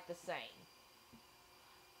 it's like the same.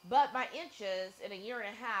 But my inches in a year and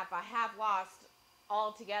a half, I have lost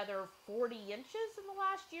altogether 40 inches in the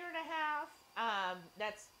last year and a half.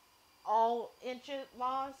 That's all inches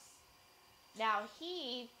loss. Now,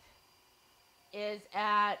 Heath is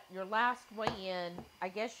at your last weigh-in. I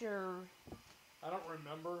guess you're... I don't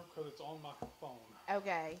remember because it's on my phone.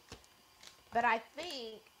 Okay. But I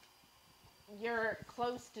think you're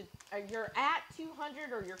close to... you're at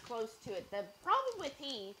 200 or you're close to it. The problem with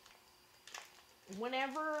Heath,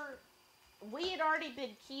 whenever... we had already been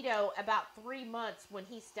keto about 3 months when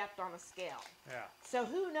he stepped on a scale. Yeah. So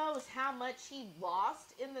who knows how much he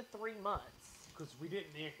lost in the 3 months. Because we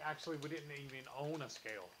didn't even own a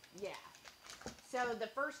scale. Yeah. So the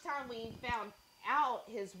first time we found out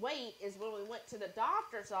his weight is when we went to the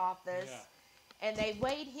doctor's office. Yeah. And they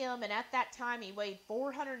weighed him, and at that time he weighed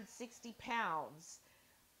 460 pounds.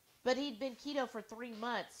 But he'd been keto for 3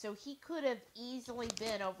 months, so he could have easily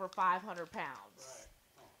been over 500 pounds.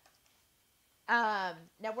 Right.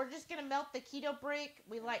 Now we're just gonna melt the keto brick.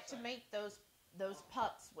 We like to make those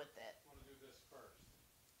pups with it. I want to do this first.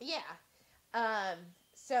 Yeah.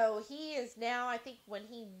 So he is now, I think when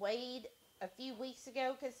he weighed a few weeks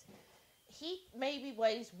ago, because he maybe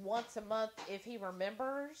weighs once a month if he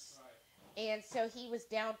remembers. Right. And so he was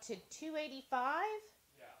down to 285.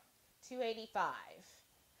 Yeah. 285.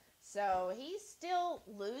 So he's still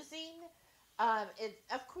losing.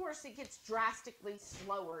 Of course, it gets drastically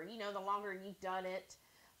slower, you know, the longer you've done it.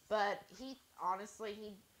 But he,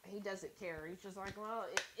 honestly, he doesn't care. He's just like, well,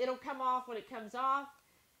 it'll come off when it comes off.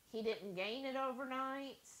 He didn't gain it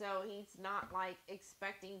overnight, so he's not, like,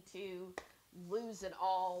 expecting to lose it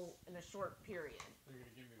all in a short period. You're going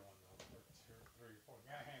to give me one, though, or two, three, four.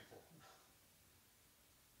 Got a handful.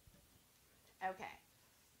 Okay.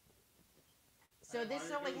 So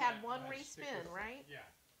this only had one respin, right? Yeah.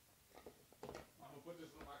 I'm going to put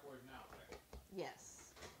this in the microwave now, right?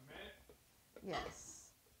 Yes. A minute?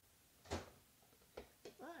 Yes.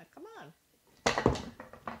 Come on.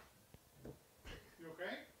 You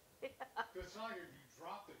okay? Because it's not like you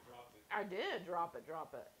dropped it. I did drop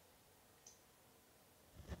it.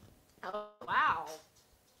 Oh, wow.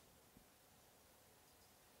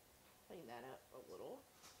 Clean that up a little.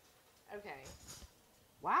 Okay.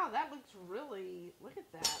 Wow, that looks really, look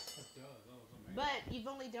at that. It does, that was amazing. But you've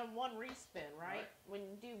only done one respin, right? Right. When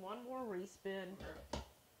you do one more respin, Okay.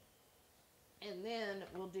 and then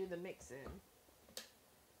we'll do the mix in.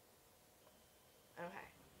 Okay.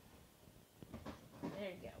 There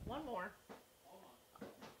you go. One more. Hold on.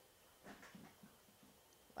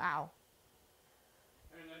 Wow.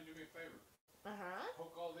 And then do me a favor. Uh-huh.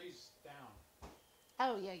 Poke all these down.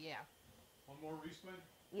 Oh, yeah. One more respin?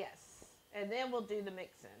 Yes. And then we'll do the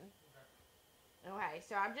mix in. Okay,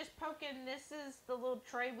 so I'm just poking, this is the little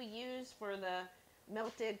tray we use for the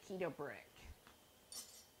melted keto brick.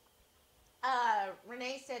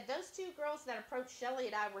 Renee said, those two girls that approached Shelly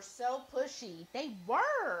and I were so pushy. They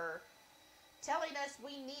were telling us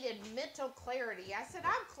we needed mental clarity. I said,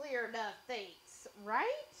 I'm clear enough, thanks. Right?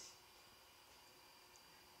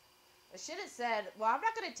 I should have said, well, I'm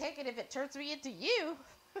not going to take it if it turns me into you.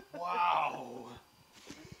 Wow.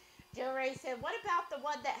 Joe Ray said, what about the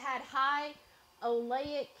one that had high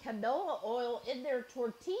oleic canola oil in their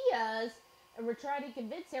tortillas and we're trying to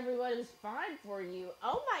convince everyone it was fine for you?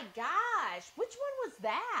 Oh my gosh. Which one was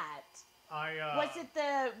that? Was it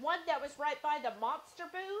the one that was right by the Monster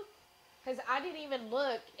booth? Because I didn't even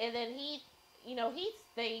look. And then Heath's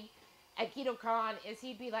thing at KetoCon is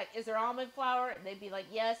he'd be like, is there almond flour? And they'd be like,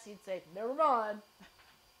 yes. He'd say, never mind.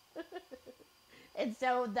 And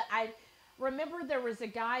so I remember there was a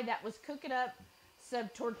guy that was cooking up some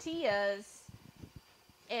tortillas,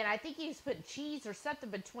 and I think he was putting cheese or something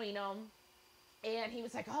between them. And he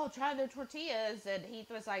was like, oh, try the tortillas. And Heath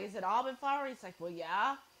was like, is it almond flour? He's like, well,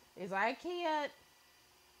 yeah. He's like, I can't.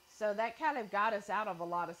 So that kind of got us out of a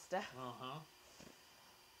lot of stuff. Uh-huh.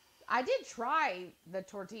 I did try the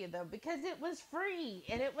tortilla, though, because it was free.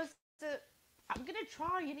 And it was, I'm going to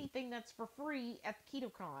try anything that's for free at the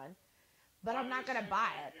KetoCon. But I'm not going to buy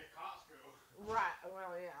it. Right.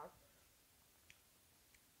 Well, yeah.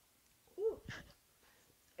 Ooh.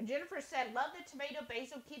 Jennifer said, love the tomato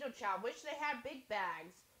basil keto chow. Wish they had big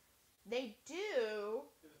bags. They do,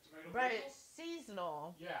 but basil? It's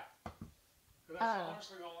seasonal. Yeah. That's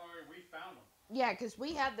honestly the only way we found them. Yeah, because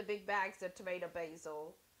we had the big bags of tomato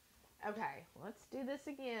basil. Okay, let's do this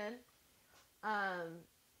again.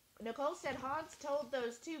 Nicole said, Hans told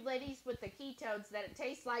those two ladies with the ketones that it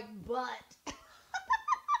tastes like butt.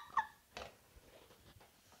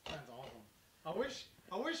 That's awesome.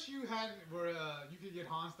 I wish you had where you could get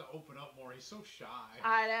Hans to open up more. He's so shy.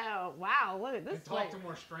 I know. Wow, look at this. And talk to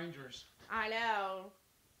more strangers. I know.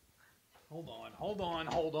 Hold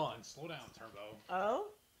on. Slow down, Turbo. Oh?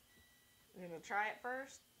 You're going to try it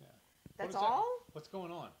first? Yeah. That's all? What's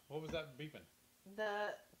going on? What was that beeping?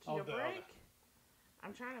 The keto break?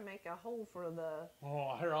 I'm trying to make a hole for the...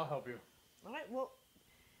 Oh, here, I'll help you. All right, well,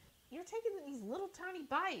 you're taking these little tiny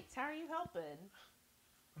bites. How are you helping?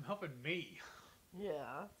 I'm helping me.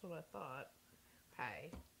 Yeah, that's what I thought.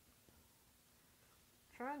 Okay.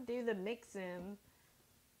 Try to do the mixing.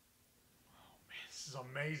 Oh, man, this is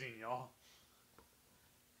amazing, y'all.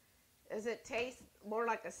 Does it taste more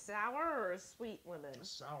like a sour or a sweet lemon? It's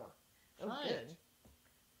sour. Oh, Try good. it.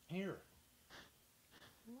 Here.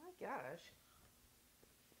 Oh, my gosh.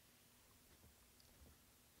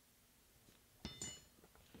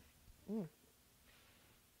 Okay.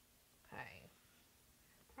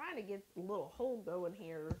 Trying to get a little hole going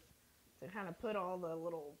here to kind of put all the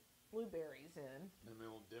little blueberries in. The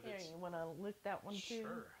little divots. Here, you want to lick that one too?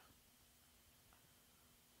 Sure.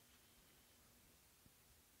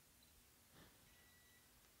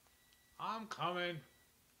 I'm coming.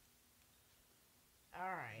 All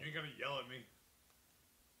right. You ain't gonna yell at me.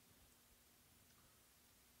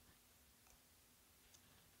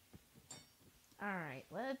 All right,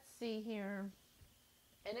 let's see here.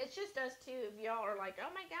 And it's just us two. If y'all are like, oh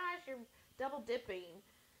my gosh, you're double dipping.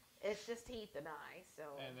 It's just Heath and I, so.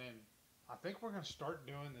 And then I think we're going to start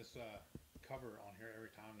doing this cover on here every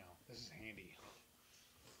time now. This is handy.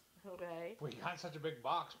 Okay. We got such a big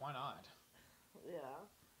box, why not? Yeah.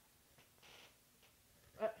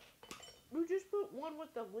 We just put one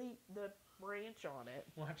with the branch on it.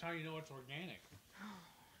 Well, that's how you know it's organic. Oh,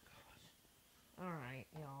 gosh. All right,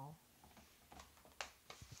 y'all.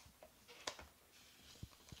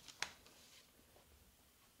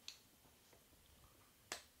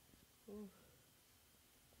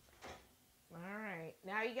 Alright,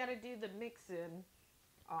 now you gotta do the mixing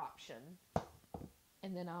option.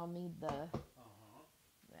 And then I'll need the...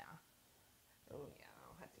 Yeah. Oh yeah,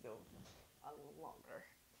 I'll have to go a little longer.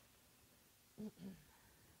 You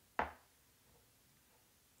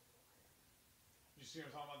see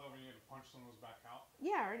what I'm talking about though when you had to punch some of those back out?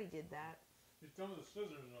 Yeah, I already did that. You're done with the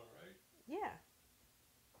scissors though, right? Yeah.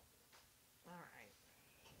 Alright.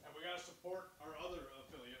 And we gotta support our other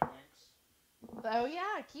affiliate links. Oh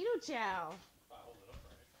yeah, Ketochow. If I hold it up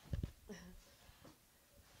right.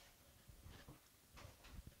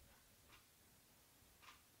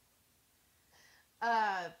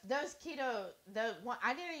 Those keto,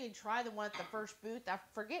 I didn't even try the one at the first booth. I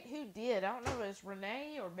forget who did. I don't know if it was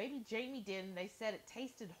Renee or maybe Jamie did, and they said it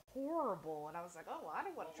tasted horrible. And I was like, oh, I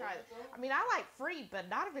don't want to try it. I mean, I like free, but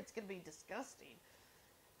not if it's going to be disgusting.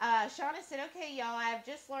 Shauna said, okay, y'all, I have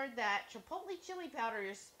just learned that Chipotle chili powder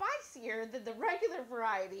is spicier than the regular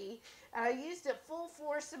variety, and I used it full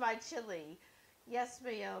force in my chili. Yes,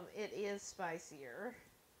 ma'am, it is spicier.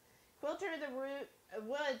 Quilter the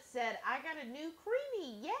Wood said, I got a new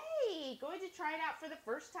creamy. Yay! Going to try it out for the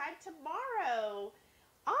first time tomorrow.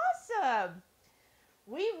 Awesome!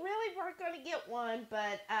 We really weren't going to get one,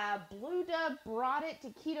 but Blue Dub brought it to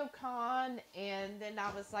KetoCon, and then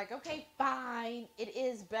I was like, okay, fine. It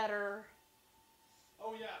is better.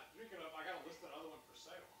 Oh, yeah. Speaking of, I got a list of other one for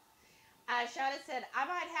sale. Shauna said, I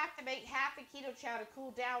might have to make half a keto chow to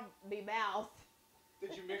cool down my mouth.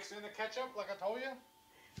 Did you mix in the ketchup like I told you?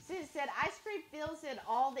 Susan said, ice cream fills in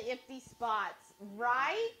all the empty spots.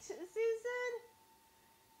 Right, Susan?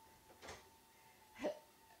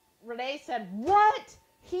 Renee said, what?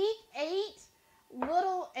 He ate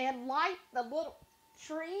little and liked the little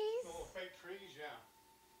trees? The little fake trees, yeah.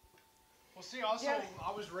 Well, see, also,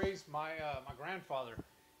 I was raised, my grandfather,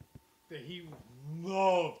 that he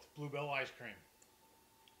loved Bluebell ice cream.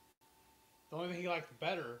 The only thing he liked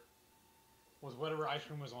better was whatever ice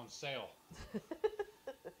cream was on sale.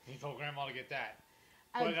 He told Grandma to get that.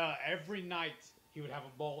 But every night he would have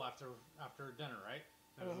a bowl after dinner, right?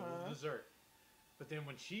 There was a little dessert. But then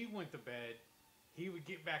when she went to bed, he would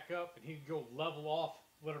get back up and he'd go level off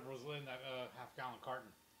whatever was in that half-gallon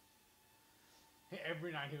carton.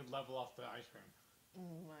 Every night he would level off the ice cream.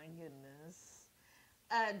 Oh my goodness.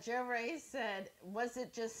 Joe Ray said, was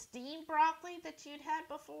it just steamed broccoli that you'd had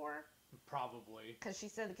before? Probably. Because she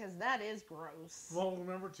said, because that is gross. Well,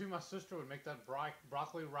 remember too, my sister would make that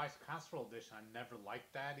broccoli rice casserole dish. I never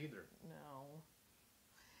liked that either. No.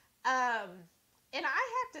 And I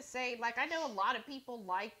have to say, like, I know a lot of people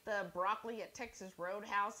like the broccoli at Texas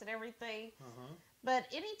Roadhouse and everything. But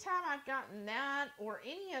anytime I've gotten that or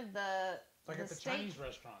any of the like at the Chinese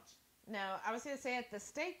restaurants. No, I was going to say at the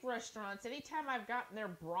steak restaurants, anytime I've gotten their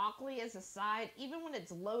broccoli as a side, even when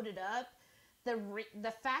it's loaded up,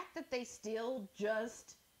 the fact that they still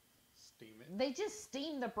just steam it. They just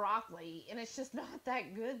steam the broccoli, and it's just not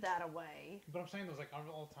that good that way. But I'm saying those, like,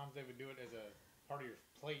 all the times they would do it as a part of your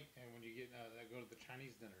plate, and when you get go to the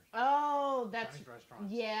Chinese dinners. Oh, that's Chinese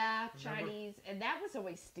restaurants. Yeah, Remember? Chinese, and that was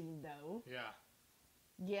always steamed though. Yeah.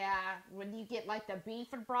 Yeah, when you get like the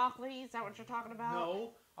beef and broccoli, is that what you're talking about?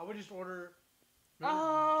 No, I would just order.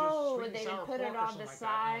 Oh, just and they sweet and would sour put it pork or on something the like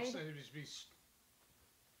side. That. It would just be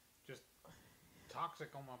just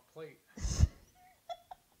toxic on my plate.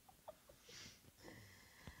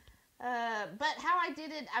 But how I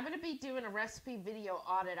did it, I'm going to be doing a recipe video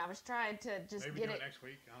on it. I was trying to just Maybe get do it next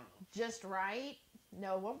week. I don't know. just right.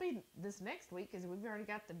 No, it won't be this next week because we've already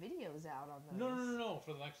got the videos out on those. No.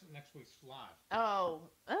 For the next week's live. Oh,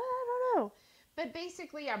 I don't know. But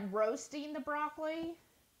basically, I'm roasting the broccoli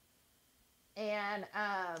and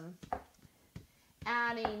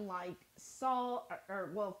adding like salt,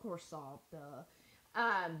 well, of course, salt, duh.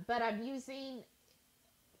 But I'm using.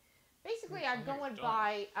 Basically, I'm going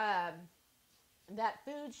by that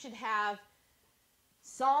food should have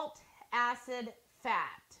salt, acid,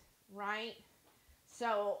 fat, right?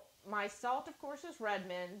 So my salt, of course, is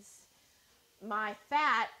Redmond's. My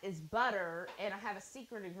fat is butter, and I have a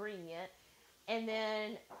secret ingredient. And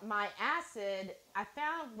then my acid, I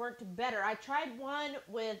found worked better. I tried one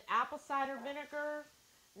with apple cider vinegar.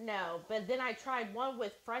 No, but then I tried one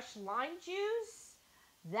with fresh lime juice.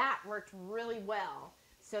 That worked really well.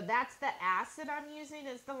 So that's the acid I'm using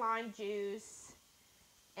is the lime juice.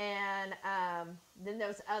 And then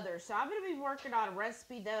those others. So I'm going to be working on a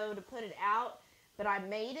recipe, though, to put it out. But I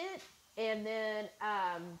made it. And then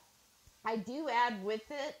I do add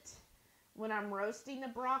with it, when I'm roasting the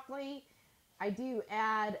broccoli, I do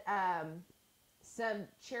add some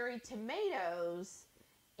cherry tomatoes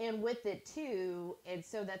in with it, too. And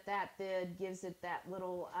so that then gives it that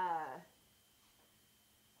little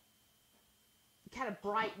kind of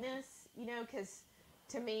brightness, you know, because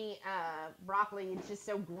to me, broccoli is just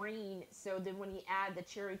so green. So then when you add the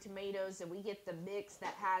cherry tomatoes and we get the mix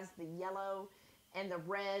that has the yellow and the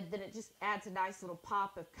red, then it just adds a nice little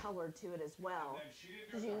pop of color to it as well. And then she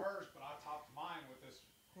didn't do hers, but I topped mine with this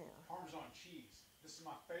Parmesan cheese. This is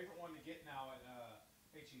my favorite one to get now at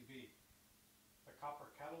HEB. The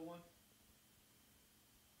copper kettle one.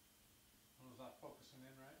 Was that focusing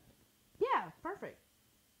in right? Yeah, perfect.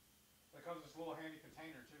 That comes in this little handy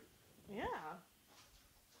container too. Yeah.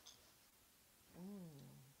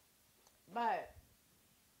 But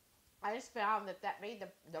I just found that made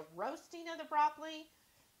the roasting of the broccoli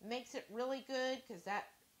makes it really good because that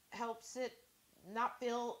helps it not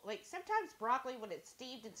feel like sometimes broccoli when it's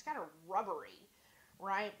steamed it's kind of rubbery,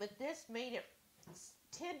 right? But this made it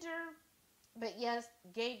tender, but yes,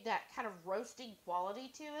 gave that kind of roasting quality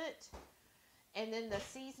to it. And then the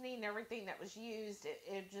seasoning and everything that was used,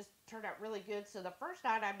 it just turned out really good. So the first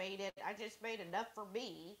night I made it, I just made enough for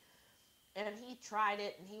me. And he tried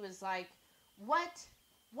it, and he was like, What?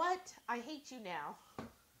 I hate you now.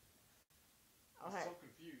 I'm so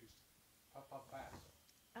confused. Puff fast.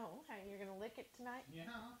 Oh, okay. You're going to lick it tonight? Yeah.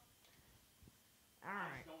 All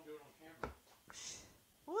right. Just don't do it on camera.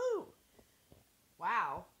 Woo!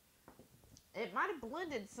 Wow. It might have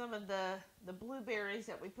blended some of the blueberries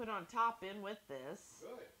that we put on top in with this.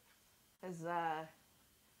 Good. Because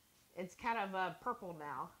it's kind of purple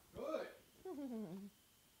now. Good. You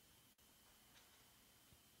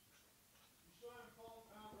still haven't called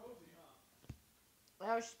Rosie, huh?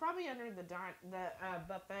 Oh, she's probably under the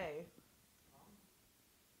buffet.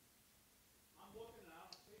 I'm looking and I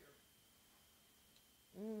don't see her.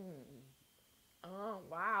 Oh,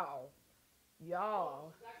 wow. Y'all.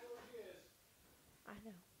 That's exactly where she is. I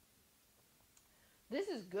know. This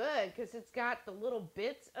is good because it's got the little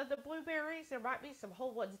bits of the blueberries. There might be some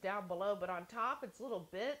whole ones down below, but on top it's little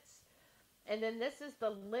bits. And then this is the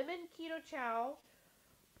lemon Ketochow.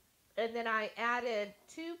 And then I added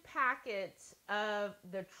 2 packets of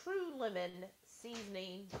the True Lemon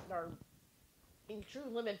seasoning, or in True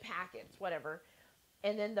Lemon packets, whatever.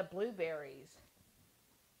 And then the blueberries.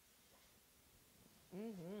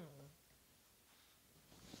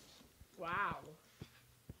 Wow.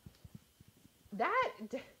 That,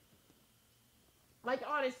 like,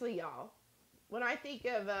 honestly, y'all, when I think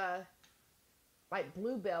of, like,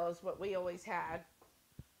 Bluebell is what we always had,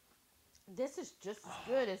 this is just as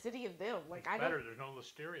good as any of them. Like, It's better. There's no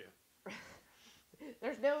listeria.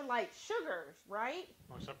 There's no, like, sugars, right?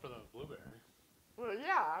 Well, except for the blueberry. Well,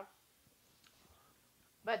 yeah.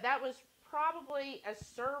 But that was probably a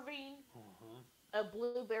serving of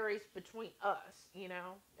blueberries between us, you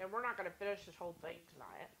know? And we're not going to finish this whole thing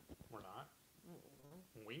tonight. We're not.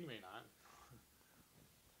 We may not.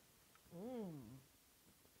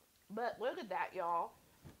 But look at that, y'all.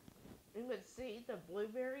 You can see the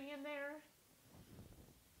blueberry in there.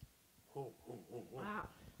 Wow.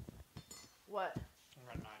 What? I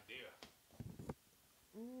got an idea.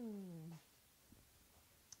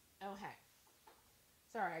 Okay.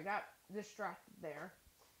 Sorry, I got distracted there.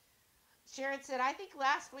 Sharon said, I think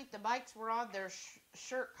last week the mics were on their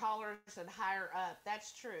shirt collars and higher up.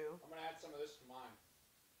 That's true. I'm going to add some of this to mine.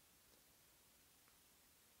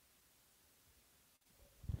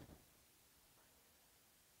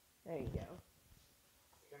 There you go.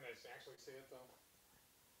 Can they actually see it, though?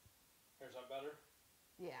 Here's that better?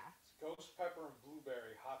 Yeah. It's ghost pepper and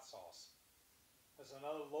blueberry hot sauce. That's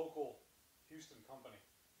another local Houston company.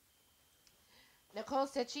 Nicole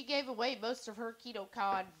said she gave away most of her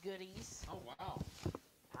Ketochow goodies. Oh, wow.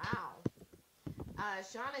 Wow.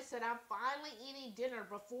 Shauna said, I'm finally eating dinner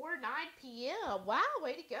before 9 p.m. Wow,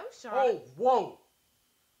 way to go, Shauna. Oh, whoa.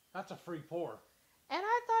 That's a free pour. And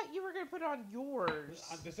I thought you were going to put it on yours.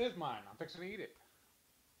 This is mine. I'm fixing to eat it.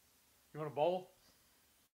 You want a bowl?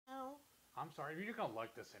 No. I'm sorry. You're going to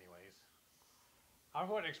like this anyways. I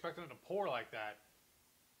wasn't expecting it to pour like that.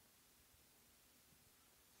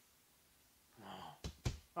 Oh,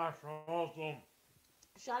 that's awesome.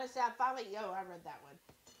 Shauna said, I finally... Oh, I read that one.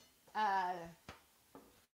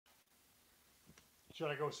 Should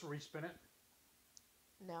I go respin it?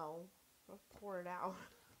 No. I'll pour it out.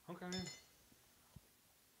 Okay.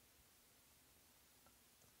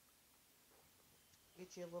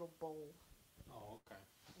 Get you a little bowl. Oh, okay.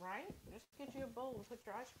 Right? Just get you a bowl and put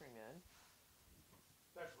your ice cream in.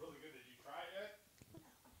 That's really good. Did you try it yet?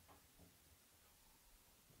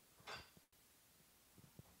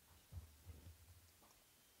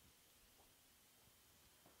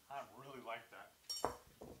 I really like that.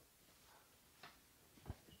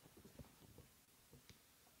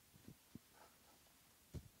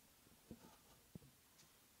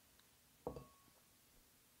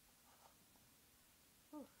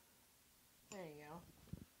 There you go.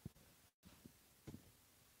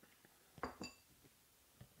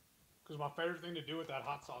 Because my favorite thing to do with that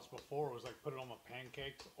hot sauce before was like put it on my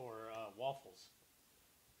pancakes or waffles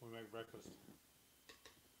when we make breakfast.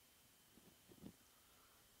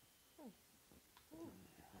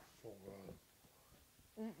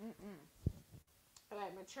 Okay,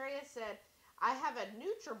 Materia said, I have a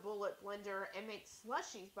NutriBullet blender and make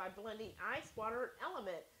slushies by blending ice, water, and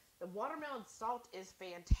element. The watermelon salt is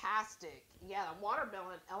fantastic. Yeah, the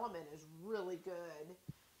watermelon element is really good.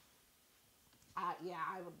 Yeah,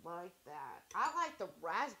 I would like that. I like the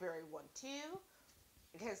raspberry one too,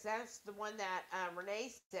 because that's the one that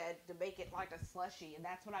Renee said to make it like a slushie, and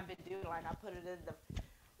that's what I've been doing. Like I put it in the,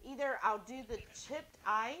 either I'll do the chipped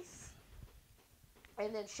ice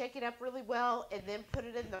and then shake it up really well and then put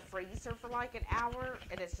it in the freezer for like an hour,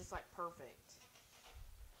 and it's just like perfect.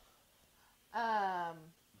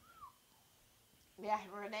 Yeah,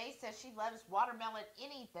 Renee says she loves watermelon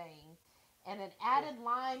anything, and an added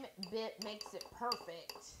lime bit makes it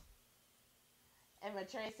perfect. And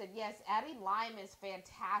Materia said, yes, adding lime is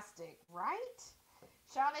fantastic, right?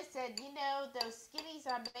 Shauna said, you know, those Skinnies,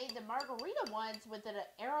 I made the margarita ones with an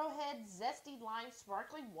Arrowhead zesty lime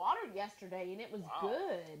sparkling water yesterday, and it was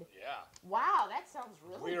good. Yeah. Wow, that sounds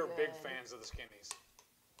really good. We are big fans of the Skinnies.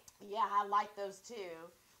 Yeah, I like those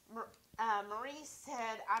too. Marie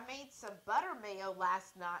said, I made some butter mayo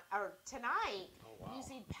last night, or tonight,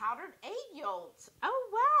 using powdered egg yolks. Oh,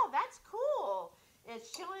 wow, that's cool.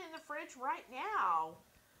 It's chilling in the fridge right now.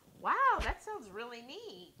 Wow, that sounds really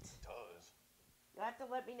neat. It does. You'll have to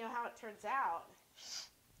let me know how it turns out.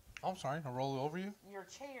 I'm sorry, I'll roll over you? Your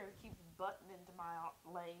chair keeps butting into my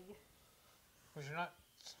leg. Because you're not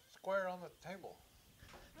square on the table.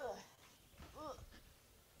 Ugh. Ugh.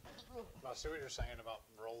 I see what you're saying about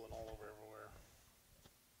rolling all over everywhere.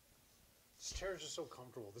 chair is just so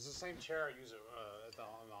comfortable. This is the same chair I use in the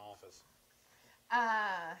office.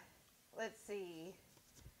 Let's see.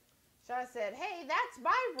 Shaw said, hey, that's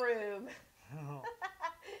my room.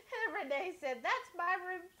 And Renee said, that's my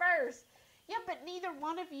room first. Yeah, but neither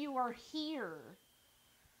one of you are here.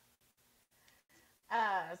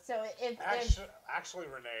 So if actually,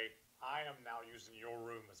 Renee, I am now using your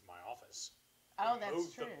room as my office. Oh, that's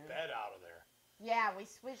moved true. the bed out of there. Yeah, we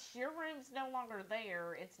switched. Your room's no longer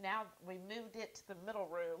there. It's now, we moved it to the middle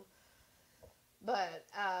room. But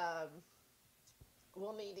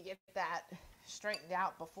we'll need to get that straightened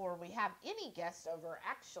out before we have any guests over,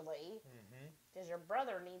 actually. Because your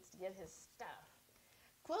brother needs to get his stuff.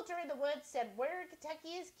 Quilter in the Woods said, where in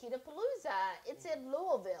Kentucky is Ketopalooza? It's in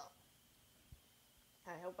Louisville.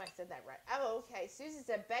 I hope I said that right. Oh, okay. Susan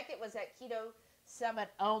said Beckett was at Keto Summit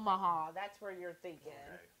Omaha. That's where you're thinking.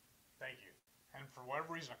 Okay. Thank you. And for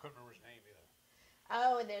whatever reason, I couldn't remember his name either.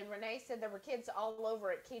 Oh, and then Renee said there were kids all over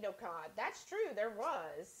at KetoCon. That's true. There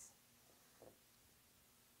was.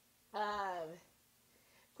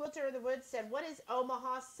 Quilter in the Woods said, what is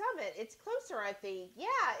Omaha Summit? It's closer, I think. Yeah,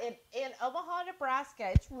 in Omaha, Nebraska.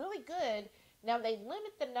 It's really good. Now, they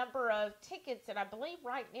limit the number of tickets, and I believe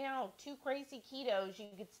right now, 2 Crazy Ketos, you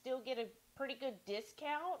could still get a pretty good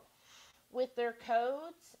discount with their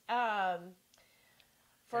codes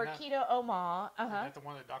for Keto Omaha. Is that the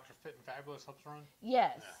one that Dr. Fit and Fabulous helps run?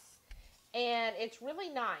 Yes. Yeah. And it's really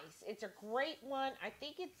nice. It's a great one. I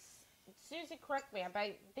think it's, Susan, correct me,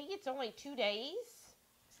 I think it's only 2 days.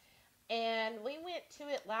 And we went to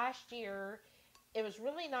it last year. It was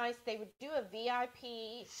really nice. They would do a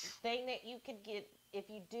VIP thing that you could get. If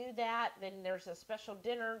you do that, then there's a special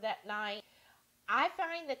dinner that night. I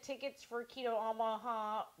find the tickets for Keto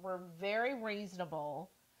Omaha were very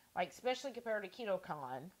reasonable, like especially compared to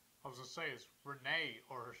KetoCon. I was going to say, it's Renee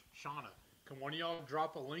or Shauna. Can one of y'all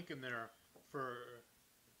drop a link in there for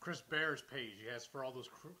Chris Bear's page he has for all those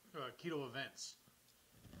keto events?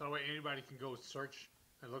 That way anybody can go search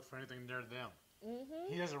and look for anything near them.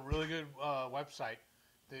 He has a really good website.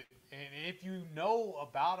 And if you know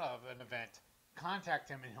about an event, contact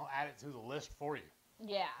him and he'll add it to the list for you.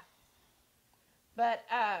 Yeah. But,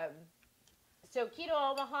 so Keto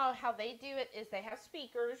Omaha, how they do it is they have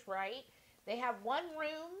speakers, right? They have one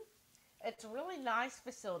room. It's a really nice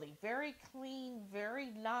facility. Very clean, very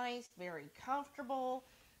nice, very comfortable.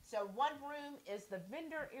 So one room is the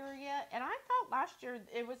vendor area. And I thought last year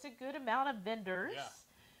it was a good amount of vendors. Yeah.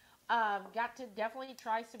 Got to definitely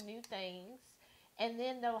try some new things. And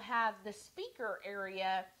then they'll have the speaker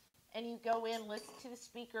area, and you go in, listen to the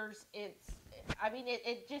speakers. It's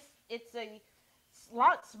a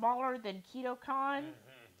lot smaller than KetoCon,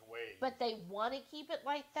 but they want to keep it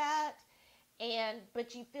like that.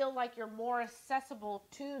 But you feel like you're more accessible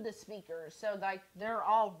to the speakers, so like they're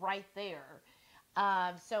all right there.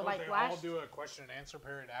 So like they all do a question and answer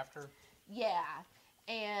period after. Yeah.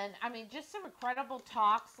 And, I mean, just some incredible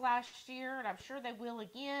talks last year, and I'm sure they will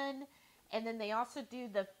again. And then they also do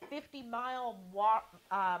the 50-mile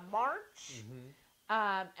march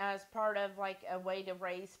as part of, like, a way to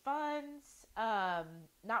raise funds.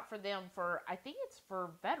 Not for them, I think it's for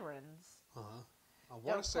veterans. I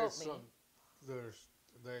want to say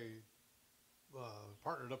they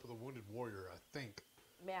partnered up with a Wounded Warrior, I think.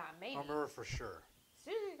 Yeah, maybe. I remember for sure.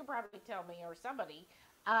 Susan can probably tell me, or somebody.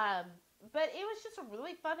 But it was just a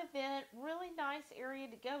really fun event, really nice area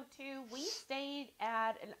to go to. We stayed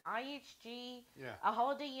at an IHG, a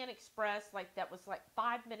Holiday Inn Express, that was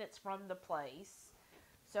 5 minutes from the place.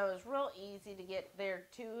 So it was real easy to get there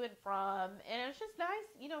to and from. And it was just nice,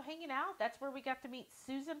 hanging out. That's where we got to meet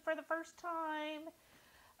Susan for the first time.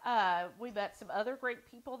 We met some other great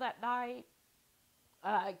people that night.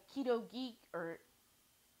 Keto Geek, or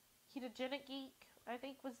Ketogenic Geek, I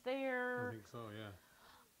think was there. I think so, yeah.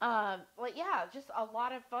 Just a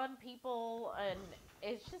lot of fun people, and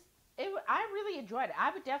I really enjoyed it.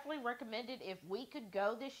 I would definitely recommend it. If we could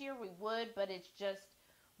go this year, we would, but it's just,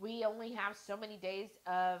 we only have so many days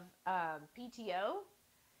of, PTO,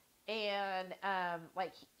 and,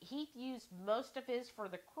 Heath used most of his for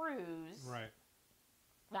the cruise. Right.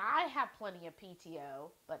 Now, I have plenty of PTO,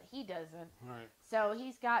 but he doesn't. Right. So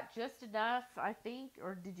he's got just enough, I think,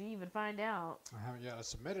 or did you even find out? I haven't yet. I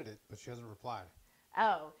submitted it, but she hasn't replied.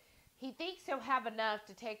 Oh, he thinks he'll have enough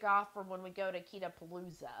to take off from when we go to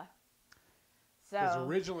Ketopalooza. Because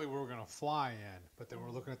originally we were going to fly in, but then we're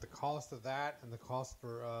looking at the cost of that and the cost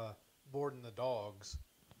for boarding the dogs.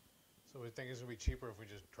 So we think it's going to be cheaper if we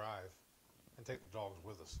just drive and take the dogs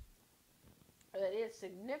with us. It is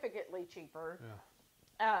significantly cheaper.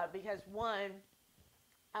 Yeah. Because one,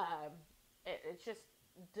 it's just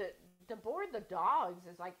to board the dogs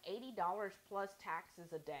is like $80 plus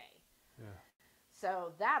taxes a day. Yeah.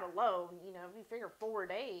 So that alone, you know, if you figure 4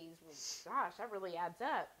 days, well, gosh, that really adds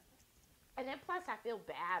up. And then plus I feel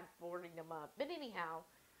bad boarding them up. But anyhow,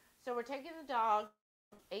 so we're taking the dog,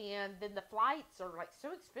 and then the flights are like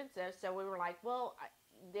so expensive. So we were like, well,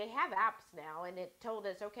 they have apps now, and it told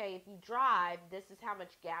us, okay, if you drive, this is how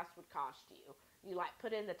much gas would cost you. You like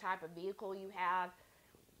put in the type of vehicle you have,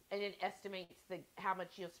 and it estimates how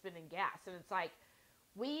much you'll spend in gas. And it's like,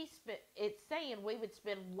 it's saying we would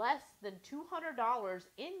spend less than $200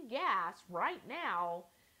 in gas right now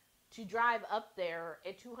to drive up there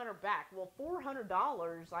and $200 back. Well,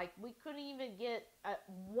 $400, like we couldn't even get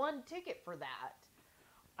one ticket for that.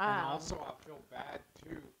 And also, I feel bad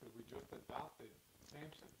too because we just adopted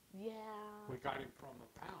Samson. Yeah. We got him from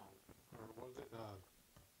a pound, or was it?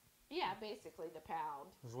 Yeah, basically the pound.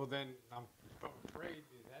 Well, then I'm afraid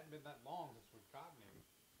it hadn't been that long since we've gotten him.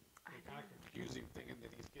 It kind of confused him, thinking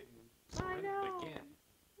that he's getting surrendered again.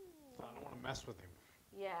 So I don't want to mess with him.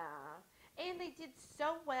 Yeah. And they did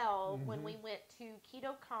so well when we went to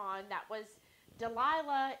KetoCon. That was,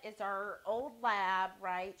 Delilah is our old lab,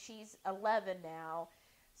 right? She's 11 now.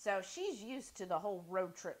 So she's used to the whole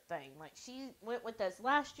road trip thing. Like, she went with us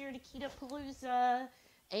last year to Ketopalooza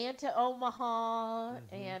and to Omaha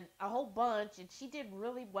and a whole bunch. And she did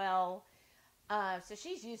really well. So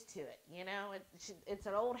she's used to it, you know. It's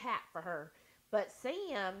an old hat for her. But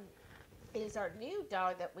Sam is our new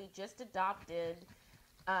dog that we just adopted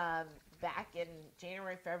back in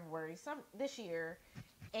January, February, this year.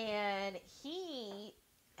 And he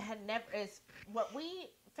had never, what we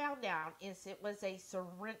found out is it was a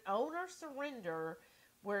owner surrender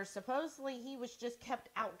where supposedly he was just kept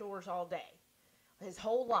outdoors all day, his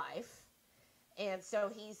whole life. And so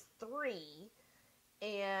he's 3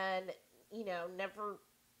 and, you know,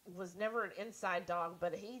 was never an inside dog,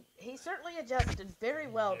 but he certainly adjusted very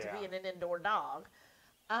well to being an indoor dog.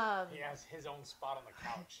 He has his own spot on the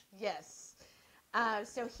couch. Yes.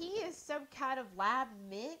 So he is some kind of lab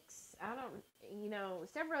mix. I don't, you know,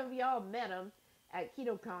 several of y'all met him at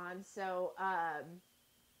KetoCon. So,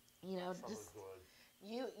 you know, just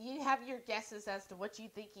you have your guesses as to what you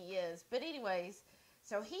think he is. But anyways,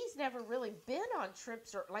 so he's never really been on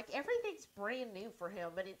trips or like everything's brand new for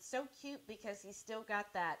him. But it's so cute because he's still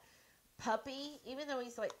got that puppy, even though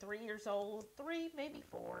he's like 3 years old, 3, maybe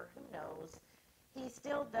 4, who knows. He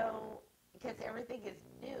still, though, because everything is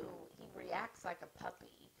new, he reacts like a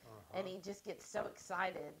puppy, and he just gets so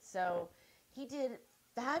excited. So he did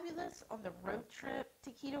fabulous on the road trip to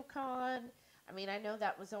KetoCon. I mean, I know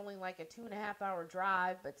that was only like a 2.5-hour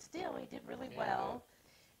drive, but still, he did really well.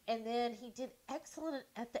 And then he did excellent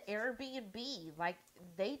at the Airbnb. Like,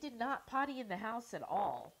 they did not potty in the house at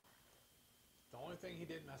all. The only thing he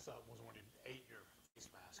did mess up was when he ate your face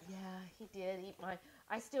mask. Yeah, he did eat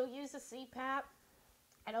I still use a CPAP.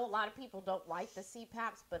 I know a lot of people don't like the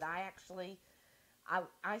CPAPs, but I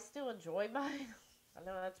I still enjoy mine. I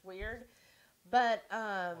know that's weird, but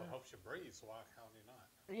well, it helps you breathe, so why can't you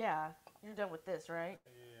not? Yeah, you're done with this, right?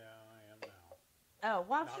 Yeah, I am now. Oh,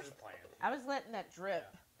 well, No, I'm just playing. I was letting that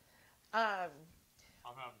drip. Yeah.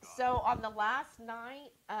 So on the last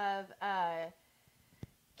night of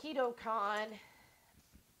KetoCon,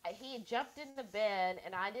 he had jumped in the bed,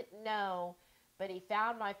 and I didn't know, but he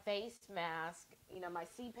found my face mask, you know, my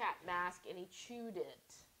CPAP mask, and he chewed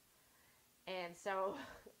it. And so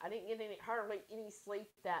I didn't get hardly any sleep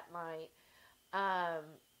that night.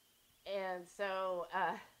 And so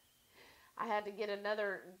I had to get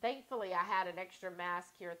another, thankfully I had an extra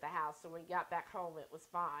mask here at the house, so when we got back home it was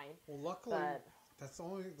fine. Well, luckily, there's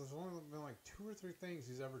only been like 2 or 3 things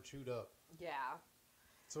he's ever chewed up. Yeah.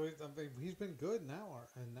 So he's been good now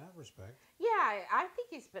in that respect. Yeah, I think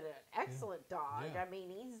he's been an excellent dog. Yeah. I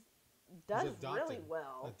mean, he's really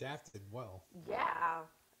well. Adapted well. Yeah,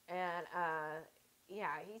 and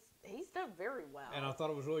yeah, he's done very well. And I thought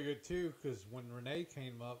it was really good too because when Renee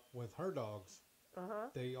came up with her dogs,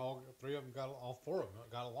 they all 3 of them all 4 of them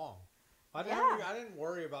got along. I didn't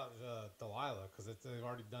worry about Delilah because they've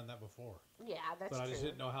already done that before. Yeah, that's true. But I just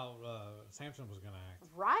didn't know how Samson was going to act.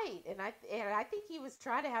 Right, and I think he was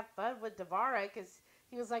trying to have fun with Devara because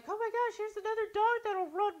he was like, "Oh my gosh, here's another dog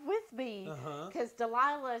that'll run with me." Because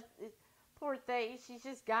Delilah, poor thing, she's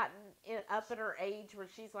just gotten up in her age where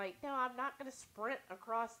she's like, "No, I'm not going to sprint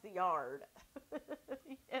across the yard."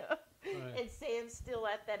 Yeah. Right. And Sam's still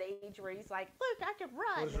at that age where he's like, "Look, I can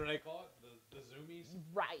run." What does Renee call it? The zoomies?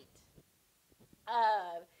 Right.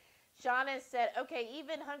 Shauna said, "Okay,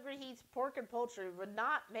 even HungryHeath's pork and poultry would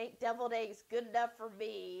not make deviled eggs good enough for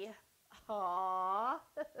me." Aww.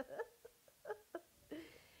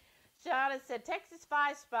 Shauna said Texas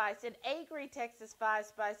 5 Spice and angry Texas 5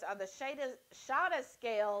 Spice on the Shauna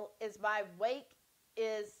scale is my wake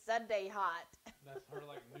is Sunday hot. That's her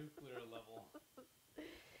like nuclear level.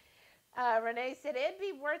 Renee said it'd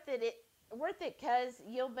be worth it because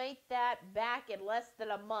you'll make that back in less than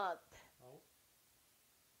a month. Oh.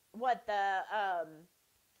 What,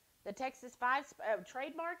 the Texas 5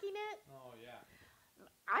 trademarking it? Oh yeah.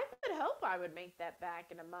 I would hope I would make that back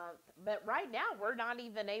in a month, but right now we're not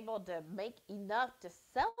even able to make enough to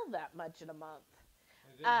sell that much in a month.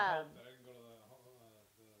 It didn't help that I didn't go to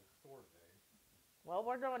the store today. Well,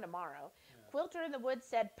 we're going tomorrow. Yeah. Quilter in the Woods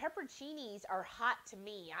said pepperoncinis are hot to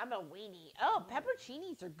me. I'm a weenie. Oh,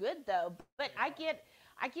 pepperoncinis are good though, but I get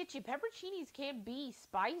you. Pepperoncinis can be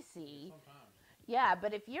spicy. Sometimes. Yeah,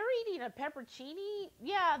 but if you're eating a pepperoncini,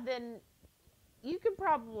 then you could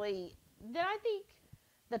probably. Then I think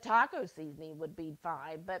the taco seasoning would be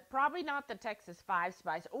fine, but probably not the Texas 5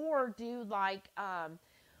 Spice. Or do like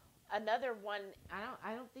another one.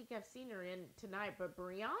 I don't think I've seen her in tonight, but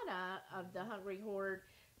Brianna of the Hungry Horde,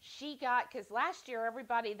 she got, because last year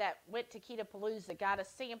everybody that went to Ketopalooza got a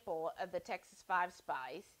sample of the Texas 5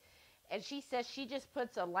 Spice, and she says she just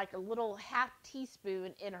puts a little half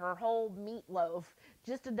teaspoon in her whole meatloaf,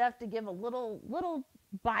 just enough to give a little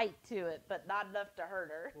bite to it, but not enough to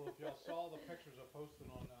hurt her. Well, if y'all saw the pictures I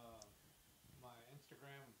posted on my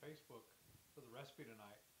Instagram and Facebook for the recipe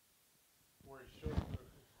tonight, where it showed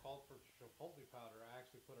called for chipotle powder, I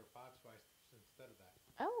actually put her 5 Spice instead of that.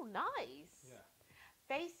 Oh, nice. Yeah.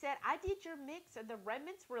 Faye said, I did your mix of the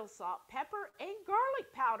Redmond's real salt, pepper, and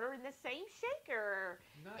garlic powder in the same shaker.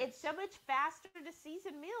 Nice. It's so much faster to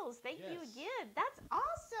season meals. Thank you again. That's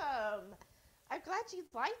awesome. I'm glad you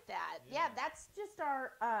like that. Yeah, that's just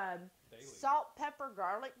our salt, pepper,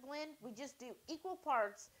 garlic blend. We just do equal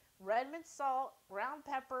parts Redmond salt, ground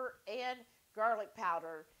pepper, and garlic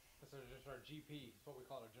powder. This is just our GP. It's what we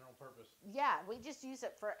call our general purpose. Yeah, we just use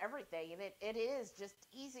it for everything, and it is just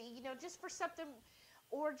easy, just for something,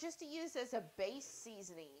 or just to use as a base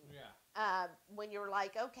seasoning. Yeah. When you're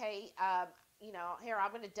like, okay, here,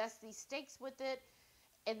 I'm going to dust these steaks with it.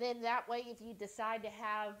 And then that way, if you decide to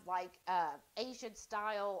have like Asian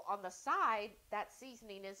style on the side, that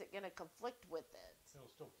seasoning isn't going to conflict with it. It'll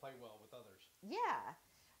still play well with others. Yeah.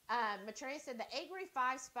 Matreya said the Angry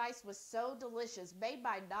 5 Spice was so delicious, made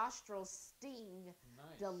by Nostril Sting.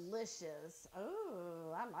 Nice. Delicious.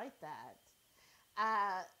 Oh, I like that.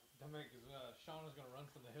 Shauna's gonna run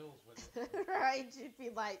from the hills with it. Right? She'd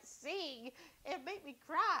be like, sing. It made me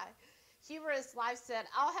cry. Humorous Life said,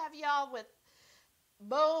 I'll have y'all with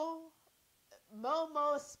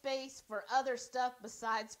Momo space for other stuff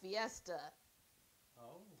besides Fiesta.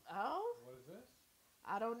 Oh? What is this?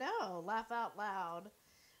 I don't know. Laugh out loud.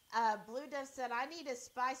 Blue Dove said, I need a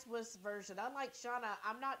Spice Wuss version. Unlike Shauna,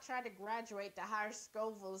 I'm not trying to graduate to higher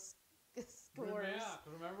Scoville scores. Yeah,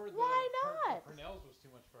 remember Why not? The Purnell's was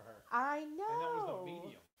too much for her. I know. And that was the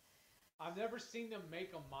medium. I've never seen them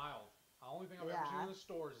make them mild. The only thing I've ever seen in the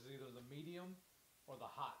stores is either the medium or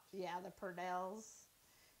the hot. Yeah, the Purnells.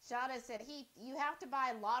 Shauna said, Heath, you have to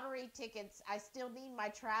buy lottery tickets. I still need my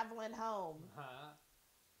traveling home.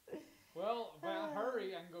 Well, if I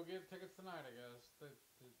hurry, I can go get tickets tonight, I guess.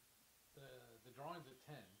 The drawing's at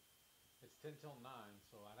 10. It's 10 till 9,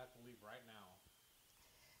 so I'd have to leave right now.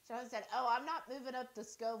 Shauna said, I'm not moving up the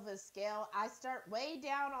Scoville scale. I start way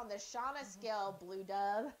down on the Shauna scale, Blue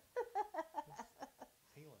Dove.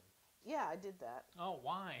 Peeling. Yeah, I did that. Oh,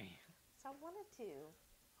 why? So I wanted to.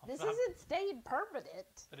 This isn't staying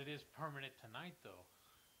permanent. But it is permanent tonight, though.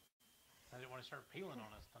 I didn't want to start peeling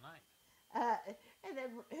on us tonight. And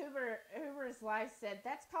then Hoover's Life said,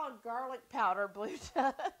 that's called garlic powder, Blue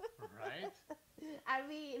Dove. Right? I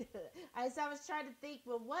mean, as I was trying to think,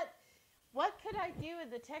 well, what could I do in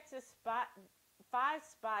the Texas 5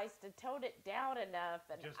 Spice to tone it down enough?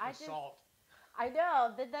 And just salt. I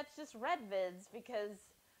know, that's just Redmond's,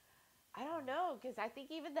 because I don't know, because I think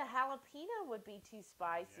even the jalapeno would be too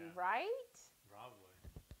spicy, right? Probably.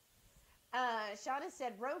 Shauna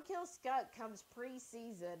said, roadkill skunk comes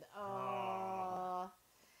pre-seasoned. Oh.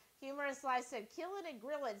 Humorous Life said, killing and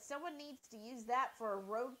grilling. Someone needs to use that for a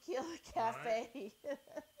roadkill cafe. Right.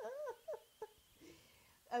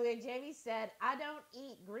 Okay, Jamie said, I don't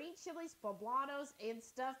eat green chilies, poblanos, and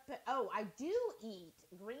stuffed I do eat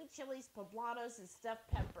green chilies, poblanos, and stuffed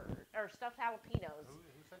pepper, or stuffed jalapenos.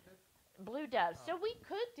 Who said that? Blue Dove. So we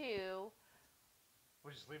could do...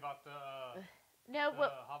 We just leave out the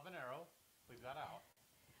habanero. Leave that out.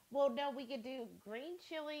 Well, no, we could do green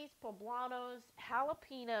chilies, poblanos,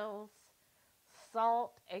 jalapenos,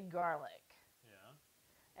 salt, and garlic. Yeah.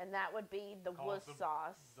 and that would be the Call wuss it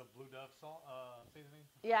sauce. The Blue Dove salt seasoning.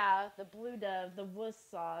 Yeah, the Blue Dove, the wuss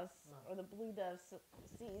sauce, or the Blue Dove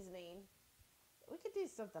seasoning. We could do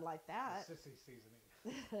something like that. The sissy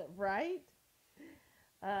seasoning. Right?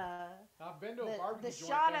 I've been to a barbecue the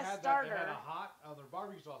joint. Shana They had starter. That. They had a hot, their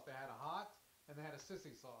barbecue sauce. They had a hot, and they had a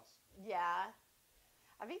sissy sauce. Yeah.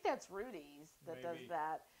 I think that's Rudy's that does Maybe.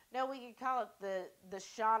 that. No, we could call it the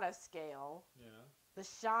Shana scale. Yeah. The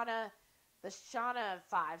Shana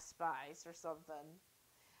 5-spice or something.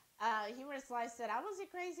 Humorous Slice said, I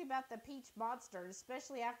wasn't crazy about the peach monster,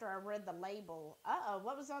 especially after I read the label.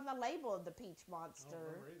 What was on the label of the peach monster? I don't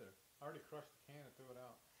remember either. I already crushed the can and threw it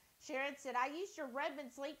out. Sharon said, I used your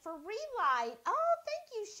Redmond's link for Relight. Oh, thank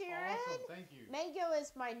you, Sharon. Awesome, thank you. Mango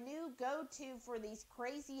is my new go-to for these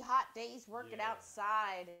crazy hot days working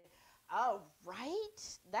outside. Oh,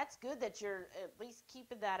 right? That's good that you're at least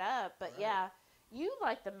keeping that up. But yeah, you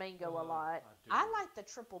like the mango a lot. I like the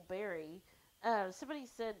triple berry. Somebody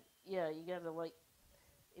said, yeah, you got to like,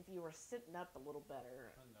 if you were sitting up a little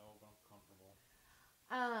better. I know, but I'm comfortable.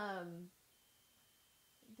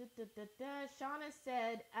 Shauna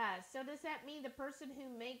said, so does that mean the person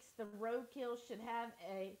who makes the roadkill should have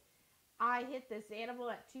a I hit this animal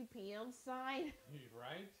at 2 p.m. sign?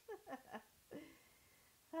 Right?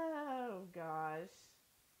 Oh, gosh.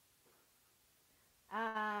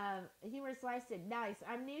 Humorous Life said, nice.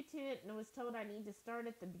 I'm new to it and was told I need to start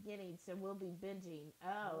at the beginning, so we'll be binging.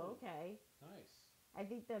 Oh, okay. Nice. I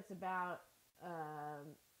think that's about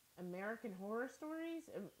American Horror Stories.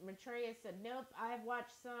 Maitreya said, nope, I've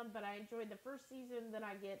watched some, but I enjoyed the first season, then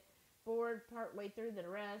I get bored partway through the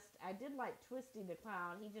rest. I did like Twisty the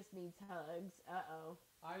Clown. He just needs hugs. Uh-oh.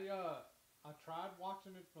 I tried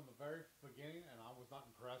watching it from the very beginning, and I was not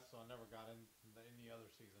impressed, so I never got into any other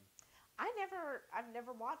season. I've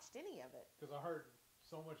never watched any of it. Because I heard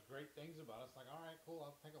so much great things about it. It's like, all right, cool,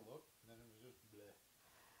 I'll take a look. And then it was just bleh.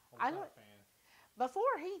 I was not a fan.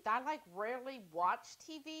 Before Heath, I rarely watched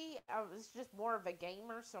TV. I was just more of a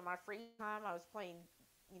gamer, so my free time I was playing,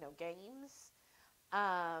 games.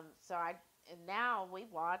 And now we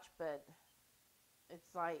watch, but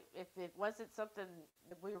it's like if it wasn't something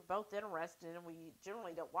that we were both interested in, we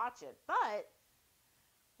generally don't watch it. But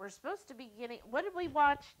we're supposed to be getting. What did we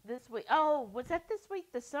watch this week? Oh, was that this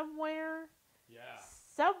week? The Somewhere? Yeah.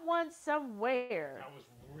 Someone Somewhere. That was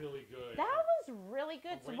really good. That was really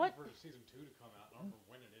good. I'm waiting for season 2 to come out. I don't remember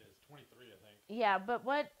when it is. 23, I think. Yeah, but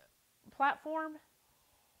what platform?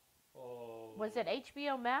 Oh. Was it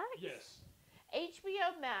HBO Max? Yes.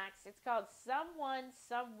 HBO Max. It's called Someone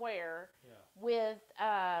Somewhere. Yeah. With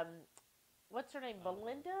what's her name?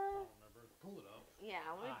 Belinda. I don't remember. Pull it up. Yeah,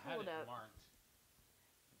 let me pull it up. Marked.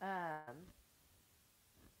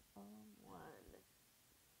 Someone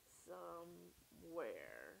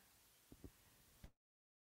Somewhere.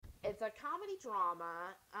 It's a comedy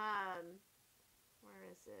drama. Where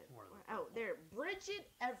is it? There. Bridget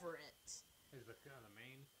Everett Is the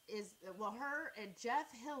main? Her and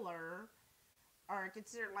Jeff Hiller are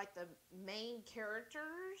considered like the main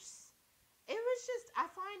characters. It was just,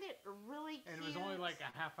 I find it really cute. And it was only like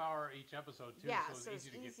a half hour each episode too, yeah, so it's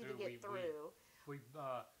easy to get through.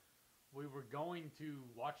 We were going to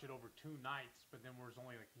watch it over 2 nights, but then there was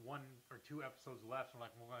only like 1 or 2 episodes left. So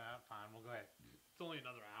we're like, well, fine, we'll go ahead. It's only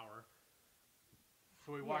another hour.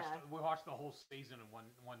 So we watched the whole season in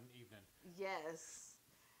one evening. Yes.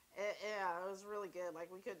 It was really good.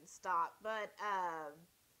 Like, we couldn't stop. But,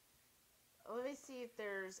 let me see if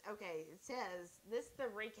there's... Okay, it says, this is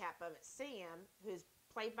the recap of it. Sam, who's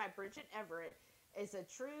played by Bridget Everett, is a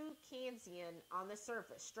true Kansian on the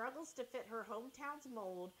surface. Struggles to fit her hometown's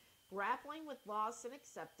mold, grappling with loss and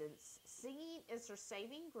acceptance. Singing is her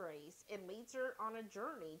saving grace and leads her on a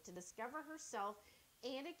journey to discover herself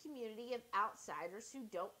and a community of outsiders who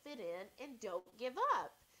don't fit in and don't give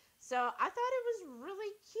up. So I thought it was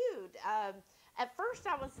really cute. At first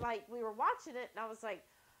I was like, we were watching it and I was like,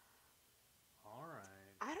 all right.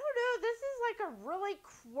 I don't know. This is like a really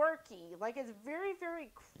quirky, like it's very, very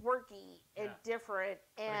quirky and different.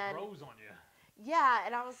 And but it grows on you. Yeah.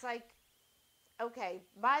 And I was like, okay,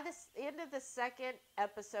 by the end of the second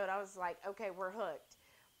episode, I was like, okay, we're hooked.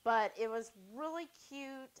 But it was really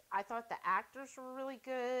cute. I thought the actors were really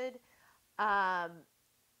good.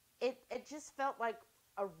 It just felt like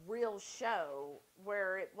a real show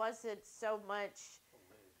where it wasn't so much.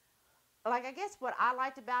 Like, I guess what I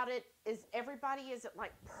liked about it is everybody isn't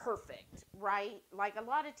like perfect, right? Like a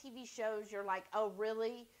lot of TV shows, you're like, oh,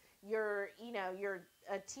 really? You're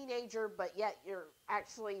a teenager, but yet you're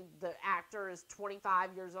actually, the actor is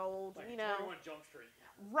 25 years old, like 21 Jump Street.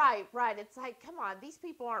 Right. It's like, come on, these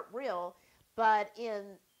people aren't real. But in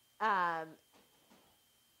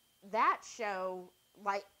that show,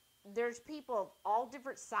 like, there's people of all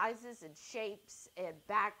different sizes and shapes and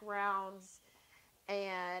backgrounds,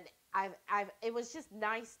 and it was just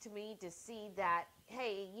nice to me to see that,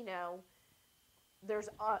 hey, you know, there's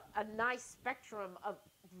a nice spectrum of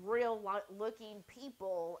real looking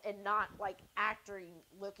people and not like acting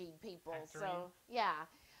looking people. Actoring? So yeah,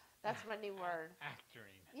 that's my new word.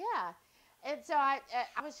 Actoring. Yeah, and so I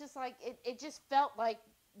was just like, it just felt like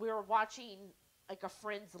we were watching like a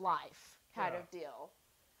friend's life kind of deal.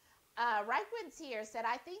 Reichwin's here said,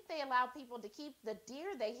 I think they allow people to keep the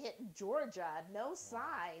deer they hit in Georgia. No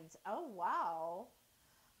signs. Oh, wow.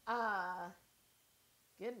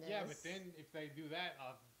 Goodness. Yeah, but then if they do that,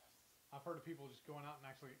 I've heard of people just going out and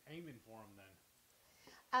actually aiming for them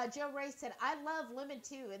then. Joe Ray said, I love lemon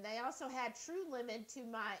too, and they also had true lemon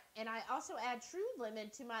I also add true lemon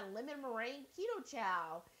to my lemon meringue keto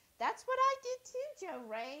chow. That's what I did too, Joe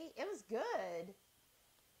Ray. It was good.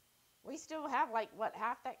 We still have like, what,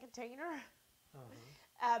 half that container?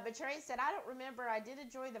 But Trey said, I don't remember. I did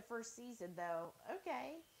enjoy the first season though.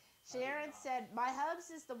 Okay. Sharon said, my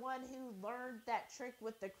hubs is the one who learned that trick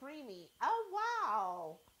with the creamy. Oh,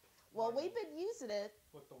 wow. Well, we've been using it.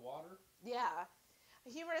 With the water? Yeah.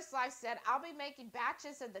 Humorous Life said, I'll be making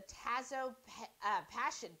batches of the Tazo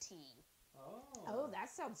Passion Tea. Oh, that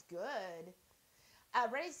sounds good.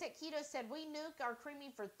 Ready Set Keto said, we nuke our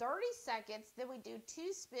creamy for 30 seconds, then we do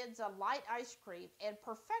 2 spins of light ice cream and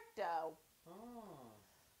perfecto. Oh.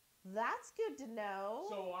 That's good to know.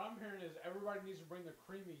 So what I'm hearing is everybody needs to bring their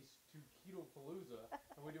creamies to Keto Palooza,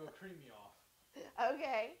 and we do a creamy off.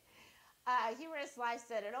 Okay. Humorous Life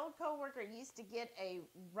said, an old coworker used to get a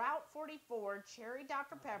Route 44 cherry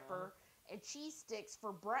Dr. Pepper and cheese sticks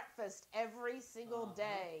for breakfast every single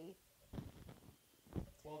day.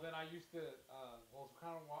 Well, then I used to, well, it's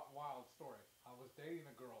kind of a wild story. I was dating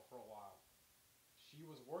a girl for a while. She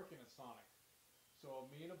was working at Sonic. So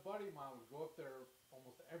me and a buddy of mine would go up there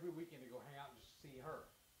almost every weekend to go hang out and just see her.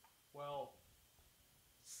 Well,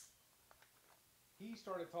 he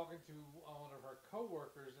started talking to one of her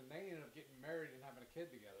coworkers, and they ended up getting married and having a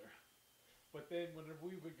kid together. But then whenever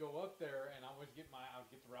we would go up there, and I would get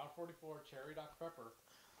the Route 44 cherry Dr. Pepper,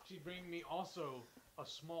 she'd bring me also a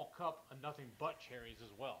small cup of nothing but cherries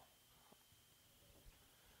as well.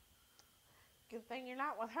 Good thing you're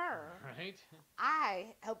not with her. Right?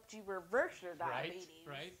 I helped you reverse your diabetes.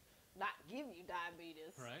 Right. Not give you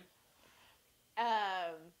diabetes. Right.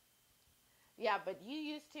 Yeah, but you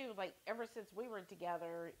used to, like, ever since we were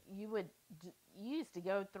together, you used to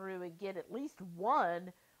go through and get at least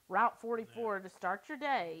one Route 44 to start your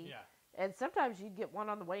day. Yeah. And sometimes you'd get one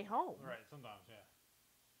on the way home. Right, sometimes, yeah.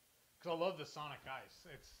 Because I love the Sonic Ice.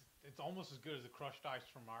 It's almost as good as the crushed ice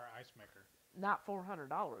from our ice maker. Not $400,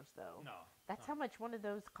 though. No. That's how much one of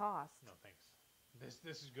those costs. No, thanks.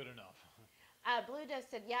 This is good enough. Blue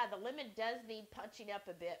Dust said, yeah, the lemon does need punching up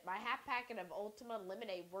a bit. My half packet of Ultima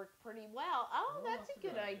lemonade worked pretty well. Oh, that's a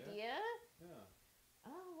good idea. Yeah.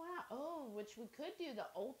 Oh, wow. Oh, which we could do the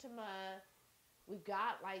Ultima. We've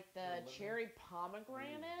got, like, the cherry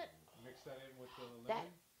pomegranate. Mix that in with the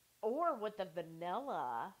lemon? Or with the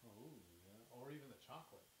vanilla. Oh, yeah. Or even the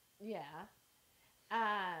chocolate. Yeah.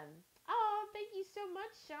 Oh, thank you so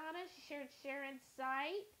much, Shauna. She shared Sharon's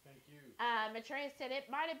site. Thank you. Matreya said it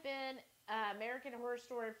might have been American Horror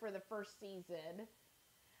Story for the first season.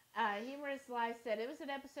 Humorous Life said it was an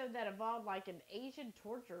episode that evolved like an Asian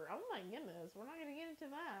torture. Oh my goodness, we're not going to get into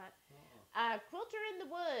that. Quilter in the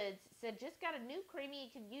Woods said just got a new creamy.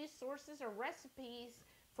 You can use sources or recipes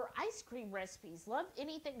for ice cream recipes. Love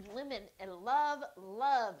anything lemon and love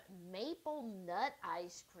maple nut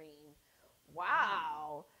ice cream.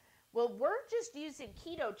 Wow. Well, we're just using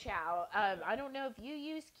Keto Chow. I don't know if you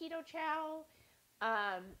use Keto Chow.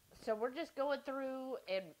 So we're just going through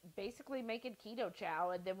and basically making Keto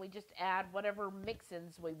Chow, and then we just add whatever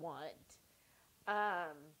mix-ins we want.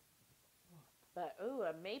 But, ooh,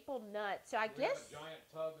 a maple nut. So I guess... We have a giant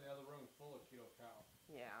tub in the other room full of Keto Chow.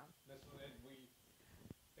 Yeah.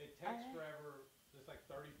 It takes forever, just like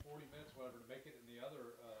 30, 40 minutes, whatever, to make it in the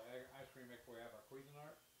other ice cream mix where we have our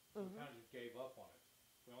Cuisinart. So we kind of just gave up on it.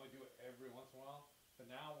 We only do it every once in a while. But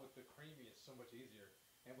now with the creamy, it's so much easier.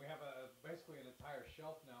 And we have basically an entire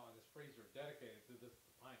shelf now in this freezer dedicated to the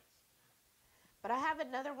pints. But I have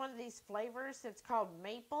another one of these flavors that's called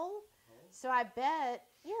maple. Oh. So I bet,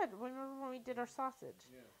 remember when we did our sausage?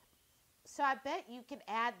 Yeah. So I bet you can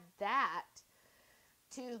add that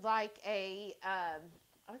to like a, I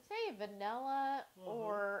would say a vanilla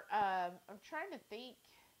or, I'm trying to think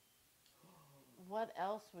what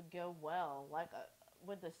else would go well. Like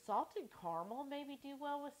would the salted caramel maybe do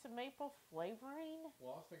well with some maple flavoring?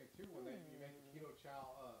 Well, I was thinking too when you make the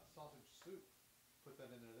Ketochow sausage soup, put that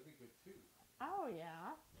in there. That'd be good too. Oh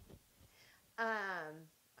yeah.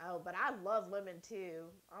 Oh, but I love lemon too.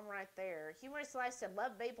 I'm right there. Humorous Slice said,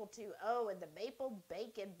 love maple too. Oh, and the maple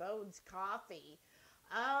bacon bones coffee.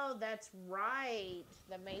 Oh, that's right.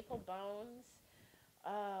 The maple bones.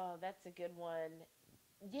 Oh, that's a good one.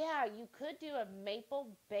 Yeah, you could do a maple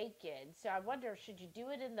bacon. So I wonder, should you do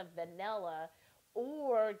it in the vanilla,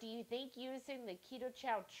 or do you think using the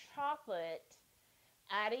Ketochow chocolate,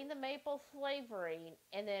 adding the maple flavoring,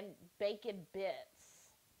 and then bacon bits?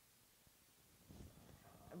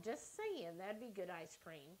 I'm just saying, that'd be good ice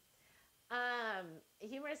cream.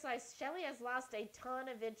 Humorous Slice, Shelly has lost a ton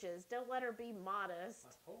of inches. Don't let her be modest.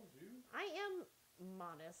 I told you. I am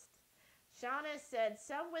modest. Shauna said,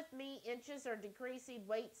 some with me inches are decreasing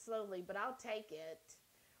weight slowly, but I'll take it.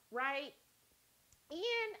 Right?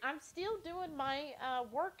 And I'm still doing my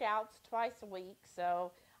workouts twice a week.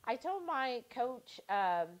 So I told my coach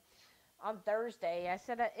on Thursday, I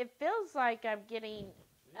said, it feels like I'm getting...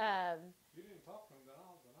 you didn't talk to him that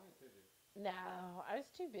night, did you? No, I was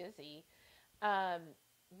too busy.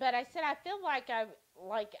 But I said, I feel like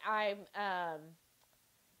I'm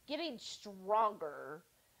getting stronger.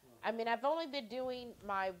 I mean, I've only been doing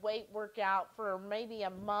my weight workout for maybe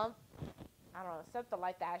a month. I don't know, something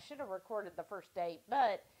like that. I should have recorded the first date,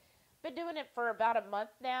 but been doing it for about a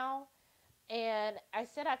month now. And I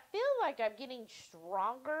said, I feel like I'm getting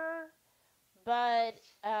stronger, but,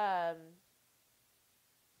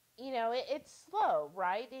 you know, it's slow,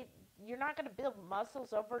 right? You're not going to build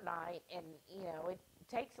muscles overnight, and, you know, it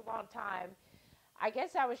takes a long time. I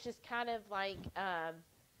guess I was just kind of like,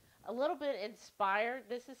 a little bit inspired.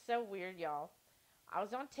 This is so weird, y'all. I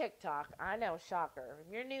was on TikTok. I know, shocker.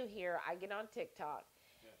 If you're new here, I get on TikTok.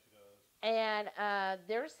 Yeah, she does. And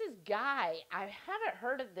there's this guy. I haven't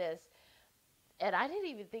heard of this, and I didn't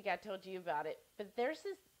even think I told you about it. But there's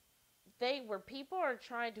this thing where people are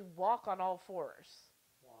trying to walk on all fours.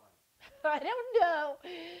 Why? I don't know.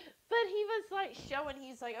 But he was like showing,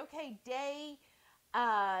 he's like, okay, day...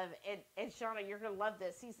 and Shauna, you're going to love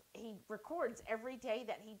this. He records every day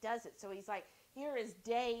that he does it. So he's like, here is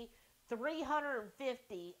day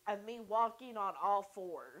 350 of me walking on all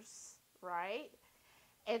fours, right?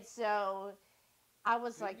 And so I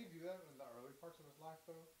was Didn't like... he do that in the early parts of his life,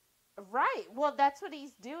 though? Right. Well, that's what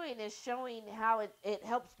he's doing, is showing how it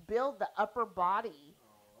helps build the upper body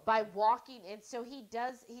by walking. And so he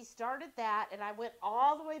started that, and I went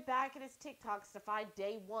all the way back in his TikToks to find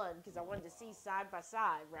day one, because I wanted to see side by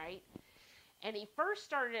side, right? And he first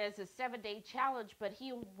started as a 7-day challenge, but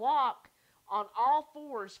he'll walk on all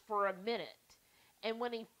fours for a minute. And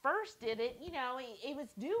when he first did it, you know, he was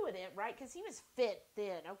doing it, right? Because he was fit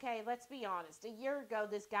then, okay? Let's be honest. A year ago,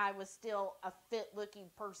 this guy was still a fit-looking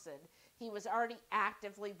person. He was already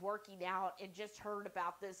actively working out and just heard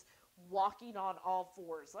about this walking on all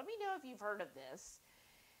fours. Let me know if you've heard of this.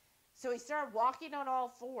 So he started walking on all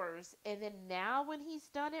fours, and then now when he's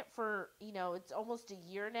done it for, you know, it's almost a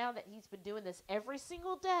year now that he's been doing this every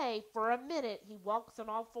single day for a minute. He walks on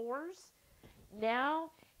all fours.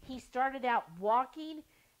 Now he started out walking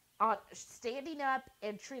on, standing up,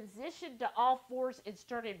 and transitioned to all fours and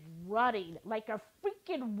started running like a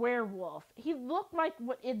freaking werewolf. He looked like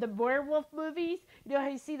in the werewolf movies. You know how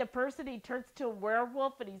you see the person, he turns to a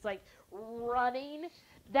werewolf and he's like running?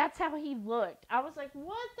 That's how he looked. I was like,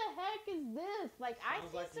 what the heck is this? Like, I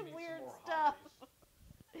see some weird stuff.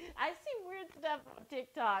 I see weird stuff on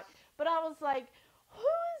TikTok. But I was like, who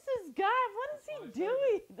is this guy? What is he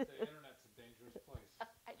doing? The internet's a dangerous place.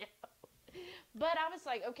 I know. But I was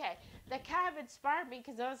like, okay, that kind of inspired me,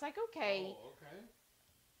 because I was like, okay. Oh, okay.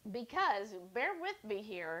 Because, bear with me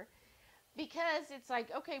here, because it's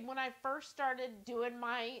like, okay, when I first started doing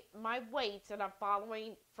my weights, and I'm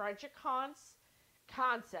following Frederick Hahn's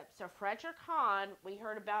concept. So Frederick Hahn, we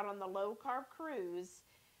heard about on the low carb cruise.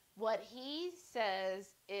 What he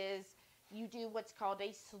says is you do what's called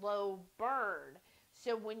a slow burn.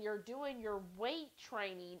 So when you're doing your weight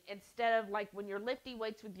training, instead of like when you're lifting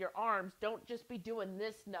weights with your arms, don't just be doing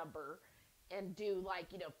this number and do like,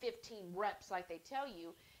 15 reps like they tell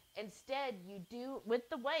you. Instead, you do with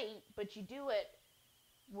the weight, but you do it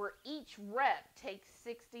where each rep takes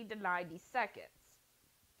 60 to 90 seconds.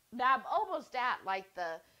 Now, I'm almost at like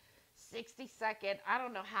the 60-second. I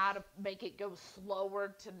don't know how to make it go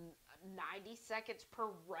slower to 90 seconds per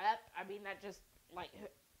rep. I mean,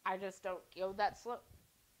 I just don't go that slow.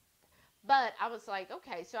 But I was like,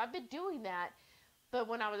 okay, so I've been doing that. But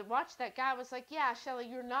when I was watching that guy, I was like, yeah, Shelly,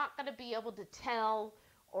 you're not going to be able to tell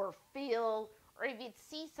or feel or even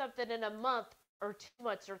see something in a month or 2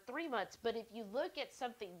 months or 3 months. But if you look at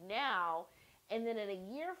something now, and then in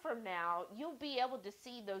a year from now, you'll be able to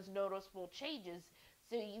see those noticeable changes.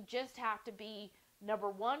 So you just have to be, number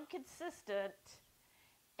one, consistent,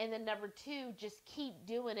 and then number two, just keep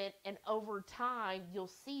doing it, and over time, you'll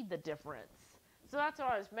see the difference. So that's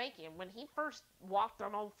what I was making. When he first walked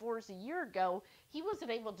on all fours a year ago, he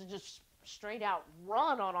wasn't able to just straight out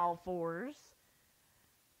run on all fours.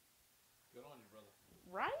 Good on you, brother.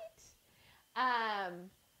 Right?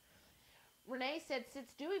 Renee said,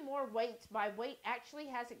 since doing more weights, my weight actually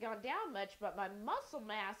hasn't gone down much, but my muscle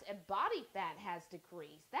mass and body fat has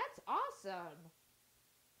decreased. That's awesome.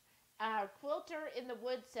 Quilter in the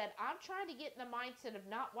Woods said, I'm trying to get in the mindset of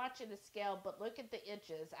not watching the scale, but look at the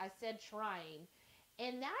inches. I said trying.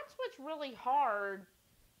 And that's what's really hard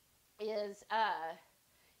is,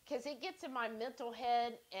 because it gets in my mental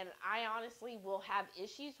head, and I honestly will have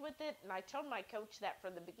issues with it. And I told my coach that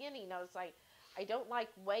from the beginning. I was like, I don't like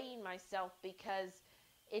weighing myself because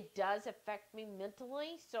it does affect me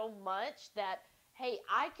mentally so much that, hey,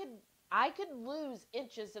 I could lose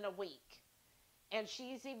inches in a week. And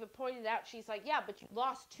she's even pointed out, she's like, yeah, but you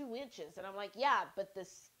lost 2 inches. And I'm like, yeah, but the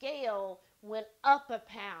scale went up a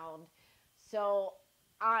pound. So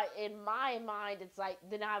in my mind, it's like,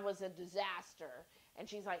 then I was a disaster. And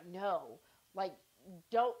she's like, no, like,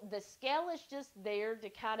 the scale is just there to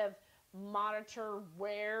kind of monitor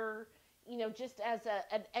where, just as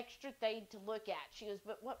an extra thing to look at. She goes,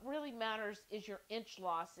 but what really matters is your inch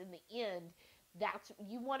loss in the end.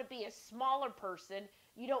 You want to be a smaller person.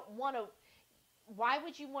 You don't want to, why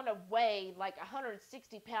would you want to weigh like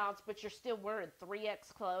 160 pounds, but you're still wearing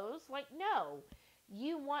 3X clothes? Like, no.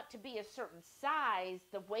 You want to be a certain size.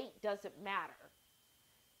 The weight doesn't matter.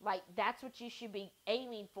 Like, that's what you should be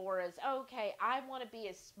aiming for is, okay, I want to be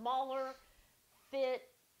a smaller, fit,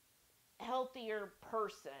 healthier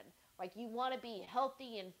person. Like, you want to be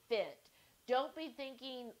healthy and fit. Don't be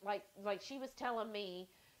thinking, like she was telling me,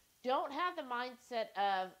 don't have the mindset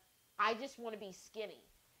of, I just want to be skinny.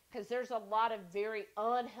 Because there's a lot of very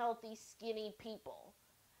unhealthy, skinny people.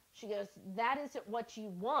 She goes, that isn't what you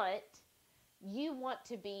want. You want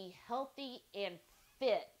to be healthy and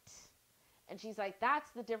fit. And she's like,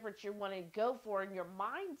 that's the difference you want to go for in your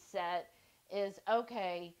mindset is,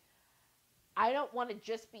 okay, I don't want to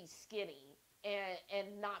just be skinny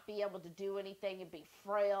and not be able to do anything and be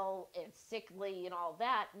frail and sickly and all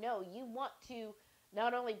that. No, you want to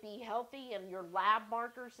not only be healthy and your lab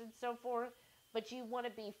markers and so forth, but you want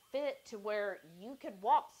to be fit to where you can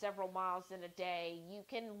walk several miles in a day. You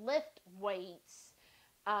can lift weights.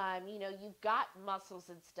 You've got muscles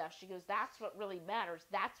and stuff. She goes, that's what really matters.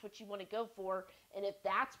 That's what you want to go for. And if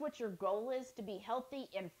that's what your goal is, to be healthy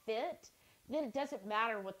and fit, then it doesn't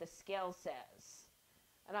matter what the scale says.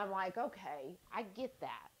 And I'm like, okay, I get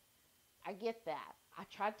that. I get that. I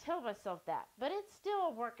try to tell myself that, but it's still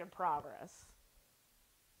a work in progress.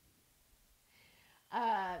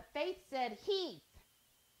 Faith said, Heath,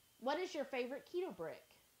 what is your favorite keto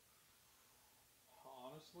brick?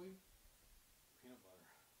 Honestly, peanut butter.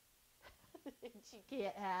 That you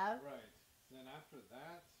can't have. Right. Then after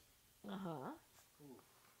that. Uh-huh. Oof.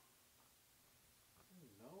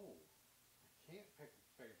 No. I can't pick a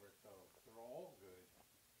favorite though. They're all good.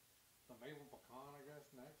 The maple pecan, I guess,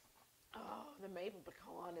 next. Oh, the maple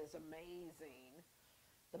pecan is amazing.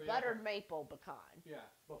 The But buttered maple pecan. Yeah.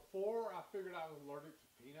 Before I figured I was allergic to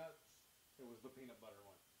peanuts, it was the peanut butter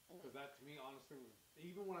one. Because that to me, honestly, was,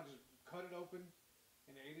 even when I just cut it open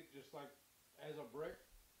and ate it just like as a brick,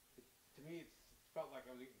 to me, it felt like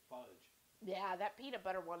I was eating fudge. Yeah, that peanut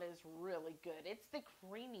butter one is really good. It's the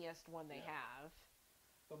creamiest one they have.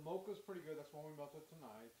 The mocha's pretty good. That's one we melted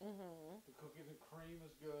tonight. Mm-hmm. The cookies and cream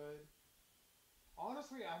is good.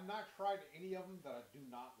 Honestly, I've not tried any of them that I do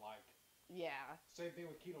not like. Yeah. Same thing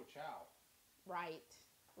with Ketochow. Right.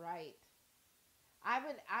 Right. I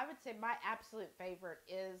would say my absolute favorite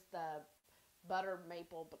is the buttered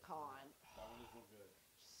maple pecan. That one is real good.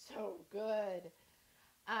 So good.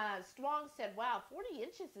 Strong said, wow, 40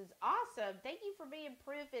 inches is awesome. Thank you for being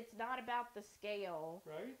proof it's not about the scale.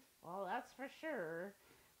 Right? Well, that's for sure.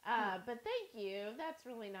 But thank you. That's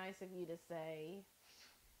really nice of you to say.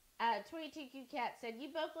 22Q Cat said,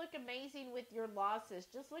 you both look amazing with your losses.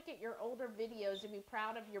 Just look at your older videos and be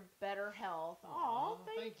proud of your better health. Aw,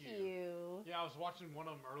 thank you. Yeah, I was watching one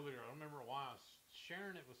of them earlier. I don't remember why. I was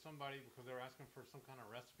sharing it with somebody because they were asking for some kind of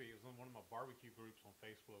recipe. It was in one of my barbecue groups on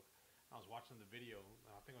Facebook. I was watching the video.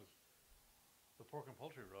 I think it was the pork and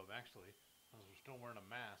poultry rub, actually. I was still wearing a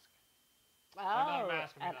mask. Oh, not a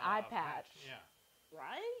mask, an eye patch. Yeah.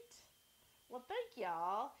 Right? Well, thank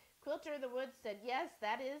y'all. Quilter in the Woods said, yes,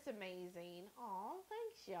 that is amazing. Aw,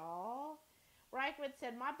 thanks, y'all. Reichman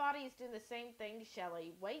said, my body is doing the same thing,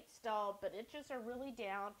 Shelly. Weight stalled, but itches are really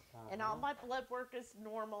down, and all my blood work is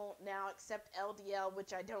normal now except LDL,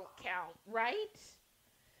 which I don't count, right?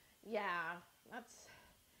 Yeah,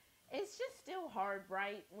 it's just still hard,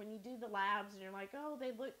 right? When you do the labs and you're like, oh,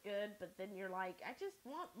 they look good, but then you're like, I just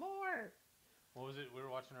want more. What was it we were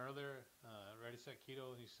watching earlier? Ready, Set,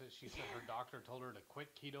 Keto. She said her doctor told her to quit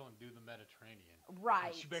keto and do the Mediterranean.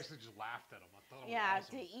 Right. And she basically just laughed at him. I thought it was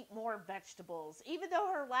awesome. To eat more vegetables. Even though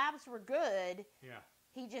her labs were good,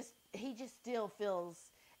 he just still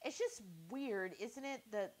feels. It's just weird, isn't it?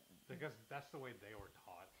 Because that's the way they were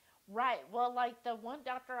taught. Right. Well, like the one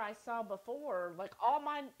doctor I saw before, like all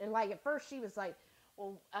mine, like at first she was like,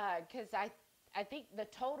 well, because I think the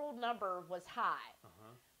total number was high.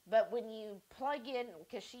 But when you plug in,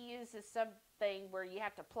 because she uses something where you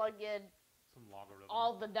have to plug in some logarithm,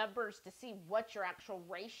 all the numbers to see what your actual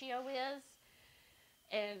ratio is.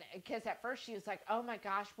 And because at first she was like, oh my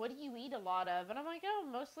gosh, what do you eat a lot of? And I'm like, oh,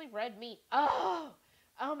 mostly red meat. Oh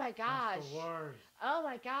my gosh. That's the worst. Oh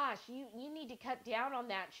my gosh, you need to cut down on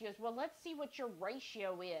that. She goes, well, let's see what your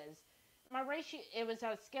ratio is. My ratio, it was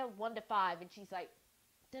on a scale of 1 to 5. And she's like,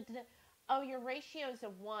 oh, your ratio is a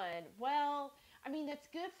 1. Well, I mean, that's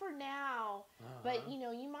good for now, but, you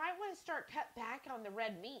might want to start cut back on the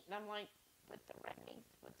red meat. And I'm like, but the red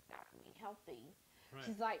meat's what's got me healthy. Right.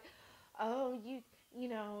 She's like, oh, you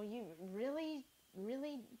really,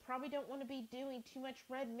 really probably don't want to be doing too much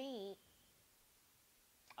red meat.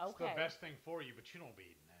 Okay. It's the best thing for you, but you don't be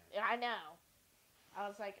eating that. I know. I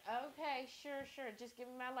was like, okay, sure. Just give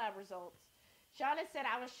me my lab results. Shauna said,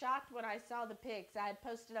 I was shocked when I saw the pics. I had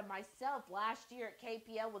posted them myself last year at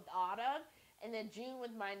KPL with Autumn. And then June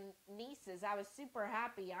with my nieces. I was super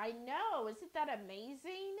happy. I know. Isn't that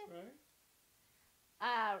amazing?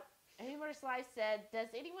 Right. Humorous Life said,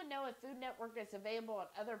 does anyone know if Food Network is available on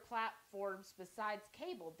other platforms besides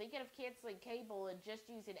cable? Thinking of canceling cable and just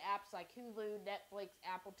using apps like Hulu, Netflix,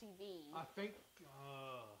 Apple TV. I think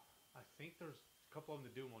there's a couple of them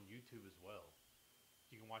that do them on YouTube as well.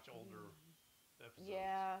 You can watch older episodes.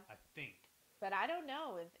 Yeah. I think. But I don't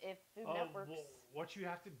know if Food Network's... Well, what you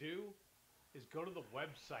have to do is go to the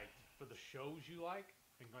website for the shows you like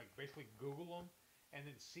and like basically Google them and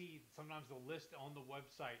then see sometimes the list on the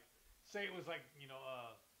website. Say it was like,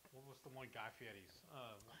 what was the one Guy Fieri's?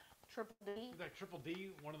 Triple D? Like Triple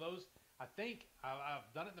D, one of those. I think I've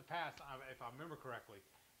done it in the past. If I remember correctly,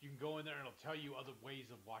 you can go in there and it'll tell you other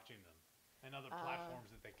ways of watching them and other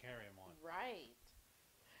platforms that they carry them on. Right.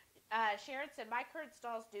 Sharon said, my current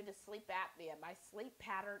stall is due to sleep apnea. My sleep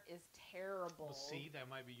pattern is terrible. Well, see, that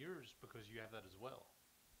might be yours because you have that as well.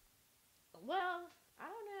 Well, I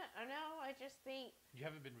don't know. I just think... You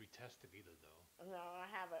haven't been retested either, though. No, I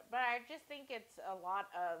haven't. But I just think it's a lot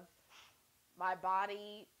of... My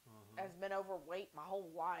body has been overweight my whole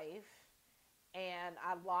life. And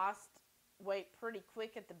I lost weight pretty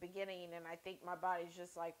quick at the beginning. And I think my body's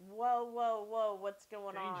just like, whoa, what's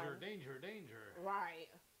going on? Danger. Right.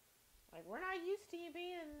 Like, we're not used to you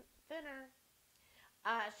being thinner.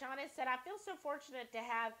 Shauna said, I feel so fortunate to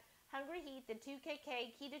have HungryHeath and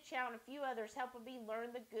 2KK, Ketochow, and a few others helping me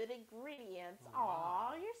learn the good ingredients.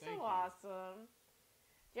 Aw, you're so awesome.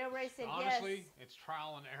 Joe Ray said, honestly, it's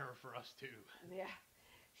trial and error for us, too. Yeah.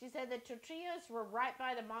 She said the tortillas were right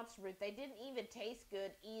by the monster root. They didn't even taste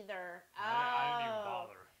good either. I didn't even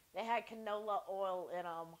bother. They had canola oil in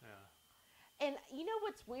them. Yeah. And you know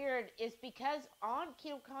what's weird is because on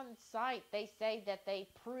KetoCon's site, they say that they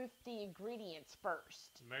proof the ingredients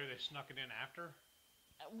first. Maybe they snuck it in after?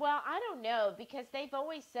 Well, I don't know, because they've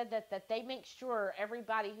always said that they make sure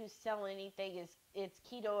everybody who's selling anything it's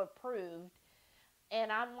keto approved.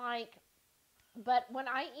 And I'm like, but when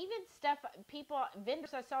I even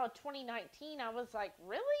vendors I saw in 2019, I was like,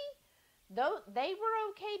 really? Though they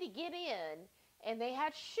were okay to get in, and they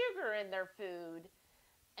had sugar in their food.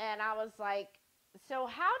 And I was like, so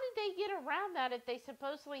how did they get around that if they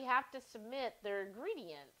supposedly have to submit their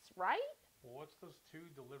ingredients, right? Well, what's those two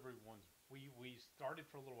delivery ones? We started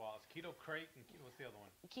for a little while. It's Keto Crate and what's the other one?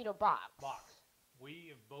 Keto Box.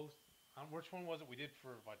 We have both, which one was it we did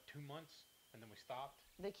for about 2 months and then we stopped?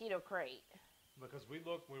 The Keto Crate. Because we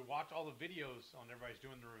watch all the videos on everybody's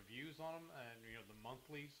doing the reviews on them and, the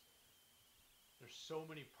monthlies. There's so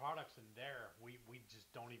many products in there we just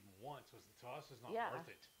don't even want. So to us, it's not worth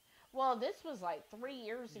it. Well, this was like 3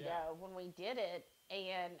 years ago when we did it.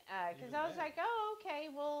 And because I was like, oh, okay,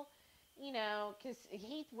 well, because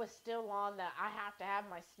Heath was still on the I have to have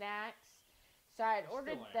my snacks. So I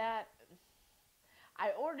ordered that.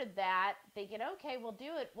 I ordered that thinking, okay, we'll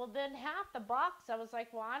do it. Well, then half the box, I was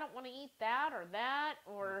like, well, I don't want to eat that or that.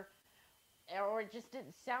 or it just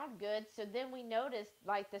didn't sound good. So then we noticed,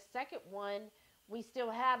 like, the second one, we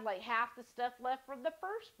still had, like, half the stuff left from the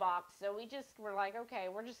first box. So we just were like, okay,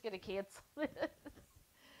 we're just going to cancel this.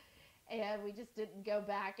 And we just didn't go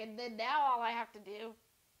back. And then now all I have to do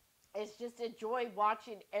is just enjoy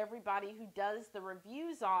watching everybody who does the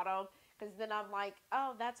reviews on them. Because then I'm like,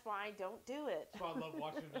 oh, that's why I don't do it. That's why I love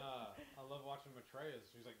watching. I love watching Matreya's.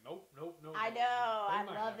 She's like, nope. I know, I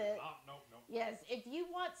love it. Nope. Yes, if you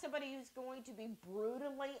want somebody who's going to be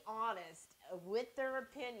brutally honest with their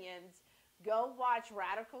opinions, go watch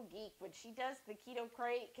Radical Geek when she does the keto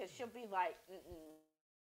crate, because she'll be like,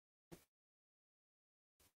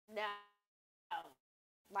 no,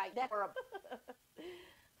 like that.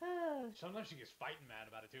 Sometimes she gets fighting mad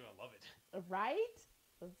about it too. I love it. Right?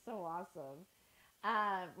 That's so awesome.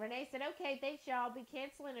 Renee said, okay, thanks, y'all. I'll be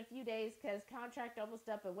canceling in a few days because contract almost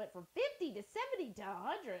up and went from $50 to $70 to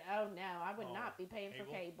 $100. Oh, no, I would not be paying for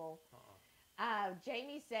cable.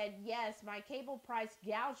 Jamie said, yes, my cable price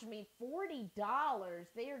gouged me $40.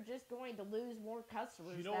 They are just going to lose more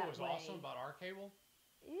customers. You know what was awesome about our cable?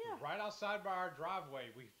 Yeah. Right outside by our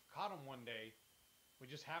driveway, we caught them one day. We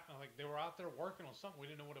just happened, like, they were out there working on something. We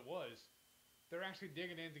didn't know what it was. They're actually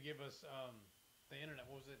digging in to give us the internet.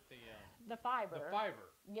 What was it? The fiber. The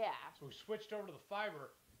fiber. Yeah. So we switched over to the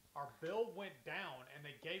fiber. Our bill went down, and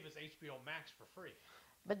they gave us HBO Max for free.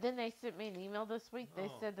 But then they sent me an email this week. They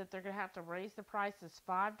said that they're going to have to raise the prices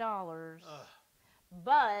 $5.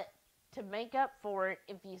 But to make up for it,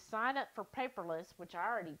 if you sign up for paperless, which I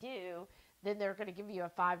already do, then they're going to give you a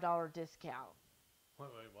 $5 discount. Wait,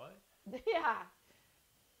 what? Yeah.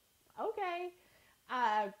 Okay.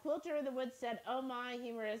 Quilter in the Woods said, oh my,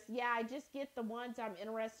 humorous. Yeah, I just get the ones I'm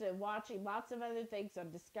interested in watching. Lots of other things on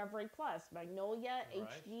Discovery Plus. Magnolia,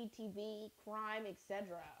 HGTV, crime,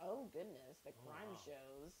 etc. Oh, goodness, the crime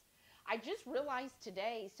shows. I just realized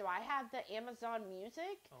today, so I have the Amazon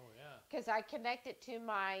Music. Oh, yeah. Because I connect it to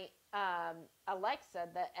my Alexa,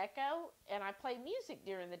 the Echo, and I play music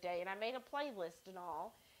during the day, and I made a playlist and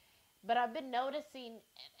all. But I've been noticing,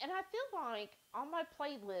 and I feel like on my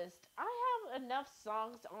playlist, I have enough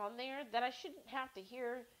songs on there that I shouldn't have to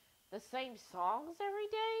hear the same songs every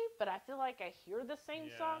day, but I feel like I hear the same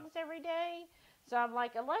songs every day. So I'm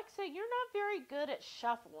like, Alexa, you're not very good at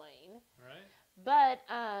shuffling. Right. But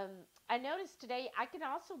I noticed today I can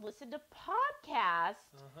also listen to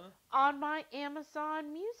podcasts on my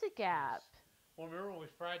Amazon Music app. Well, remember when we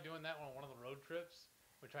tried doing that on one of the road trips?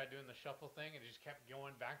 We tried doing the shuffle thing, and it just kept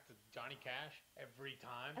going back to Johnny Cash every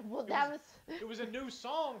time. Well, it was a new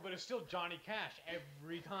song, but it's still Johnny Cash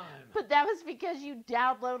every time. But that was because you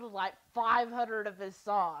downloaded like 500 of his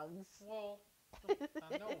songs. Well,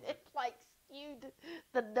 I know. It like skewed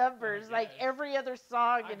the numbers, like every other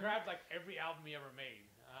song. I grabbed like every album he ever made.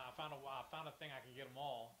 I found a thing I can get them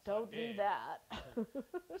all. So don't do that.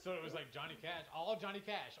 So it was like Johnny Cash,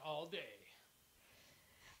 all day.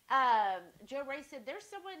 Joe Ray said, there's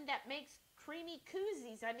someone that makes creamy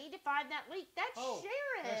koozies. I need to find that link. That's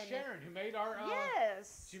Sharon. That's Sharon, who made our...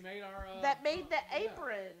 yes. She made our... that made the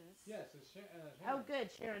aprons. Yes, it's Sharon. Oh,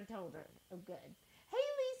 good. Sharon told her. Oh, good.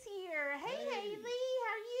 Haley's here. Hey, Haley.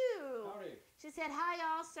 How are you? Howdy. She said, hi,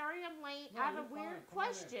 y'all. Sorry I'm late. No, I have a weird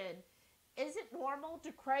question. Is it normal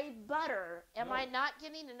to crave butter? Am I not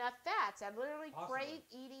getting enough fats? I literally crave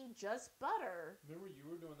eating just butter. Remember, you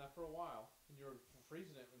were doing that for a while, and you were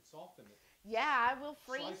freezing it and salting it. Yeah, I will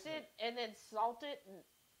freeze it and then salt it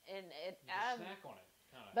and it. Snack on it.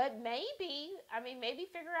 But maybe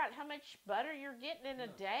figure out how much butter you're getting in a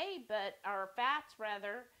day, or fats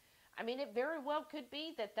rather. I mean, it very well could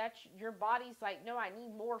be that's your body's like, no, I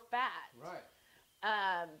need more fat. Right.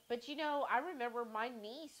 But I remember my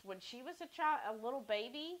niece when she was a little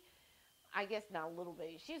baby. I guess not a little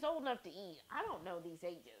baby. She's old enough to eat. I don't know these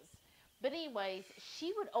ages. But anyways,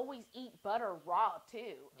 she would always eat butter raw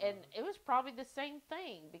too. And it was probably the same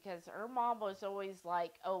thing because her mom was always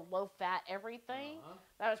like, oh, low fat everything.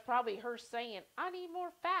 That was probably her saying, I need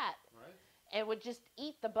more fat. Right. And would just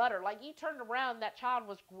eat the butter. Like you turned around, that child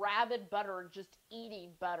was grabbing butter and just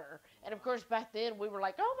eating butter. And of course back then we were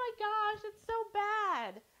like, oh my gosh, it's so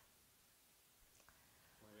bad.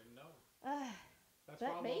 We didn't know. That's why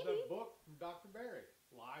I love that book from Dr. Barry.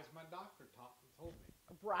 Lies my doctor told me.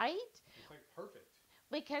 Right? It's like perfect.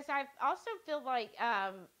 Because I also feel like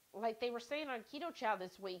they were saying on Keto Chow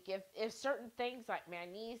this week, if certain things like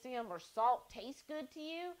magnesium or salt taste good to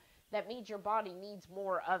you, that means your body needs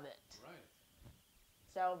more of it. Right.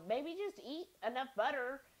 So maybe just eat enough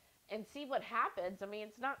butter and see what happens. I mean,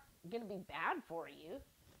 it's not going to be bad for you.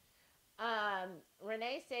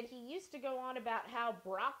 Renee said he used to go on about how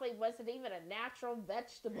broccoli wasn't even a natural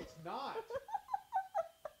vegetable. It's not.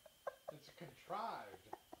 It's contrived.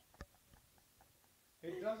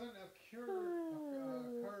 It doesn't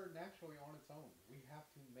occur naturally on its own. We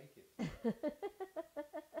have to make it.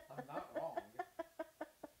 I'm not wrong.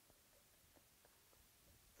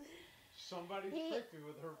 Somebody tricked me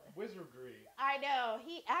with her wizardry. I know.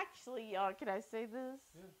 He actually, y'all, can I say this?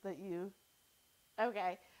 Yeah. That you...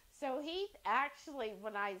 Okay. So Heath actually,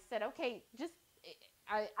 when I said, okay, just,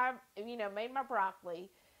 I made my broccoli,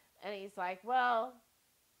 and he's like, well,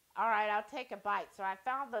 all right, I'll take a bite. So I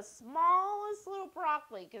found the smallest little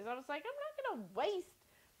broccoli, because I was like, I'm not going to waste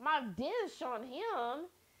my dish on him.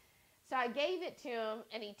 So I gave it to him,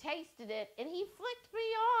 and he tasted it, and he flicked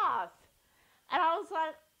me off. And I was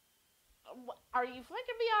like, are you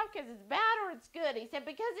flicking me off because it's bad or it's good? He said,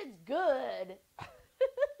 because it's good.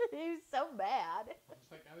 He was so mad. I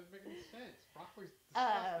was like, that doesn't make any sense. Broccoli's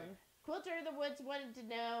disgusting. Quilter in the Woods wanted to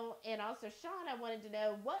know, and also Shauna wanted to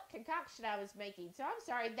know what concoction I was making. So I'm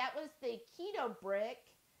sorry, that was the keto brick.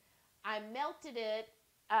 I melted it.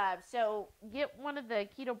 So get one of the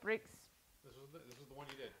keto bricks. This was the one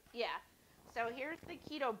you did. Yeah. So here's the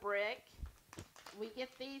keto brick. We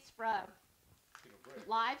get these from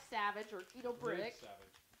Live Savage or Keto Brick.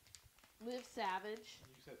 Live Savage.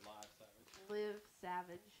 You said Live Savage. Live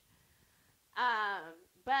Savage.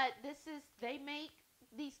 But they make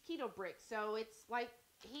these keto bricks. So it's like,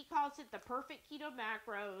 he calls it the perfect keto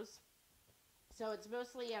macros. So it's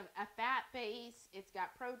mostly a fat base. It's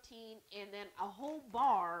got protein and then a whole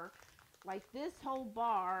bar. Like this whole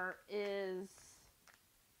bar is...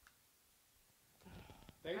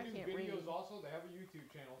 They do videos also. They have a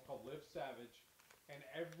YouTube channel called Live Savage. And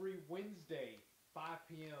every Wednesday, 5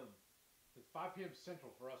 p.m., it's 5 p.m.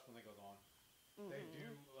 Central for us when they goes on. Mm-hmm. They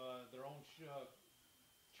do their own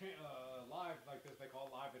live like this. They call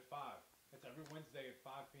it Live at 5. It's every Wednesday at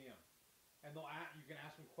 5 p.m. And you can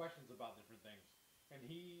ask them questions about different things. And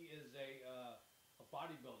he is a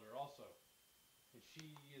bodybuilder also. And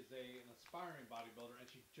she is an aspiring bodybuilder, and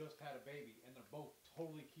she just had a baby. And they're both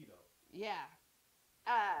totally keto. Yeah.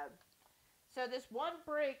 So this one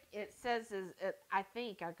brick, it says, I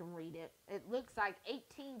think I can read it. It looks like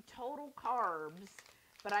 18 total carbs,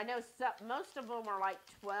 but I know most of them are like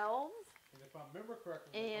 12. And if I remember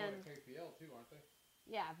correctly, they're going to KPL too, aren't they?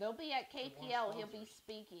 Yeah, they'll be at KPL. He'll be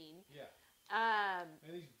speaking. Yeah. And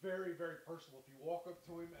he's very, very personal. If you walk up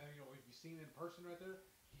to him, and if you've seen him in person right there,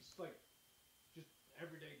 he's like just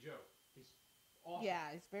everyday Joe. He's awesome.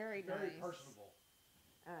 Yeah, he's very nice. Personable.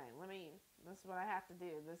 All right, this is what I have to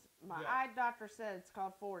do. My eye doctor said it's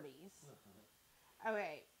called 40s.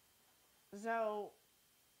 Okay, so,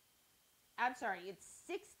 I'm sorry, it's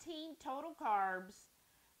 16 total carbs,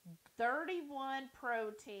 31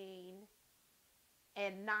 protein,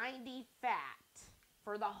 and 90 fat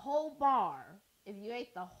for the whole bar. If you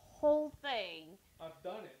ate the whole thing. I've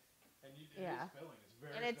done it, and it is filling. It's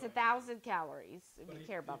very and it's filling. 1,000 calories, if you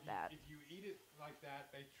care about that. If you eat it like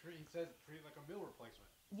that, he says treat it like a meal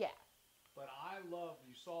replacement. Yeah. But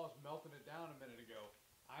you saw us melting it down a minute ago.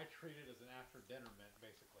 I treat it as an after dinner mint,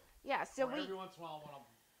 basically. Yeah, so every once in a while when I'm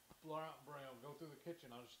go through the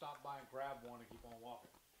kitchen, I'll just stop by and grab one and keep on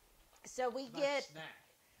walking. So we get snack.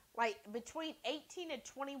 Like between 18 and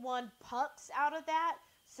 21 pucks out of that.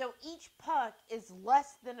 So each puck is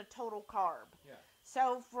less than a total carb. Yeah.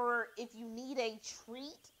 So if you need a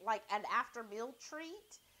treat, like an after meal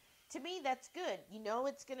treat, to me that's good.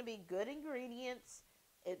 It's going to be good ingredients.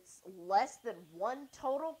 It's less than one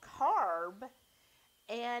total carb,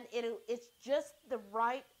 and it's just the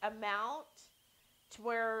right amount to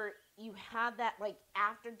where you have that like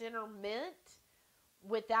after dinner mint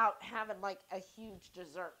without having like a huge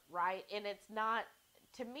dessert, right? And it's not,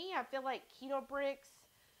 to me, I feel like keto bricks,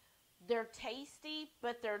 they're tasty,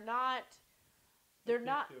 but they're not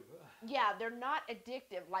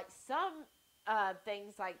addictive. Like some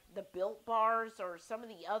things like the Built Bars or some of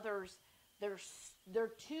the others, they're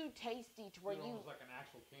too tasty to where almost like an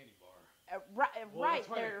actual candy bar. Right. That's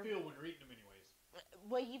how you feel when you're eating them anyways.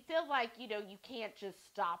 Well, you feel like, you can't just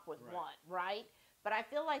stop with one, right? But I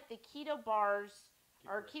feel like the keto bars,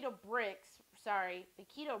 keto bricks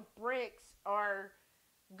are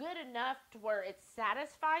good enough to where it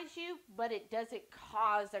satisfies you, but it doesn't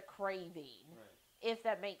cause a craving, if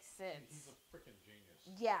that makes sense. He's a freaking genius.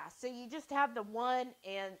 Yeah, so you just have the one,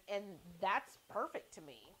 and that's perfect to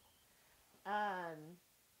me.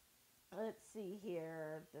 Let's see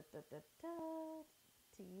here.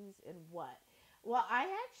 To use in what? Well, I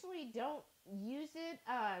actually don't use it.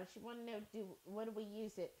 She wanted to know, what do we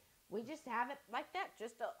use it? We just have it like that,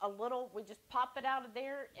 just a little. We just pop it out of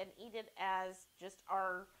there and eat it as just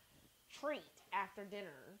our treat after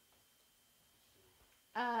dinner.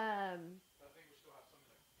 I think we still have some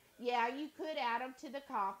Yeah, you could add them to the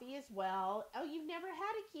coffee as well. Oh, you've never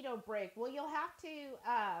had a keto brick? Well, you'll have to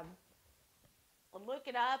look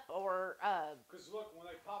it up or. Because look, when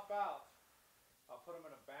they pop out, I'll put them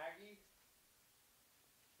in a baggie.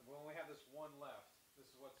 And we only have this one left. This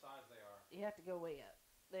is what size they are. You have to go way up.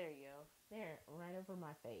 There you go. There, right over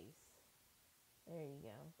my face. There you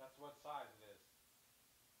go. That's what size it is.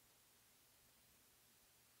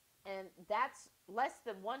 And that's less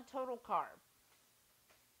than 1 total carb.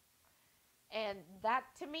 And that,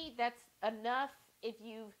 to me, that's enough if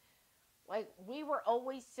you've, like, we were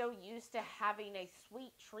always so used to having a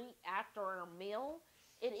sweet treat after our meal.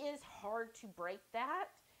 It is hard to break that.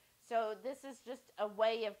 So this is just a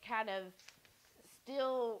way of kind of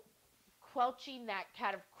still quelching that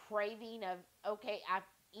kind of craving of, okay, I've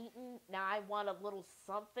eaten, now I want a little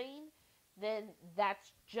something. Then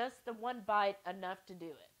that's just the one bite enough to do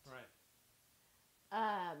it. Right.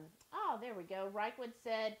 Oh, there we go. Reichwood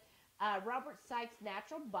said, Robert Sykes,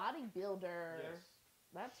 natural bodybuilder. Yes.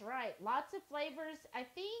 That's right. Lots of flavors. I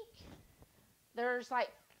think there's like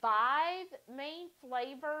 5 main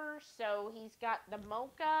flavors. So he's got the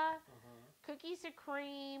mocha, cookies and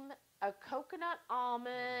cream, a coconut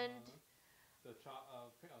almond,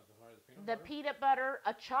 the peanut butter,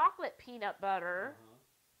 a chocolate peanut butter.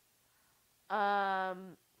 I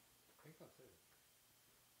think that's it.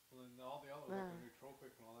 Well, then all the others, like the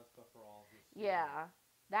nootropic and all that stuff, are all just. Yeah.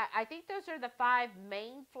 I think those are the 5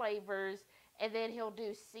 main flavors, and then he'll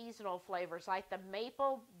do seasonal flavors like the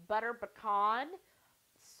maple butter pecan,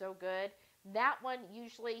 so good. That one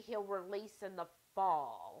usually he'll release in the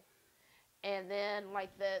fall, and then like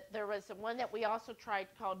there was one that we also tried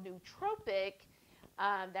called nootropic.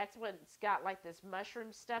 That's when it's got like this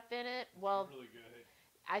mushroom stuff in it. Well, Really good.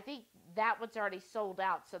 I think that one's already sold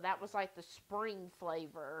out, so that was like the spring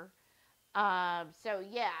flavor. So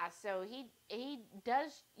yeah, so he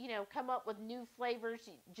does, come up with new flavors.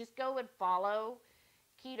 You just go and follow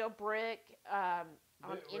Keto Brick on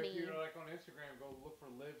any. If you're like on Instagram, go look for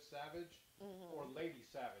Liv Savage or Lady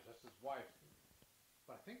Savage. That's his wife.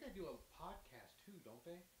 But I think they do a podcast too, don't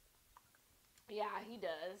they? Yeah, he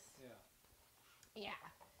does. Yeah. Yeah.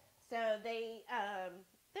 So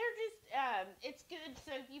they're just, it's good.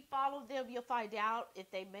 So if you follow them, you'll find out if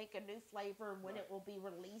they make a new flavor, when it will be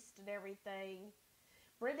released and everything.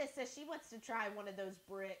 Brenda says she wants to try one of those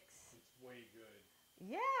bricks. It's way good.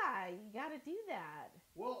 Yeah, you got to do that.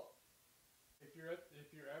 Well, if you're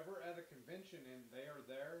ever at a convention and they are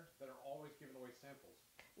there, that are always giving away samples.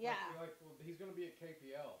 Yeah. Well, he's going to be at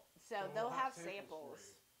KPL. So they'll have samples.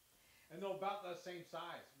 And they're about the same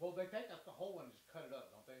size. Well, they take up the whole one and just cut it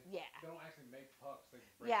up, don't they? Yeah. They don't actually make pucks. They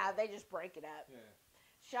break Yeah, it up. they just break it up. Yeah.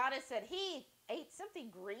 Shauna said he ate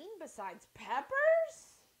something green besides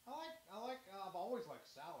peppers. I've always liked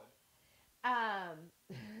salad.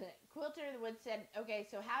 Quilter Wood said, okay,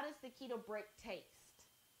 so how does the keto brick taste?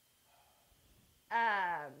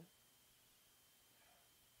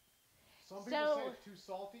 Some people say it's too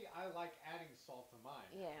salty. I like adding salt to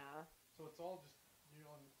mine. Yeah. So it's all just, I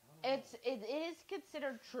don't know. It is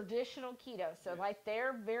considered traditional keto. So like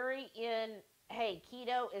they're very hey,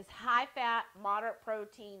 keto is high fat, moderate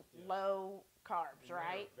protein, low carbs, and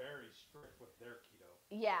right? They're very strict with their keto.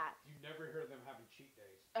 Yeah. You never hear them having cheat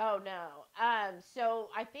days. Oh no. So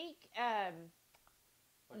I think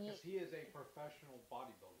because he is a professional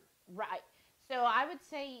bodybuilder. Right. So I would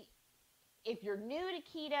say if you're new to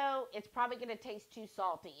keto, it's probably going to taste too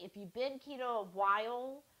salty. If you've been keto a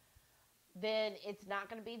while, then it's not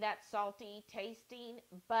going to be that salty tasting.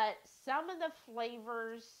 But some of the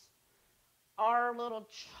flavors are a little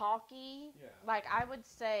chalky. Yeah. Like I would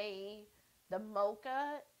say the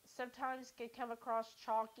mocha sometimes can come across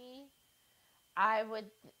chalky. I would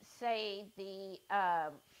say the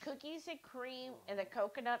cookies and cream and the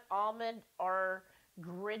coconut almond are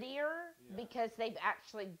grittier because they've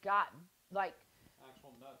actually got like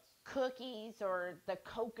actual nuts, cookies or the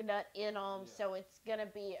coconut in them, so it's gonna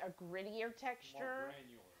be a grittier texture. More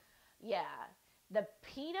granular. Yeah, the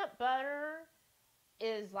peanut butter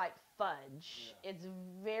is like fudge. Yeah. It's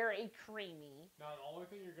very creamy. Now the only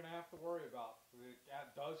thing you're gonna have to worry about, it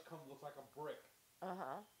does look like a brick.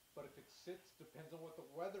 But if it sits, depends on what the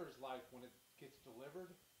weather is like when it gets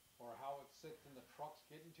delivered, or how it sits in the trucks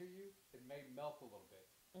getting to you. It may melt a little bit.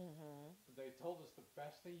 So they told us the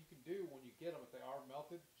best thing you can do when you get them, if they are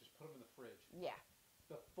melted, just put them in the fridge. Yeah.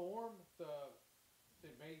 The form,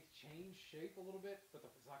 it may change shape a little bit, but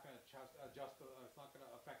it's not going to adjust. It's not going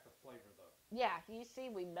to affect the flavor though. Yeah, you see,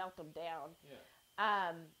 we melt them down.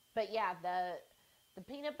 Yeah. But yeah, the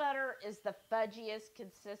peanut butter is the fudgiest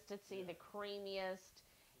consistency, the creamiest.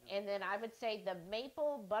 And then I would say the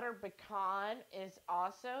maple butter pecan is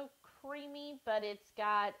also creamy, but it's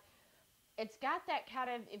got that kind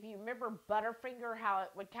of, if you remember Butterfinger, how it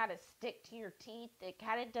would kind of stick to your teeth, it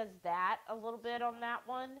kind of does that a little bit on that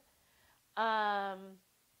one. It's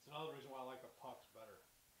another reason why I like the pucks better.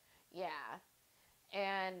 Yeah.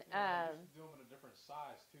 And I used to do them in a different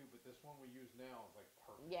size too, but this one we use now is like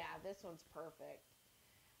perfect. Yeah, this one's perfect.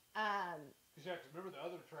 Because you have to remember the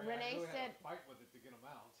other tray. Renee I really said had to fight with it to get them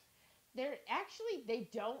out. They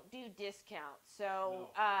don't do discounts.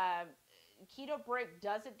 So Keto Brick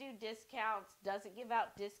doesn't do discounts, doesn't give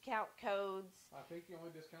out discount codes. I think the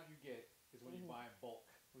only discount you get is when you buy in bulk.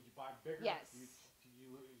 When you buy bigger, yes.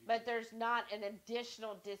 But there's not an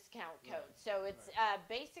additional discount code. Right. So it's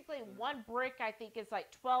basically one brick, I think, is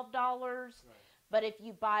like $12. Right. But if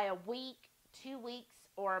you buy a week, 2 weeks,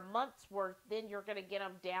 or a month's worth, then you're going to get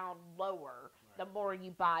them down lower the more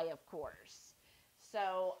you buy, of course.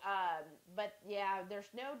 So, but yeah,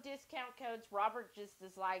 there's no discount codes. Robert just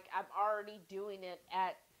is like, I'm already doing it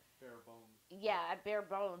at bare bones. Yeah, at bare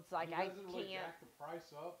bones. Like, I can't. Really jack the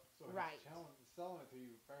price up, so he's selling it to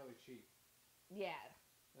you fairly cheap. Yeah.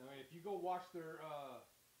 I mean, if you go watch their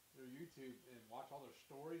YouTube and watch all their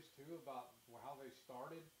stories too about how they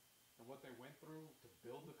started and what they went through to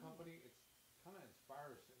build the company, it's kind of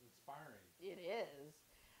inspiring. It is.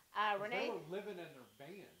 They Renee, were living in their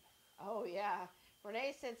van. Oh yeah.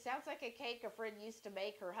 Renee said, "Sounds like a cake a friend used to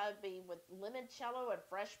make her hubby with limoncello and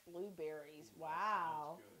fresh blueberries." Ooh,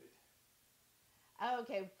 wow. That sounds good. Oh,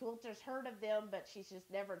 okay, Quilter's heard of them, but she's just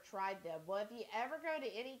never tried them. Well, if you ever go to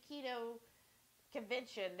any keto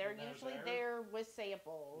convention, they're usually there with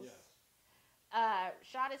samples. Yes.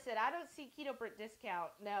 Shada said, "I don't see Keto Brick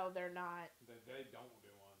discount." No, they're not. They don't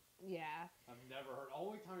do one. Yeah. I've never heard.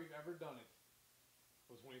 Only time you've ever done it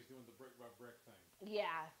was when he's doing the brick by brick thing.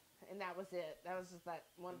 Yeah, and that was it. That was just that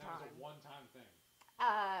one time. That was a one-time thing.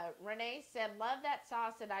 Renee said, "Love that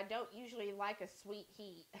sauce, and I don't usually like a sweet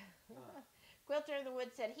heat." Quilter in the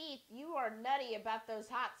Woods said, "Heath, you are nutty about those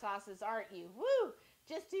hot sauces, aren't you? Woo!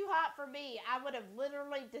 Just too hot for me. I would have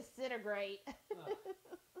literally disintegrate."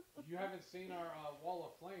 You haven't seen our wall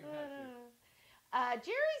of flame, have you?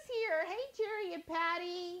 Jerry's here. Hey, Jerry and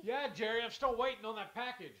Patty. Yeah, Jerry, I'm still waiting on that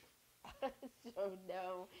package. Oh,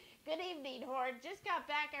 no. Good evening, Horde. Just got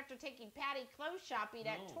back after taking Patty clothes shopping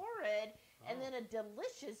at Torrid, and then a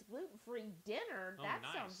delicious gluten-free dinner. That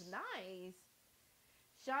sounds nice.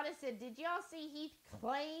 Shauna said, "Did y'all see Heath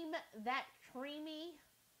claim that creamy?"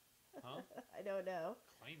 Huh? I don't know.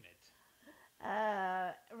 Claim it.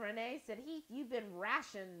 Renee said, "Heath, you've been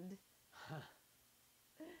rationed."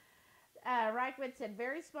 Reichman said,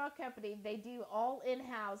 "Very small company. They do all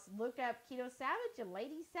in-house. Look up Keto Savage and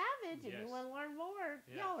Lady Savage if you want to learn more."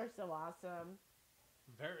 Yes. Y'all are so awesome.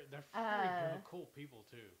 They're very cool people,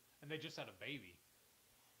 too. And they just had a baby.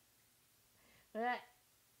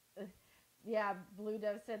 Yeah, Blue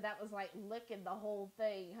Dove said that was like licking the whole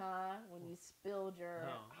thing, huh? When you spilled your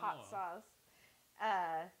hot sauce.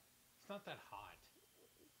 It's not that hot.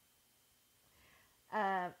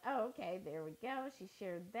 Okay, there we go. She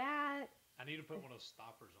shared that. I need to put one of those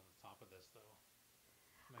stoppers on the top of this, though.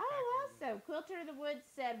 Also, Quilter in the Woods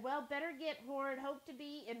said, "Well, better get Horde. Hope to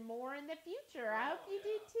be in more in the future. I hope you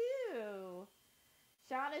do too."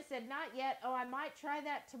 Shauna said, "Not yet. Oh, I might try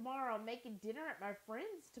that tomorrow. I'm making dinner at my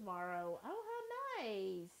friend's tomorrow." Oh, how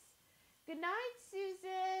nice. Good night,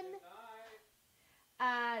 Susan. Good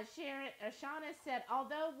night. Shauna said,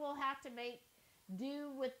 "Although we'll have to make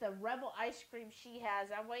do with the Rebel ice cream she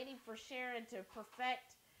has, I'm waiting for Sharon to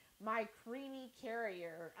perfect my creamy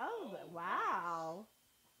carrier." Oh, wow.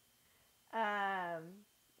 Nice.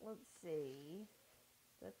 Let's see.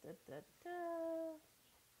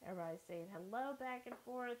 Everybody's saying hello back and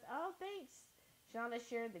forth. Oh, thanks. Shauna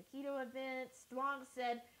shared the keto event. Strong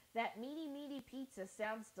said, "That meaty pizza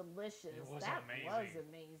sounds delicious." It was that amazing. was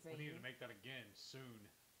amazing. We need to make that again soon.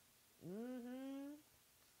 Mm-hmm.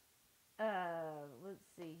 Let's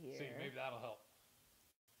see here. See, maybe that'll help.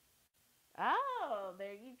 Oh,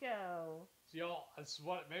 there you go. So y'all,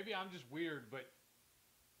 maybe I'm just weird, but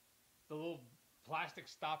the little plastic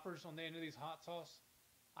stoppers on the end of these hot sauce,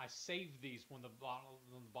 I saved these when the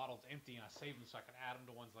bottle's empty, and I saved them so I can add them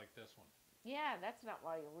to ones like this one. Yeah, that's not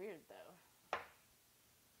why you're weird, though.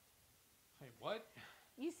 Hey, what?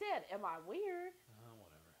 You said, "Am I weird?"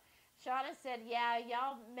 Whatever. Shauna said, "Yeah,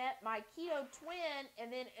 y'all met my keto twin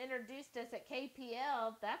and then introduced us at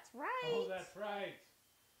KPL." That's right. Oh, that's right.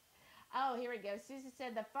 Oh, here we go. Susan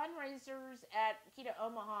said, "The fundraisers at Keto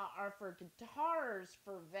Omaha are for guitars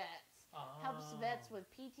for vets. Helps vets with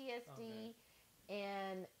PTSD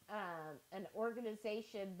and an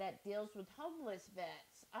organization that deals with homeless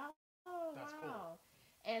vets. Oh, That's wow. cool.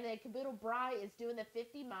 And then Caboodle Bry is doing the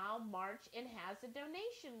 50-mile march and has a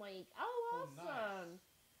donation link. Oh, awesome.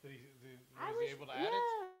 Nice. I Was wish, he able to add it?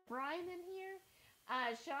 Brian in here.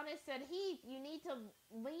 Shauna said, Heath, you need to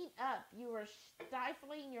lean up. You are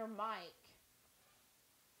stifling your mic.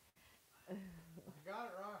 I got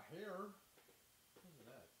it right here. Look at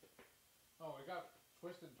that. Oh, it got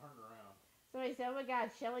twisted and turned around. Somebody said, oh my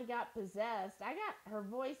God, Shelly got possessed. I got her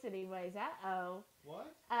voice anyways. Uh-oh.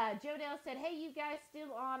 What? Jodell said, hey, you guys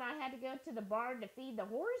still on? I had to go to the barn to feed the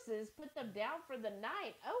horses, put them down for the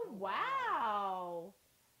night. Oh, wow.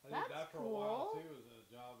 I did that for a while, too, as a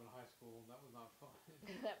job in high school. That was not fun.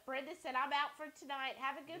 Brenda said, I'm out for tonight.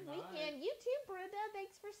 Have a good weekend. You too, Brenda.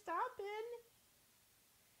 Thanks for stopping.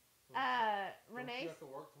 Renee. Don't you have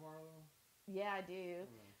to work tomorrow, though? Yeah, I do.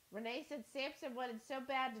 Renee said Samson wanted so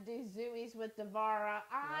bad to do zoomies with Devara.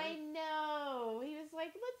 I know. He was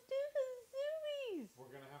like, let's do the zoomies.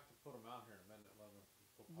 We're going to have to put them out here in a minute,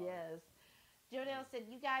 11. Yes. Jodell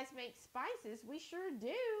said, you guys make spices. We sure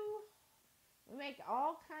do. We make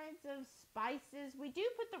all kinds of spices. We do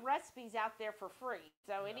put the recipes out there for free,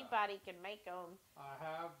 so anybody can make them. I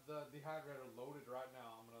have the dehydrator loaded right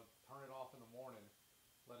now. I'm going to turn it off in the morning,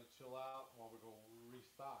 let it chill out while we go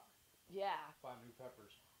restock. Yeah. Buy new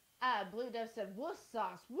peppers. Blue Dove said, woof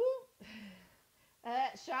sauce, whoop.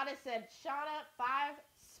 Shauna said, Shauna, 5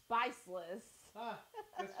 spiceless.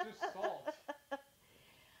 It's just salt.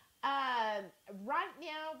 Right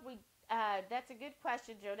now, that's a good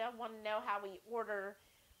question, Jodell. Want to know how we order.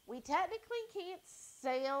 We technically can't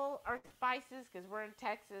sell our spices because we're in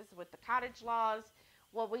Texas with the cottage laws.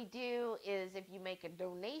 What we do is if you make a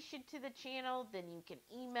donation to the channel, then you can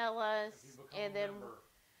email us. If you become a member.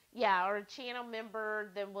 Yeah, or a channel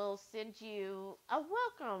member, then we'll send you a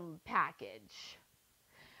welcome package.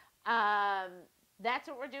 That's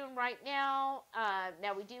what we're doing right now.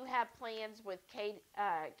 Now, we do have plans with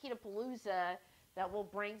Ketochowxyz that we'll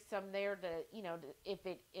bring some there to,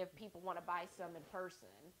 if people want to buy some in person.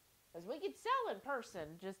 Because we could sell in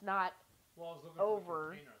person, just not Well, I was looking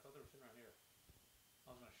for the container. I thought they were sitting right here.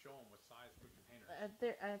 I was going to show them what size food containers.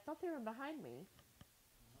 I thought they were behind me.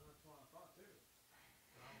 That's what I thought, too.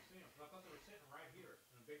 I don't see them. I thought they were sitting right here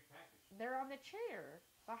in a big package. They're on the chair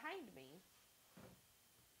behind me.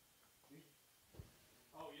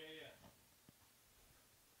 Oh, yeah.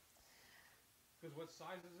 Because what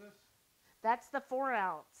size is this? That's the 4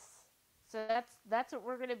 ounce. So that's what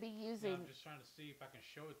we're going to be using. Yeah, I'm just trying to see if I can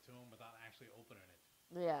show it to them without actually opening it.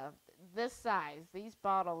 Yeah, this size, these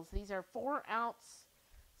bottles, these are 4 ounce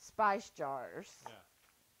spice jars.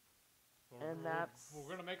 Yeah. And we're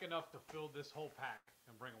going to make enough to fill this whole pack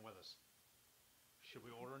and bring them with us. Should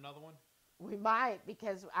we order another one? We might,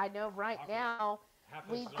 because I know right now Half of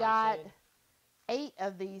this we've is got already sold? 8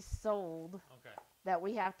 of these sold Okay. that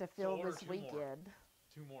we have to fill order this 2 more. weekend.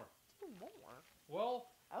 2 more. 2 more? Well.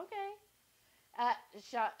 Okay.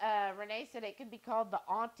 Renee said it could be called the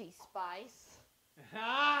Auntie Spice.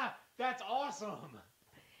 That's awesome.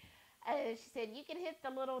 She said you can hit the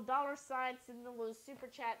little $ sign, send the little super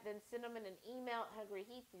chat, then send them in an email at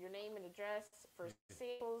HungryHeath with your name and address for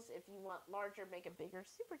samples. If you want larger, make a bigger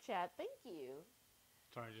super chat. Thank you.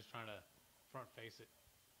 Sorry, just trying to front face it.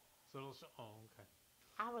 So it'll okay.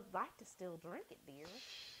 I would like to still drink it, dear.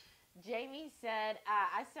 Jamie said,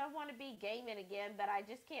 I still want to be gaming again, but I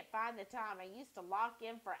just can't find the time. I used to lock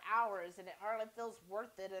in for hours, and it hardly feels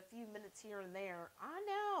worth it a few minutes here and there. I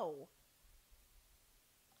know.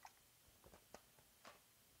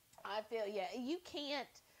 I feel, you can't,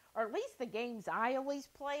 or at least the games I always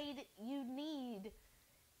played, you need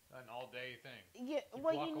An all-day thing. You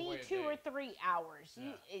need 2 or 3 hours.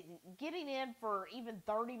 Yeah. Getting in for even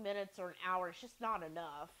 30 minutes or an hour is just not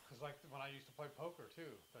enough. Because like when I used to play poker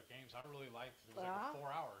too, the games I really liked, it was like a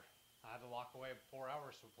 4 hour. I had to lock away 4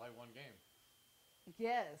 hours to play one game.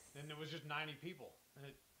 Yes. And it was just 90 people.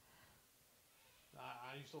 And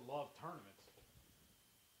I used to love tournaments.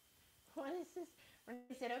 What is this?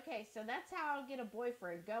 He said, okay, so that's how I'll get a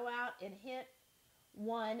boyfriend. Go out and hit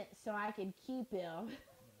one so I can keep him.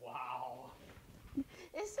 Wow.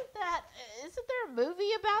 Isn't there a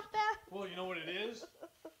movie about that? Well, you know what it is?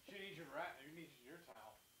 You need your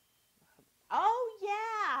towel. Oh,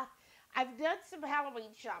 yeah. I've done some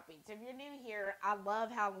Halloween shopping. So if you're new here, I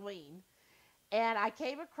love Halloween. And I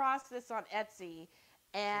came across this on Etsy.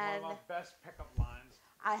 And one of my best pickup lines.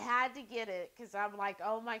 I had to get it because I'm like,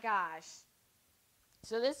 oh my gosh.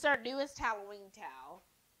 So this is our newest Halloween towel.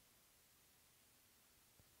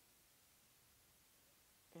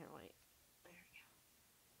 Here, wait. There we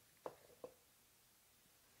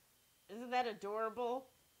go. Isn't Isn't that adorable?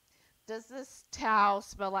 Does this towel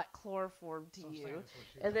smell like chloroform to I'm saying you? that's what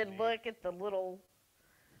she's And then gonna look at the little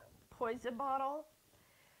poison bottle.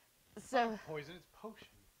 So poison, it's potion.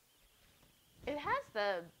 it has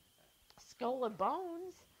the skull and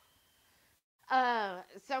bones.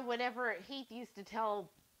 So whenever Heath used to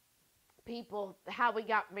tell people how we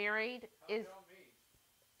got married is,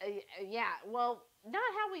 yeah, well, not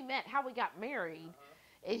how we met, how we got married,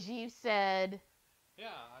 is you said. Yeah,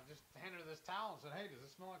 I just handed her this towel and said, "Hey, does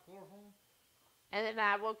it smell like chloroform?" And then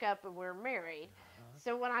I woke up and we were married.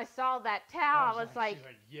 So when I saw that towel, I was like, she's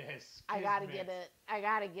like, yes, I gotta kismet." get it. I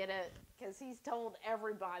gotta get it. Because he's told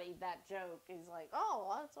everybody that joke. He's like,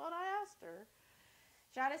 oh, that's what I asked her.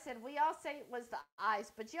 Shauna said, we all say it was the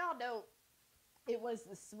ice, but y'all know it was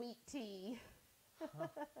the sweet tea.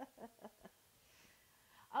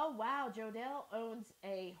 Oh, wow. Jodelle owns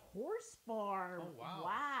a horse farm. Oh, wow.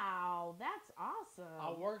 Wow. That's awesome.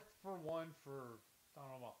 I worked for one for, I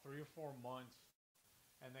don't know, about 3 or 4 months,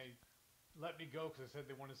 and they let me go because they said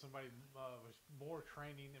they wanted somebody with more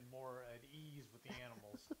training and more at ease with the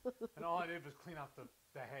animals. And all I did was clean out the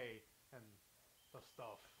hay and the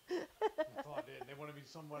stuff. That's all I did. They wanted me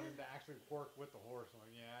someone to actually work with the horse. I'm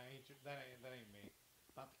like, yeah, that ain't me.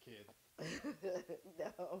 Not the kid.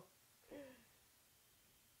 No.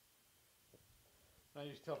 I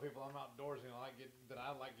used to tell people I'm outdoorsy and I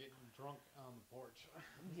like getting drunk on the porch.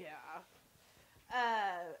 Yeah.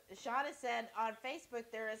 Shauna said on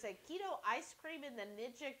Facebook there is a keto ice cream in the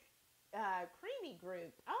Ninja Creamy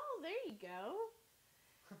group. Oh, there you go.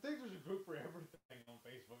 I think there's a group for everything on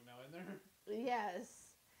Facebook now, isn't there?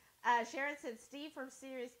 Yes. Sharon said Steve from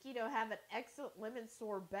Serious Keto have an excellent lemon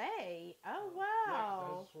sorbet. Oh, wow. Yeah, 'cause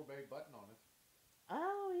it has a sorbet button on it.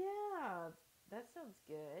 Oh, yeah. That sounds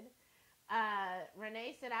good.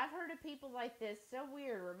 Renee said, I've heard of people like this. So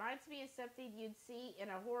weird. Reminds me of something you'd see in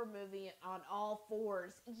a horror movie on all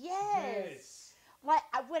fours. Yes. Like,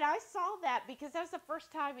 when I saw that, because that was the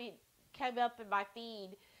first time it came up in my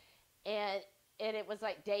feed, and it was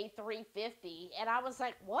like day 350, and I was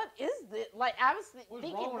like, what is this? Like, I was What's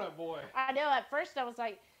thinking. wrong with that boy? I know, at first I was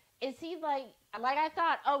like, is he like I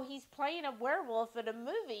thought, oh, he's playing a werewolf in a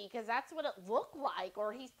movie because that's what it looked like,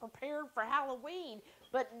 or he's prepared for Halloween.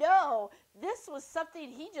 But no, this was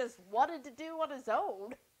something he just wanted to do on his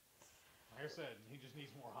own. Like I said, he just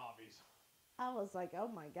needs more hobbies. I was like, oh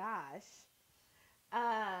my gosh.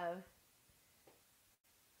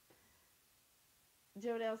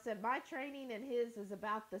 Jodelle said, my training and his is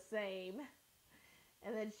about the same.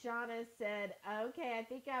 And then Shauna said, okay, I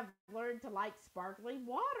think I've learned to like sparkling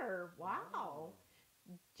water. Wow.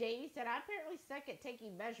 Jamie said, I apparently suck at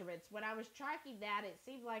taking measurements. When I was tracking that, it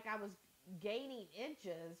seemed like I was gaining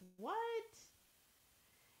inches. What?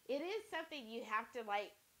 It is something you have to,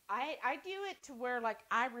 like, I do it to where, like,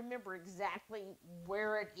 I remember exactly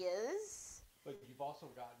where it is. But you've also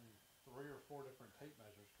gotten 3 or 4 different tape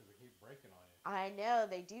measures because they keep breaking on you. I know,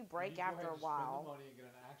 they do break after a while. Spend the money and get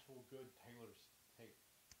an actual good tailor's tape.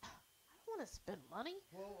 I don't want to spend money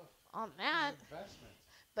Well, on that. Investment.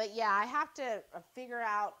 But yeah, I have to figure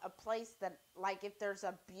out a place that, like, if there's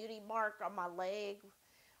a beauty mark on my leg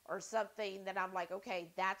or something, then I'm like,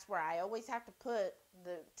 okay, that's where I always have to put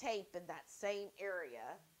the tape in that same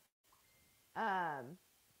area.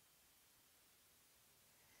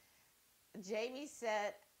 Jamie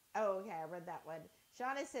said, oh, okay, I read that one.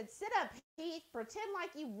 Shauna said, sit up, Heath, pretend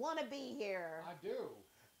like you want to be here. I do.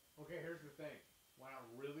 Okay, here's the thing. When I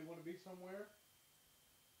really want to be somewhere,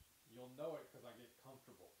 you'll know it because I get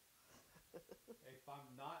comfortable. If I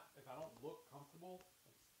don't look comfortable,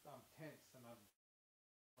 I'm tense and I'm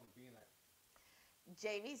being that.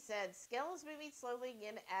 Jamie said, scale is moving slowly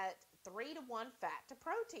again at 3-to-1 fat to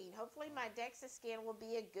protein. Hopefully my DEXA scan will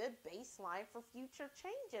be a good baseline for future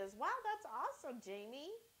changes. Wow, that's awesome,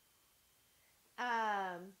 Jamie.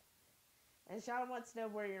 And Sean wants to know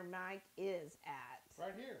where your mic is at.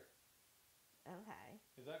 Right here. Okay.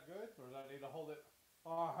 Is that good? Or do I need to hold it?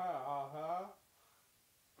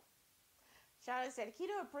 Shauna said,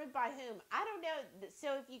 keto approved by whom? I don't know.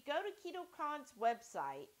 So if you go to KetoCon's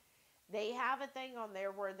website, they have a thing on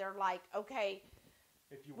there where they're like, okay,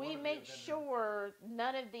 we make sure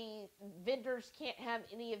none of the vendors can't have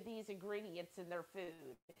any of these ingredients in their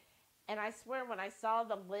food. And I swear when I saw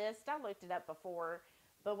the list, I looked it up before,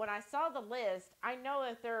 but when I saw the list, I know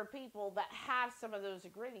if there are people that have some of those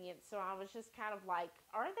ingredients. So I was just kind of like,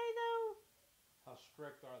 are they though? How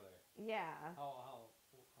strict are they? Yeah. How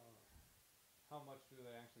much do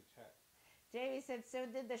they actually check? Jamie said, so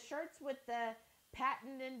did the shirts with the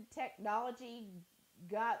patented technology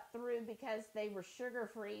got through because they were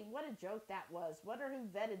sugar-free? What a joke that was. Wonder who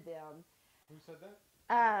vetted them. Who said that?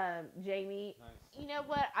 Jamie. Nice. You know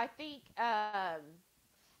what? I think,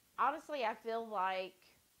 honestly, I feel like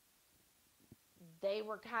they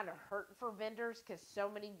were kind of hurting for vendors because so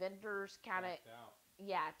many vendors kind of,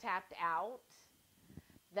 tapped out.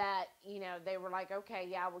 That, they were like, okay,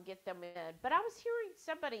 yeah, we'll get them in. But I was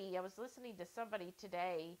listening to somebody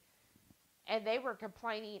today, and they were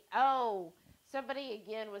complaining, somebody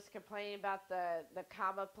again was complaining about the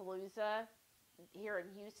Kamapalooza here in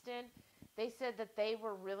Houston. They said that they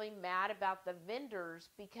were really mad about the vendors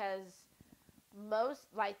because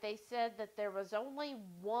they said that there was only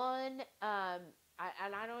one, and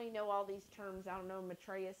I don't even know all these terms. I don't know,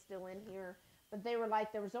 Matreya's still in here. But they were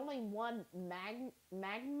like, there was only one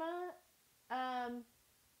magma,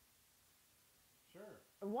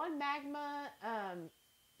 one magna, I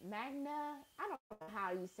don't know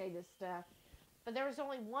how you say this stuff, but there was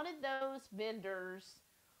only one of those vendors,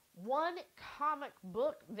 one comic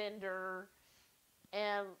book vendor,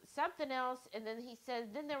 and something else, and then he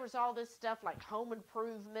said, then there was all this stuff like home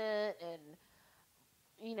improvement and,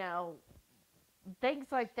 things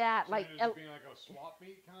like that. So like it being like a swap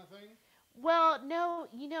meet kind of thing? Well, no,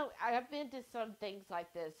 I've been to some things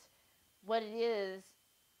like this. What it is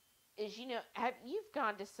you've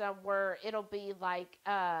gone to somewhere, it'll be like,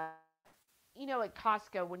 at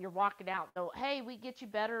Costco when you're walking out, they'll, hey, we get you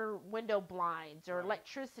better window blinds or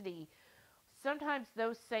electricity. Sometimes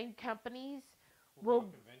those same companies will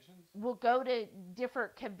go to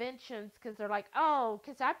different conventions because they're like,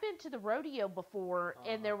 because I've been to the rodeo before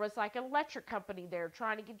and there was like an electric company there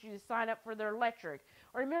trying to get you to sign up for their electric.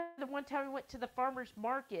 Or remember the one time we went to the farmer's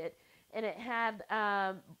market and it had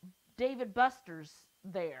David Buster's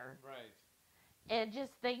there. Right. And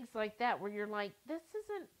just things like that where you're like, this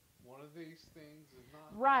isn't... One of these things is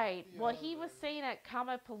not... Right. Well, he was saying at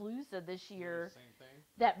Kamapalooza this year same thing?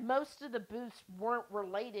 that most of the booths weren't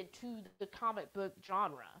related to the comic book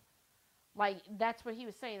genre. Like, that's what he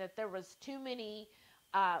was saying, that there was too many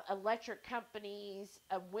electric companies,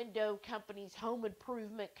 window companies, home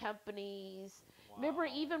improvement companies. Wow. Remember,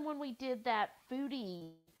 even when we did that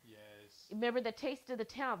foodie... Remember the Taste of the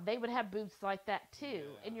Town? They would have booths like that too.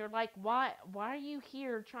 Yeah. And you're like, why are you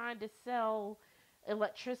here trying to sell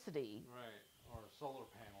electricity? Right. Or solar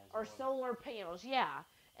panels. Or solar panels, yeah.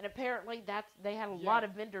 And apparently they had a lot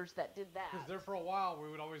of vendors that did that. Because there for a while, we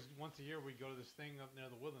would always, once a year, we'd go to this thing up near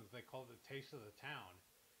the Woodlands. They called it the Taste of the Town.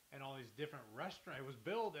 And all these different restaurants. It was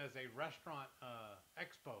billed as a restaurant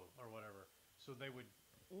expo or whatever. So they would...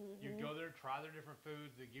 You'd go there, try their different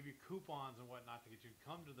foods. They give you coupons and whatnot to get you to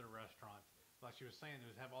come to their restaurants. Like she was saying, they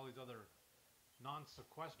would have all these other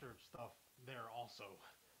non-sequestered stuff there also.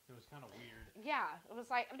 It was kind of weird. Yeah, it was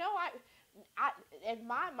like, no, I in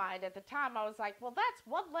my mind at the time, I was like, well, that's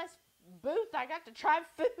one less booth I got to try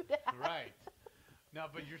food at. Right. No,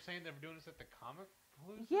 but you're saying they were doing this at the Comic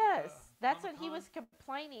Palooza? Yes, that's what he was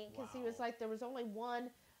complaining because he was like, there was only one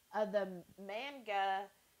of the manga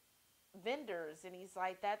vendors, and he's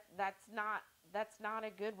like, that's not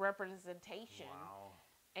a good representation. Wow.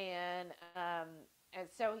 And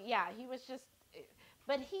so he was just,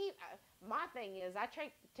 but my thing is, I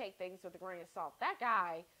take things with a grain of salt. That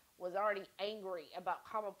guy was already angry about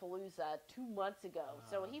Kamapalooza 2 months ago,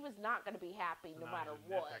 so he was not going to be happy no matter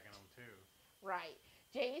what. Him too. Right.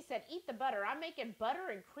 Jamie said, eat the butter. I'm making butter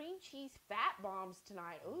and cream cheese fat bombs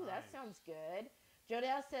tonight. Ooh, nice. That sounds good.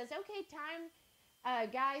 Jodelle says, okay,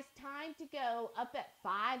 guys, time to go, up at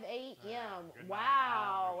 5 a.m.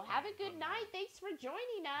 Wow. Have a good night. Thanks for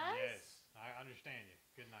joining us. Yes, I understand you.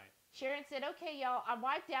 Good night. Sharon said, okay, y'all, I'm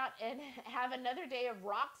wiped out and have another day of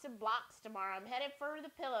rocks and blocks tomorrow. I'm headed for the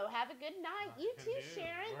pillow. Have a good night. You too,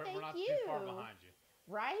 Sharon. We're not Thank you. too far behind you.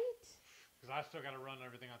 Right? Because I still got to run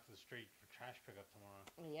everything out to the street for trash pickup tomorrow.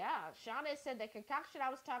 Yeah. Shauna said the concoction I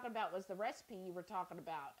was talking about was the recipe you were talking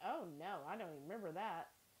about. Oh, no. I don't even remember that.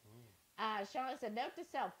 Shauna said, note to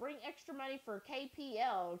self, bring extra money for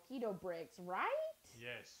KPL keto bricks, right?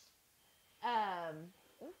 Yes.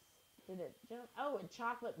 Oops, did it jump? Oh, and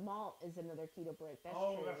chocolate malt is another keto brick. That's true.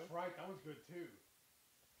 Oh, that's right. That one's good too.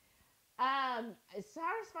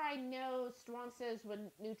 Satisfied No Strong says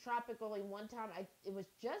when Nootropic only one time. It was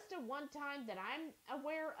just a one time that I'm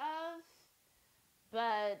aware of,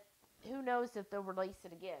 but who knows if they'll release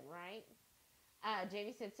it again, right?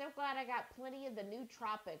 Jamie said, so glad I got plenty of the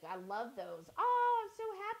Nootropic. I love those. Oh, I'm so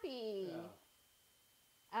happy.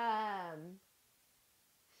 Yeah.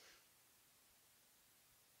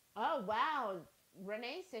 Oh, wow.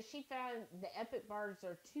 Renee says she found the Epic bars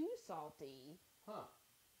are too salty. Huh.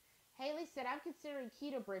 Haley said, I'm considering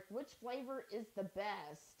keto brick. Which flavor is the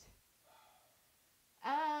best?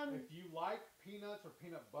 If you like peanuts or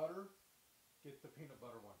peanut butter, get the peanut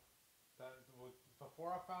butter one. That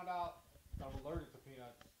before I found out I was allergic to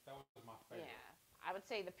peanuts, that was my favorite. Yeah, I would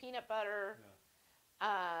say the peanut butter.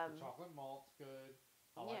 Yeah. The chocolate malt's good.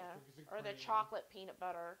 I like cookies and or cream. the chocolate peanut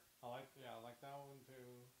butter. I like that one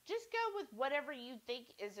too. Just go with whatever you think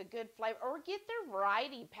is a good flavor, or get their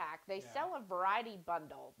variety pack. They sell a variety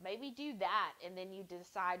bundle. Maybe do that, and then you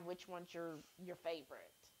decide which one's your favorite.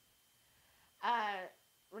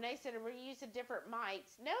 Renee said we're using different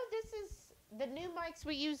mics. No, this is the new mics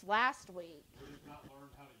we used last week. We've not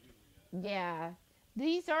learned how to use them yet. Yeah,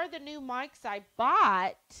 these are the new mics I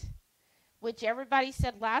bought, which everybody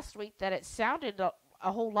said last week that it sounded a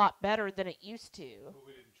whole lot better than it used to. But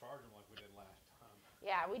we didn't charge them like we did last time.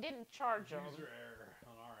 Yeah, we didn't charge them. User error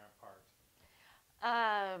on our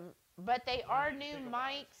part. But they are new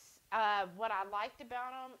mics. What I liked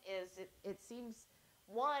about them is it seems,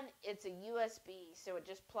 one, it's a USB, so it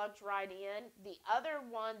just plugs right in. The other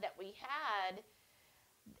one that we had,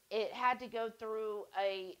 it had to go through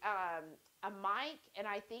a mic, and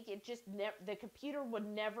I think it just the computer would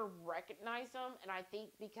never recognize them, and I think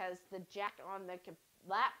because the jack on the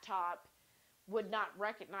laptop would not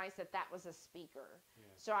recognize that was a speaker. Yeah.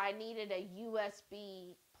 So I needed a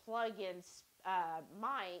USB plug-in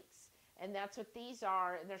mics, and that's what these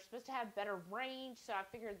are, and they're supposed to have better range, so I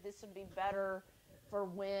figured this would be better for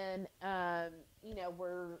when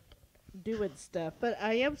we're doing stuff. But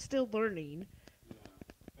I am still learning. Yeah.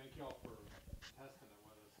 Thank y'all for testing it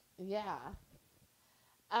with us. Yeah.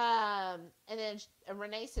 And then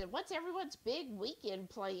Renee said, what's everyone's big weekend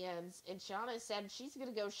plans? And Shauna said she's going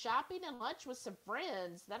to go shopping and lunch with some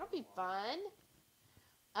friends. That'll be fun.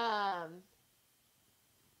 I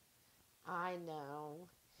know.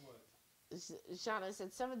 What? Shauna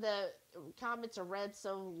said some of the comments are read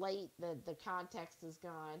so late that the context is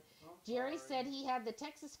gone. Jerry said he had the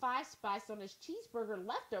Texas 5 Spice on his cheeseburger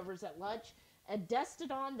leftovers at lunch and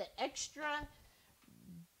dusted on the extra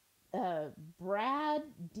Brad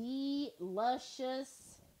D.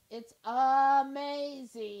 Luscious. It's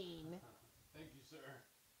amazing. Thank you, sir.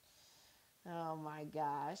 Oh my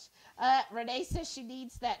gosh. Renee says she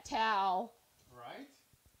needs that towel. Right?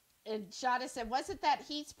 And Shada said, wasn't that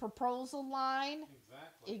Heath's proposal line?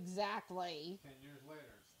 Exactly. Exactly. 10 years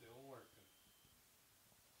later, still working.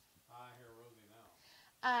 I hear Rosie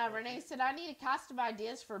now. Renee said, I need a costume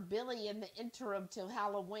ideas for Billy in the interim till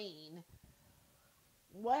Halloween.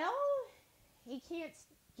 Well, he can't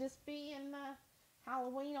just be in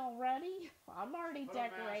Halloween already. I'm already Put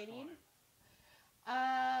decorating. A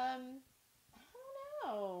mask on him. I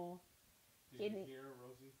don't know. Did you hear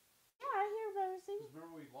Rosie? Yeah, I hear Rosie. Because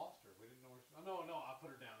remember we lost her. We didn't know where she... Oh, no, I put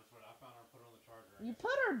her down. That's right. I found her and put her on the charger. You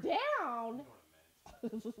put her down? You know what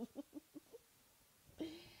I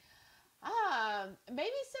meant.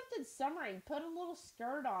 Maybe something summery. Put a little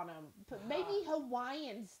skirt on him. Maybe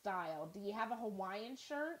Hawaiian style. Do you have a Hawaiian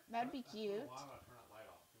shirt? That'd be cute. Why would I turn that light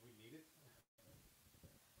off? Do we need it?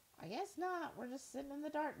 I guess not. We're just sitting in the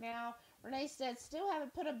dark now. Renee said, still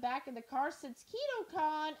haven't put him back in the car since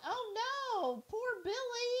KetoCon. Oh no, poor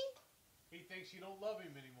Billy. He thinks you don't love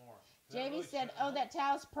him anymore. Jamie really said, oh, that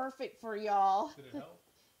towel's perfect for y'all. Did it help?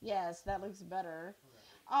 Yes, that looks better.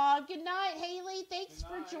 Okay. Good night, Haley. Thanks Good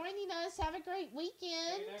night. for joining us. Have a great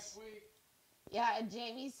weekend. See you next week. Yeah, and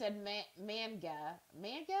Jamie said manga.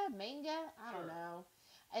 Manga? I don't know.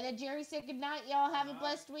 And then Jerry said, good night, y'all. Have a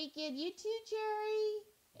blessed weekend. You too, Jerry.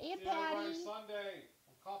 And See everybody Patty. Sunday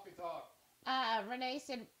on Coffee Talk. Renee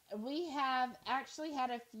said, we have actually had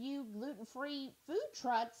a few gluten-free food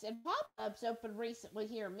trucks and pop-ups open recently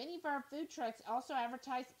here. Many of our food trucks also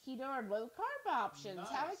advertise keto or low-carb options. Nice.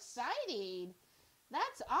 How exciting.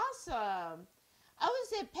 That's awesome. Oh,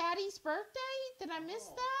 is it Patty's birthday? Did I miss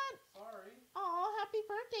that? Sorry. Oh, happy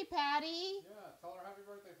birthday, Patty. Yeah, tell her happy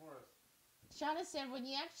birthday for us. Shauna said, when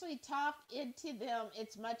you actually talk into them,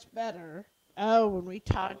 it's much better. Oh, when we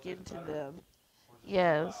talk into them.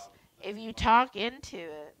 Yes. If you talk into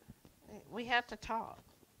it, we have to talk.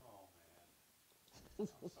 Oh, man.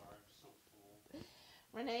 I'm sorry. I'm so full.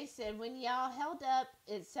 Renee said, when y'all held up,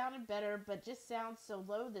 it sounded better, but just sounds so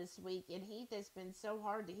low this week, and Heath has been so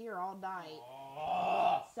hard to hear all night.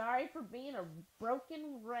 Oh. Sorry for being a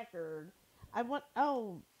broken record.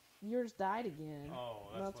 Yours died again. Oh,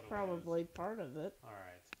 that's what it probably part of it. All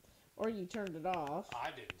right. Or you turned it off. I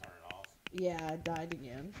didn't turn it off. Yeah, it died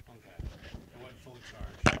again. Okay. It wasn't fully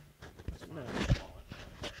charged. That's what I'm gonna call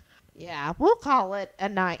it. Yeah, we'll call it a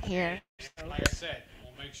night here. Like I said,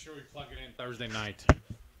 we'll make sure we plug it in Thursday night.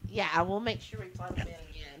 Yeah, we'll make sure we plug them in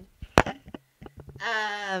again.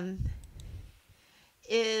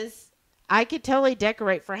 I could totally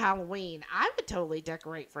decorate for Halloween. I would totally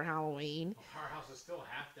decorate for Halloween. Our house is still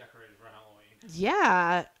half decorated for Halloween.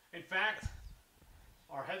 Yeah. In fact,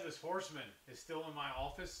 our headless horseman is still in my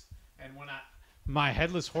office, and when my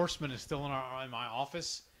headless horseman is still in my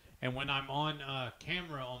office, and when I'm on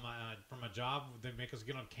camera on my for my job, they make us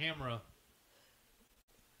get on camera.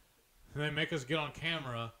 They make us get on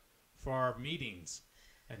camera for our meetings,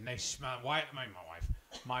 and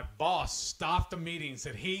my boss stopped the meeting and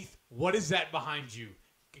said, "Heath, what is that behind you?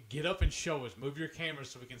 Get up and show us. Move your camera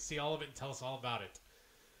so we can see all of it and tell us all about it."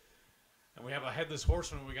 And we have a headless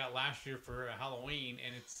horseman we got last year for Halloween,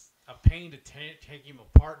 and it's a pain to take him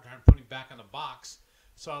apart and try and put him back in the box.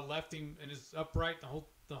 So I left him, and it's upright.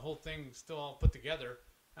 The whole thing still all put together,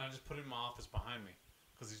 and I just put him in my office behind me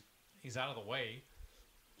because he's out of the way.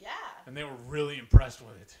 Yeah. And they were really impressed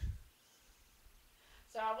with it.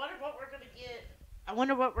 So I wonder what we're gonna get. I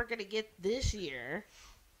wonder what we're gonna get this year.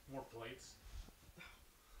 More plates.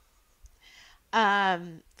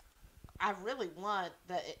 I really want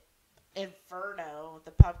the Inferno,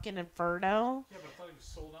 the pumpkin Inferno. Yeah, but I thought it was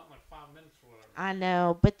sold out in like 5 minutes or whatever. I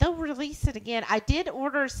know, but they'll release it again. I did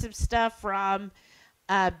order some stuff from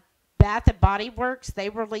Bath and Body Works. They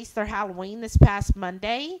released their Halloween this past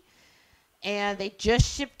Monday, and they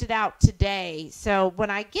just shipped it out today. So when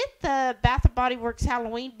I get the Bath and Body Works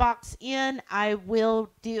Halloween box in, I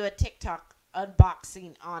will do a TikTok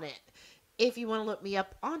unboxing on it. If you want to look me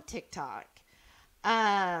up on TikTok.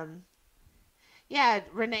 Yeah,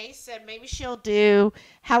 Renee said maybe she'll do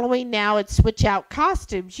Halloween now and switch out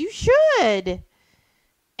costumes. You should.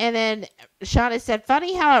 And then Shauna said,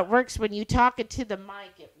 funny how it works when you talk into the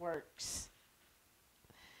mic, it works.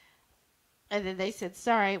 And then they said,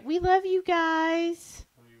 sorry, we love you guys.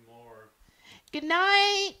 Love you more. Good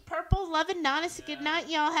night. Purple, Love, and Nana said, good night,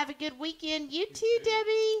 y'all. Have a good weekend. You too,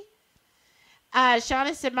 Debbie.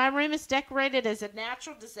 Shauna said, my room is decorated as a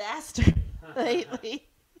natural disaster lately.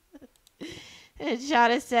 And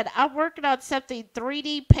Shauna said, I'm working on something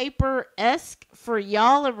 3D paper-esque for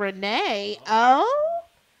y'all and Renee. Oh?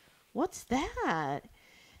 What's that?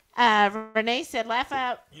 Renee said, laugh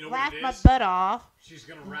my butt off. She's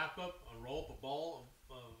going to wrap up and roll up a ball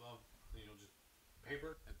of just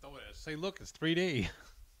paper and throw it at us. Say, look, it's 3D.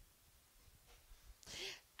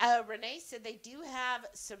 Renee said they do have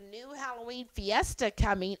some new Halloween fiesta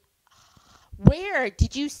coming. Where?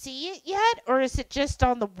 Did you see it yet? Or is it just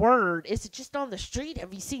on the word? Is it just on the street?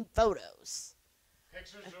 Have you seen photos?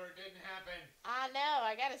 Pictures or it didn't happen. I know.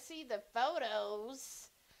 I got to see the photos.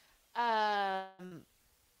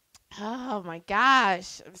 Oh, my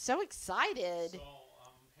gosh. I'm so excited. So,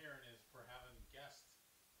 hearing is we're having guests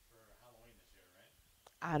for Halloween this year, right?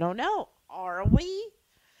 I don't know. Are we?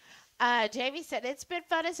 Jamie said, it's been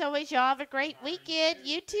fun as always. Y'all have a great weekend.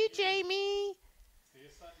 You too, Jamie. See you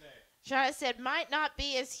Sunday. Shauna said, might not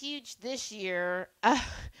be as huge this year.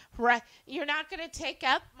 Right. You're not going to take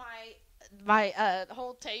up my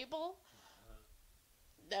whole table?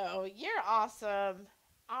 No, you're awesome.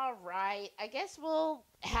 All right. I guess we'll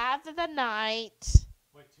have the night.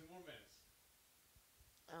 Wait, 2 more minutes.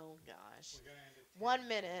 Oh, gosh. We're gonna end at 1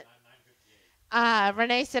 minute. 9:58.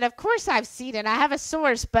 Renee said, of course I've seen it. I have a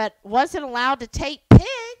source, but wasn't allowed to take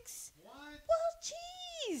pics. What? Well,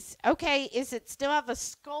 jeez. Okay, is it still have a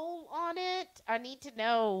skull on it? I need to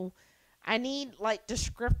know. I need, like,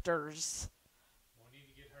 descriptors. We'll need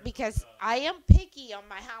to get her Because I am picky on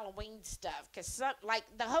my Halloween stuff. Because, like,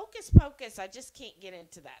 the Hocus Pocus, I just can't get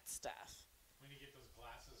into that stuff. We need to get those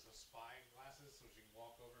glasses, those spy glasses, so she can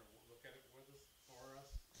walk over and look at it with us, for us.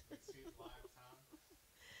 We can see it live time.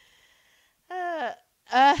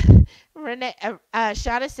 Renee,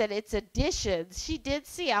 Shauna said it's additions. She did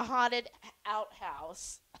see a haunted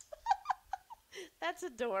outhouse. That's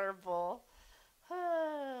adorable.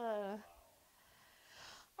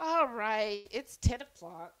 All right, it's 10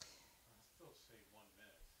 o'clock. I still say 1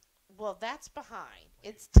 minute. Well, that's behind.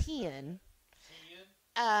 It's 10.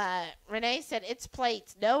 10? Renee said it's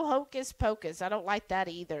plates. No Hocus Pocus. I don't like that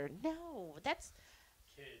either. No, that's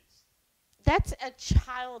Kids. That's a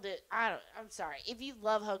childish. I'm sorry. If you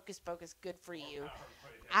love Hocus Pocus, good for you.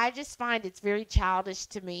 I just find it's very childish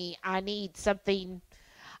to me. I need something.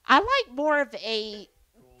 I like more of a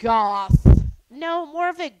goth. No, more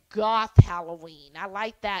of a goth Halloween. I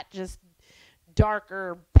like that, just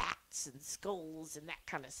darker bats and skulls and that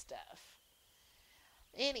kind of stuff.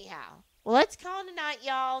 Anyhow, well, let's call it a night,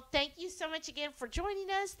 y'all. Thank you so much again for joining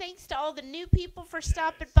us. Thanks to all the new people for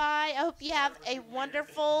stopping by. I hope you have a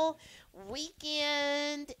wonderful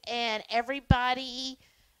weekend, and everybody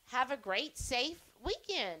have a great, safe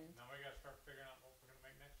weekend. Now we got to start figuring out what we're going to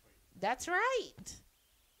make next week. That's right.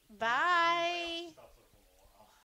 Bye.